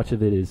tell how much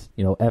of it is,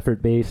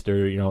 effort based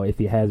or, if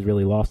he has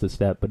really lost a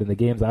step. But in the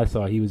games I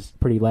saw, he was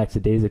pretty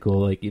lackadaisical.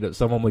 Like,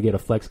 someone would get a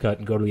flex cut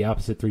and go to the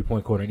opposite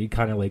 3-point corner, and he'd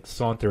kind of like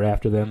saunter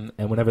after them.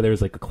 And whenever there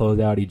was like a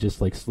closeout, he'd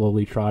just like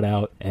slowly trot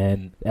out.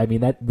 And I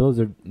mean, those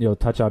are,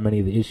 touch on many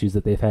of the issues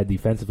that they've had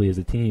defensively as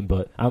a team.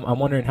 But I'm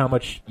wondering how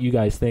much you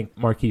guys think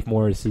Markieff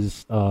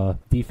Morris's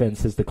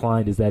defense has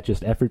declined. Is that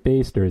just effort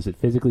based, or is it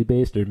physically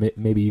based, or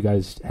maybe you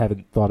guys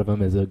haven't thought of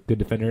him as a good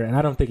defender? And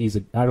I don't think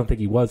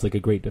he was like a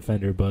great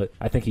defender, but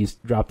I think he's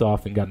dropped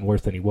off and gotten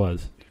worse than he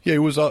was. Yeah, he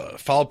was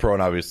foul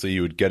prone. Obviously, he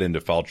would get into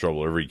foul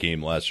trouble every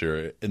game last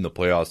year in the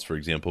playoffs, for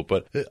example.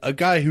 But a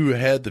guy who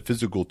had the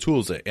physical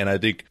tools, and I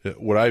think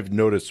what I've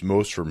noticed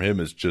most from him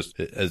is just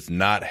has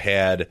not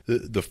had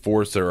the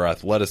force or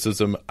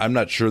athleticism. I'm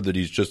not sure that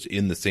he's just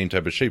in the same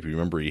type of shape. You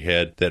remember he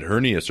had that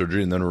hernia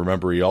surgery, and then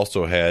remember he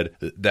also had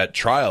that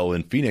trial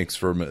in Phoenix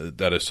from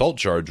that assault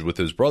charge with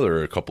his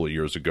brother a couple of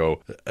years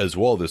ago as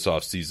well this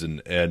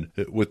offseason. And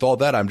with all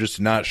that, I'm just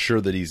not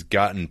sure that he's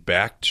gotten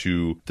back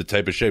to the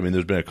type of shape. I mean,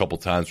 there's been a couple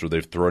times where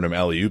they've thrown him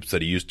alley-oops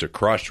that he used to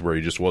crush where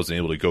he just wasn't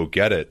able to go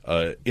get it,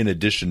 in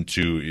addition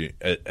to,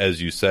 as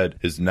you said,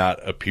 has not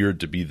appeared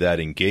to be that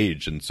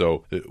engaged. And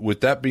so with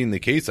that being the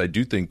case, I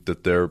do think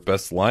that their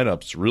best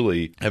lineups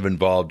really have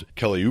involved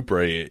Kelly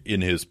Oubre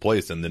in his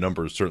place, and the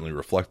numbers certainly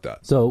reflect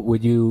that. So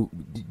do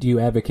you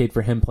advocate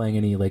for him playing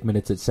any like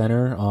minutes at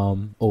center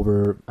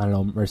over, I don't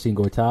know, Marcin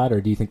Gortat,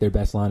 or do you think their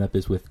best lineup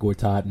is with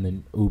Gortat and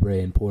then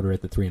Oubre and Porter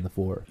at the 3 and the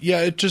 4?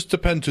 Yeah, it just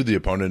depends who the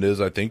opponent is,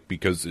 I think,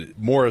 because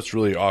Morris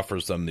really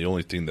offers them the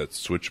only thing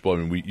that's switchable.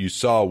 I mean, you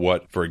saw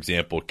what, for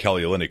example,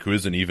 Kelly Olynyk, who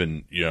isn't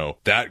even,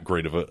 that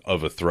great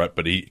of a threat,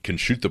 but he can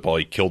shoot the ball.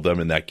 He killed them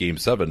in that game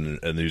 7,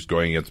 and he was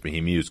going against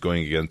Mahimi, he was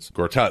going against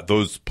Gortat.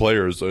 Those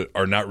players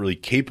are not really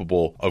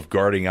capable of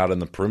guarding out on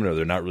the perimeter.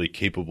 They're not really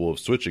capable of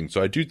switching.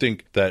 So I do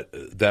think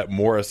that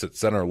Morris at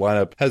center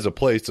lineup has a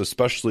place,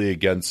 especially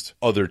against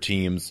other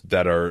teams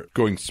that are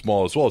going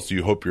small as well. So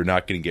you hope you're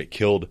not going to get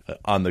killed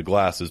on the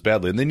glass as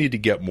badly. And they need to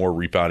get more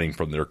rebounding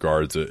from their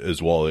guards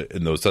as well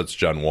in those sets.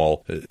 John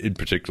Wall, in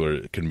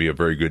particular, can be a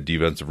very good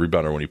defensive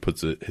rebounder when he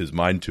puts his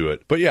mind to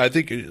it. But yeah, I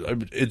think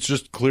it's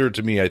just clear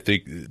to me. I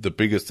think the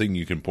biggest thing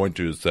you can point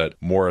to is that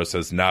Morris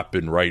has not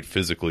been right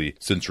physically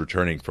since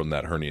returning from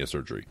that hernia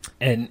surgery.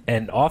 And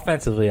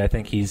offensively, I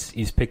think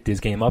he's picked his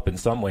game up in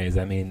some ways.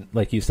 I mean,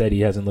 like you said,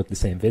 he hasn't looked the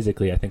same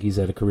physically. I think he's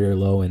at a career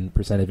low in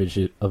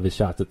percentage of his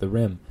shots at the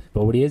rim.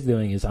 But what he is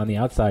doing is on the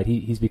outside,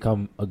 he's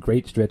become a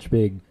great stretch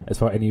big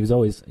and he was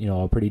always,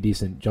 a pretty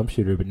decent jump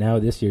shooter. But now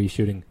this year he's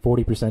shooting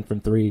 40%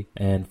 from 3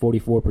 and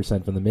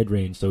 44% from the mid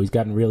range. So he's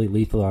gotten really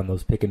lethal on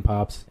those pick and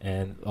pops,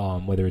 and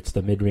whether it's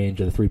the mid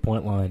range or the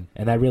 3-point line,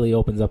 and that really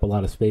opens up a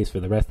lot of space for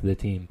the rest of the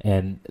team.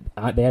 And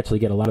they actually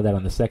get a lot of that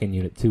on the second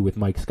unit too with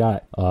Mike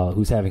Scott,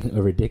 who's having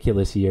a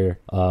ridiculous year,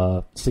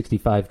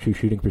 65 true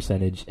shooting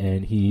percentage,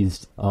 and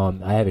he's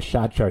I have a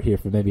shot chart here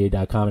from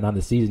NBA.com, and on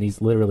the season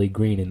he's literally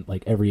green in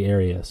like every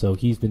area. So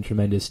he's been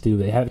tremendous too.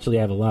 They actually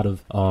have a lot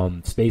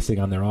of spacing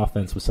on their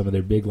offense with some of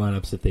their big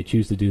lineups if they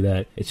choose to do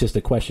that. It's just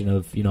a question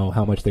of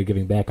how much they're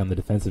giving back on the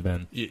defensive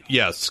end.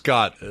 Yeah,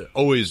 Scott,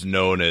 always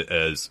known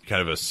as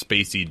kind of a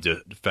spacey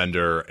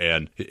defender,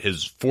 and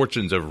his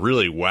fortunes have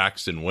really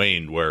waxed and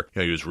waned where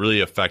he was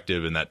really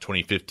effective in that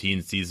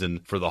 2015 season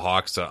for the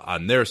Hawks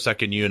on their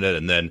second unit,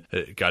 and then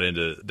got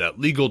into that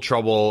legal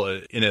trouble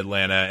in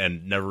Atlanta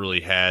and never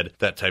really had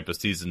that type of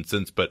season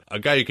since. But a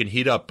guy who can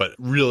heat up, but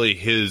really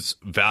his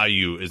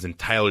value is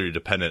entirely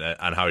dependent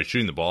on how he's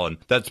shooting the ball, and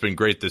that's been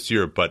great this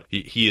year, but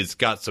he has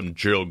got some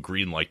Gerald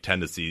Green-like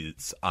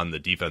tendencies on the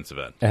defensive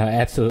end.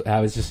 Absolutely. I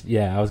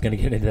was going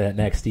to get into that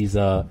next.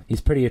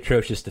 He's pretty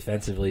atrocious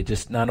defensively,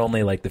 just not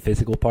only like the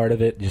physical part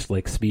of it, just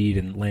like speed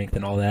and length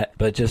and all that,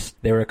 but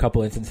just there were a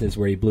couple instances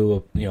where he blew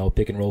up,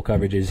 pick and roll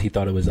coverages. He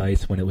thought it was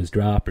ice when it was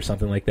drop or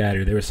something like that,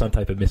 or there was some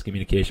type of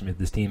miscommunication with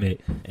his teammate,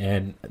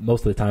 and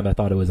most of the time I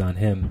thought it was on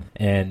him.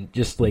 And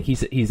just like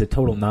he's a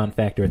total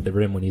non-factor at the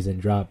rim when he's in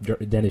drop.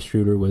 Dennis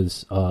Schroeder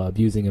was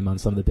abusing him on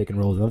some of the pick and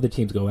rolls, and other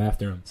teams go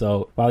after him.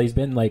 So while he's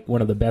been like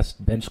one of the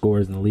best bench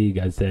scorers in the league,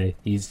 I'd say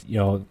he's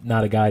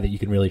not a guy that you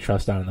can really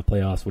trust on in the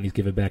playoffs when he's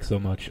given back so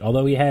much.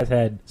 Although he has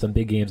had some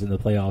big games in the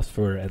playoffs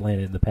for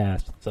Atlanta in the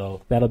past,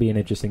 so that'll be an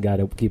interesting guy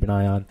to keep an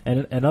eye on.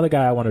 And another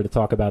guy I wanted to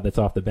talk about that's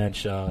off the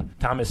bench,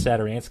 Thomas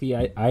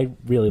Satoransky. I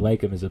really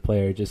like him as a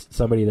player. Just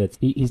somebody that's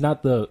he's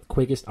not the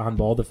quickest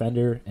on-ball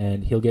defender,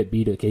 and he'll get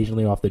beat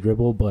occasionally off the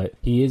dribble, but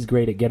he is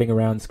great at getting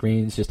around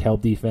screens, just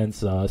help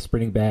defense,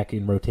 sprinting back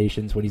in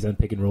rotations when he's on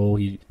pick and roll.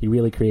 He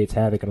really creates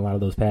havoc in a lot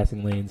of those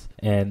passing lanes.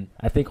 And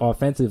I think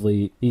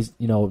offensively, he's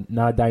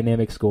not a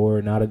dynamic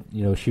scorer, not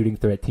a shooting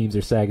threat. Teams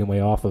are sagging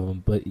way off of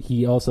him, but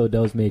he also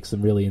does make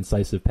some really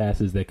incisive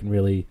passes that can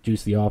really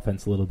juice the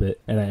offense a little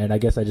bit. And I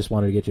guess I just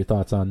wanted to get your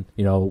thoughts on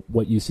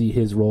what you see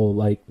his role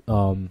like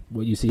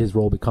what you see his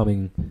role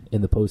becoming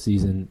in the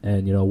postseason,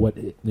 and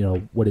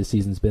what his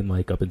season's been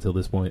like up until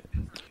this point.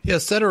 Yeah,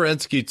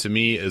 Satoransky to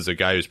me is a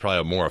guy who's probably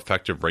a more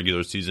effective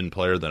regular season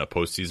player than a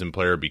postseason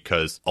player,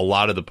 because a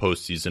lot of the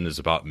postseason is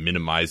about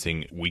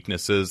minimizing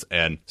weaknesses.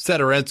 And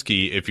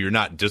Satoransky, if you're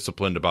not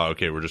disciplined about,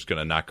 okay, we're just going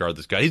to not guard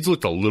this guy, he's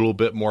looked a little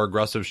bit more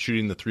aggressive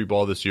shooting the three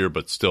ball this year,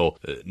 but still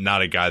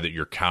not a guy that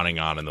you're counting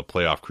on in the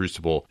playoff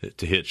crucible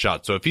to hit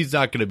shots. So if he's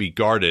not going to be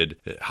guarded,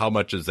 how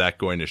much is that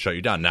going to shut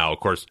you down? Now, of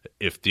course,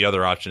 if the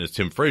other option is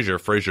Tim Frazier,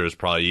 Frazier is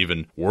probably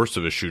even worse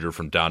of a shooter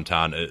from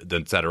downtown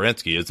than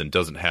Satoransky is, and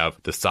doesn't have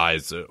the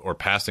size or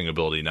passing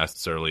ability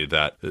necessarily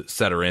that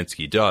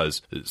Satoransky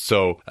does.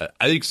 So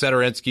I think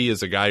Satoransky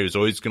is a guy who's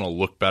always going to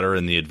look better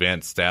in the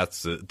advanced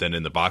stats than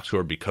in the box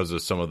score because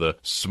of some of the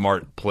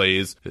smart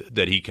plays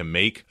that he can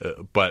make,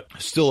 but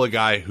still a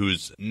guy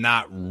who's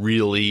not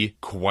really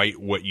quite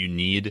what you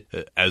need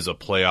as a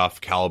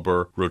playoff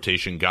caliber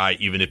rotation guy,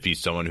 even if he's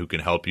someone who can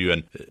help you.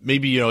 And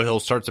maybe, he'll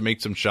start to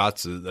make some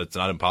shots. That's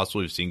not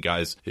impossible. We've seen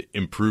guys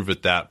improve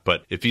at that,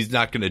 but if he's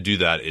not going to do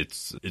that,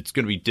 it's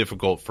going to be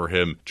difficult for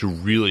him to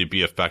really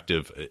be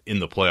effective in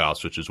the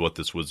playoffs, which is what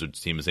this Wizards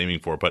team is aiming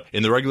for. But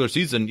in the regular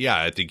season,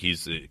 yeah, I think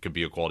could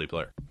be a quality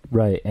player.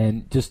 Right,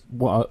 and just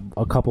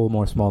a couple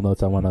more small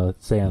notes I want to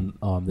say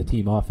on the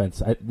team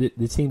offense.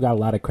 The team got a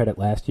lot of credit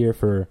last year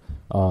for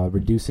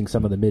reducing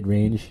some of the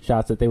mid-range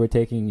shots that they were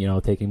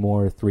taking, taking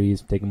more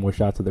threes, taking more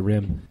shots at the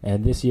rim.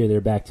 And this year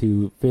they're back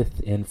to 5th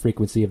in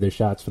frequency of their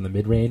shots from the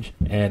mid-range,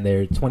 and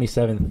they're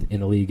 27th in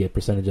the league at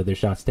percentage of their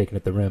shots taken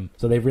at the rim.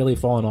 So they've really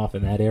fallen off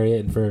in that area,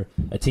 and for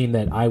a team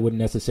that I wouldn't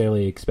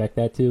necessarily expect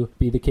that to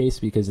be the case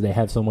because they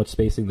have so much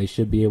spacing, they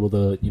should be able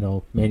to,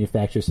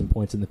 manufacture some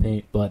points in the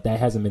paint, but that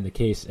hasn't been the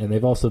case. And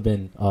they've also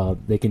been,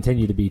 they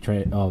continue to be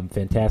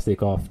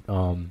fantastic off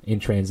in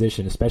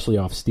transition, especially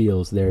off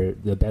steals. They're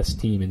the best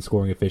team in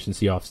scoring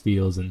efficiency off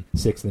steals and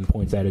 6th in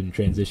points added in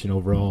transition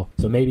overall.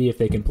 So maybe if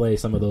they can play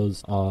some of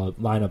those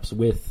lineups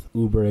with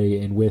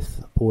Oubre and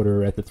with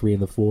Porter at the 3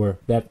 and the 4,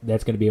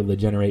 that's going to be able to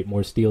generate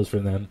more steals for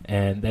them.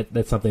 And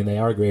that's something they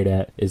are great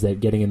at, is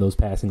that getting in those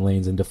passing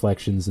lanes and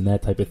deflections and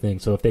that type of thing.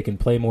 So if they can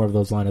play more of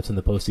those lineups in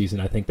the postseason,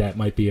 I think that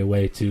might be a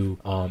way to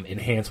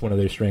enhance one of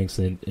their strengths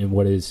in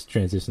what is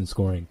transition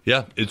scoring.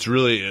 Yeah, it's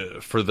really,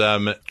 for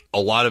them, a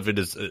lot of it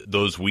is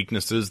those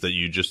weaknesses that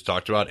you just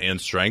talked about and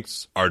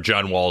strengths are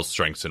John Wall's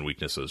strengths and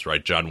weaknesses,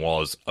 right? John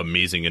Wall is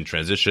amazing in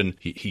transition.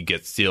 He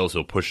gets steals.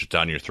 He'll push it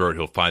down your throat.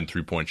 He'll find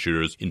three-point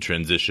shooters in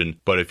transition.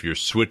 But if you're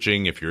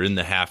switching, if you're in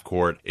the half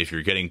court, if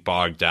you're getting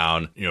bogged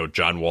down,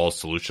 John Wall's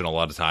solution a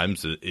lot of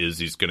times is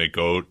he's going to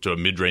go to a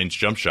mid-range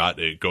jump shot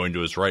going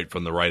to his right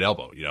from the right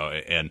elbow,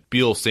 and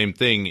Beal, same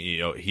thing.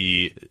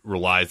 He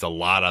relies a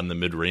lot on the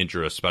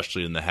mid-ranger,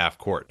 especially in the half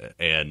court.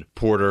 And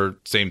Porter,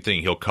 same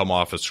thing. He'll come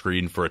off a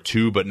screen for a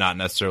 2, but not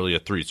necessarily a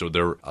 3. So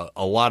there,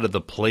 a lot of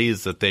the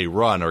plays that they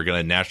run are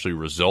going to naturally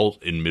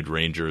result in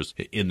mid-rangers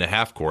in the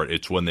half court.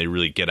 It's when they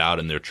really get out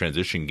in their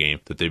transition game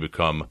that they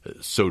become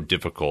so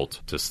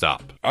difficult to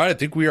stop. All right, I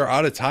think we are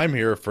out of time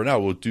here for now.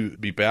 We'll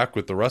be back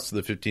with the rest of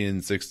the 15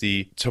 and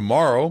 60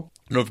 tomorrow.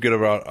 Don't forget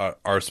about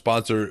our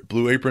sponsor,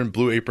 Blue Apron.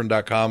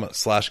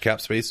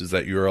 BlueApron.com/capspace is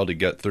that URL to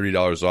get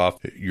 $30 off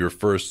your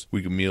first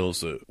week of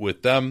meals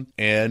with them.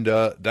 And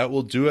that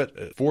will do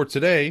it for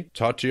today.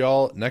 Talk to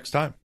y'all next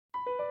time.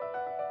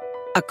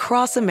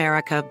 Across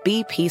America,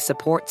 BP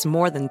supports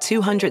more than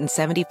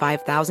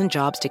 275,000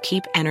 jobs to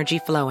keep energy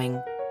flowing.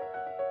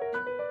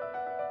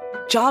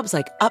 Jobs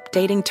like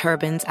updating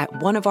turbines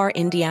at one of our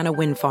Indiana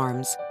wind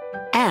farms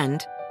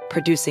and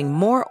producing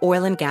more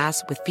oil and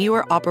gas with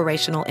fewer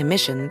operational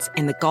emissions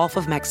in the Gulf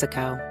of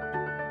Mexico.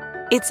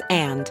 It's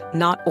and,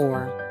 not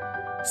or.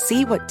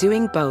 See what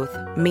doing both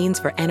means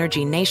for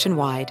energy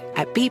nationwide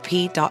at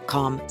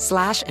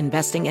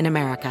bp.com/investing in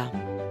America.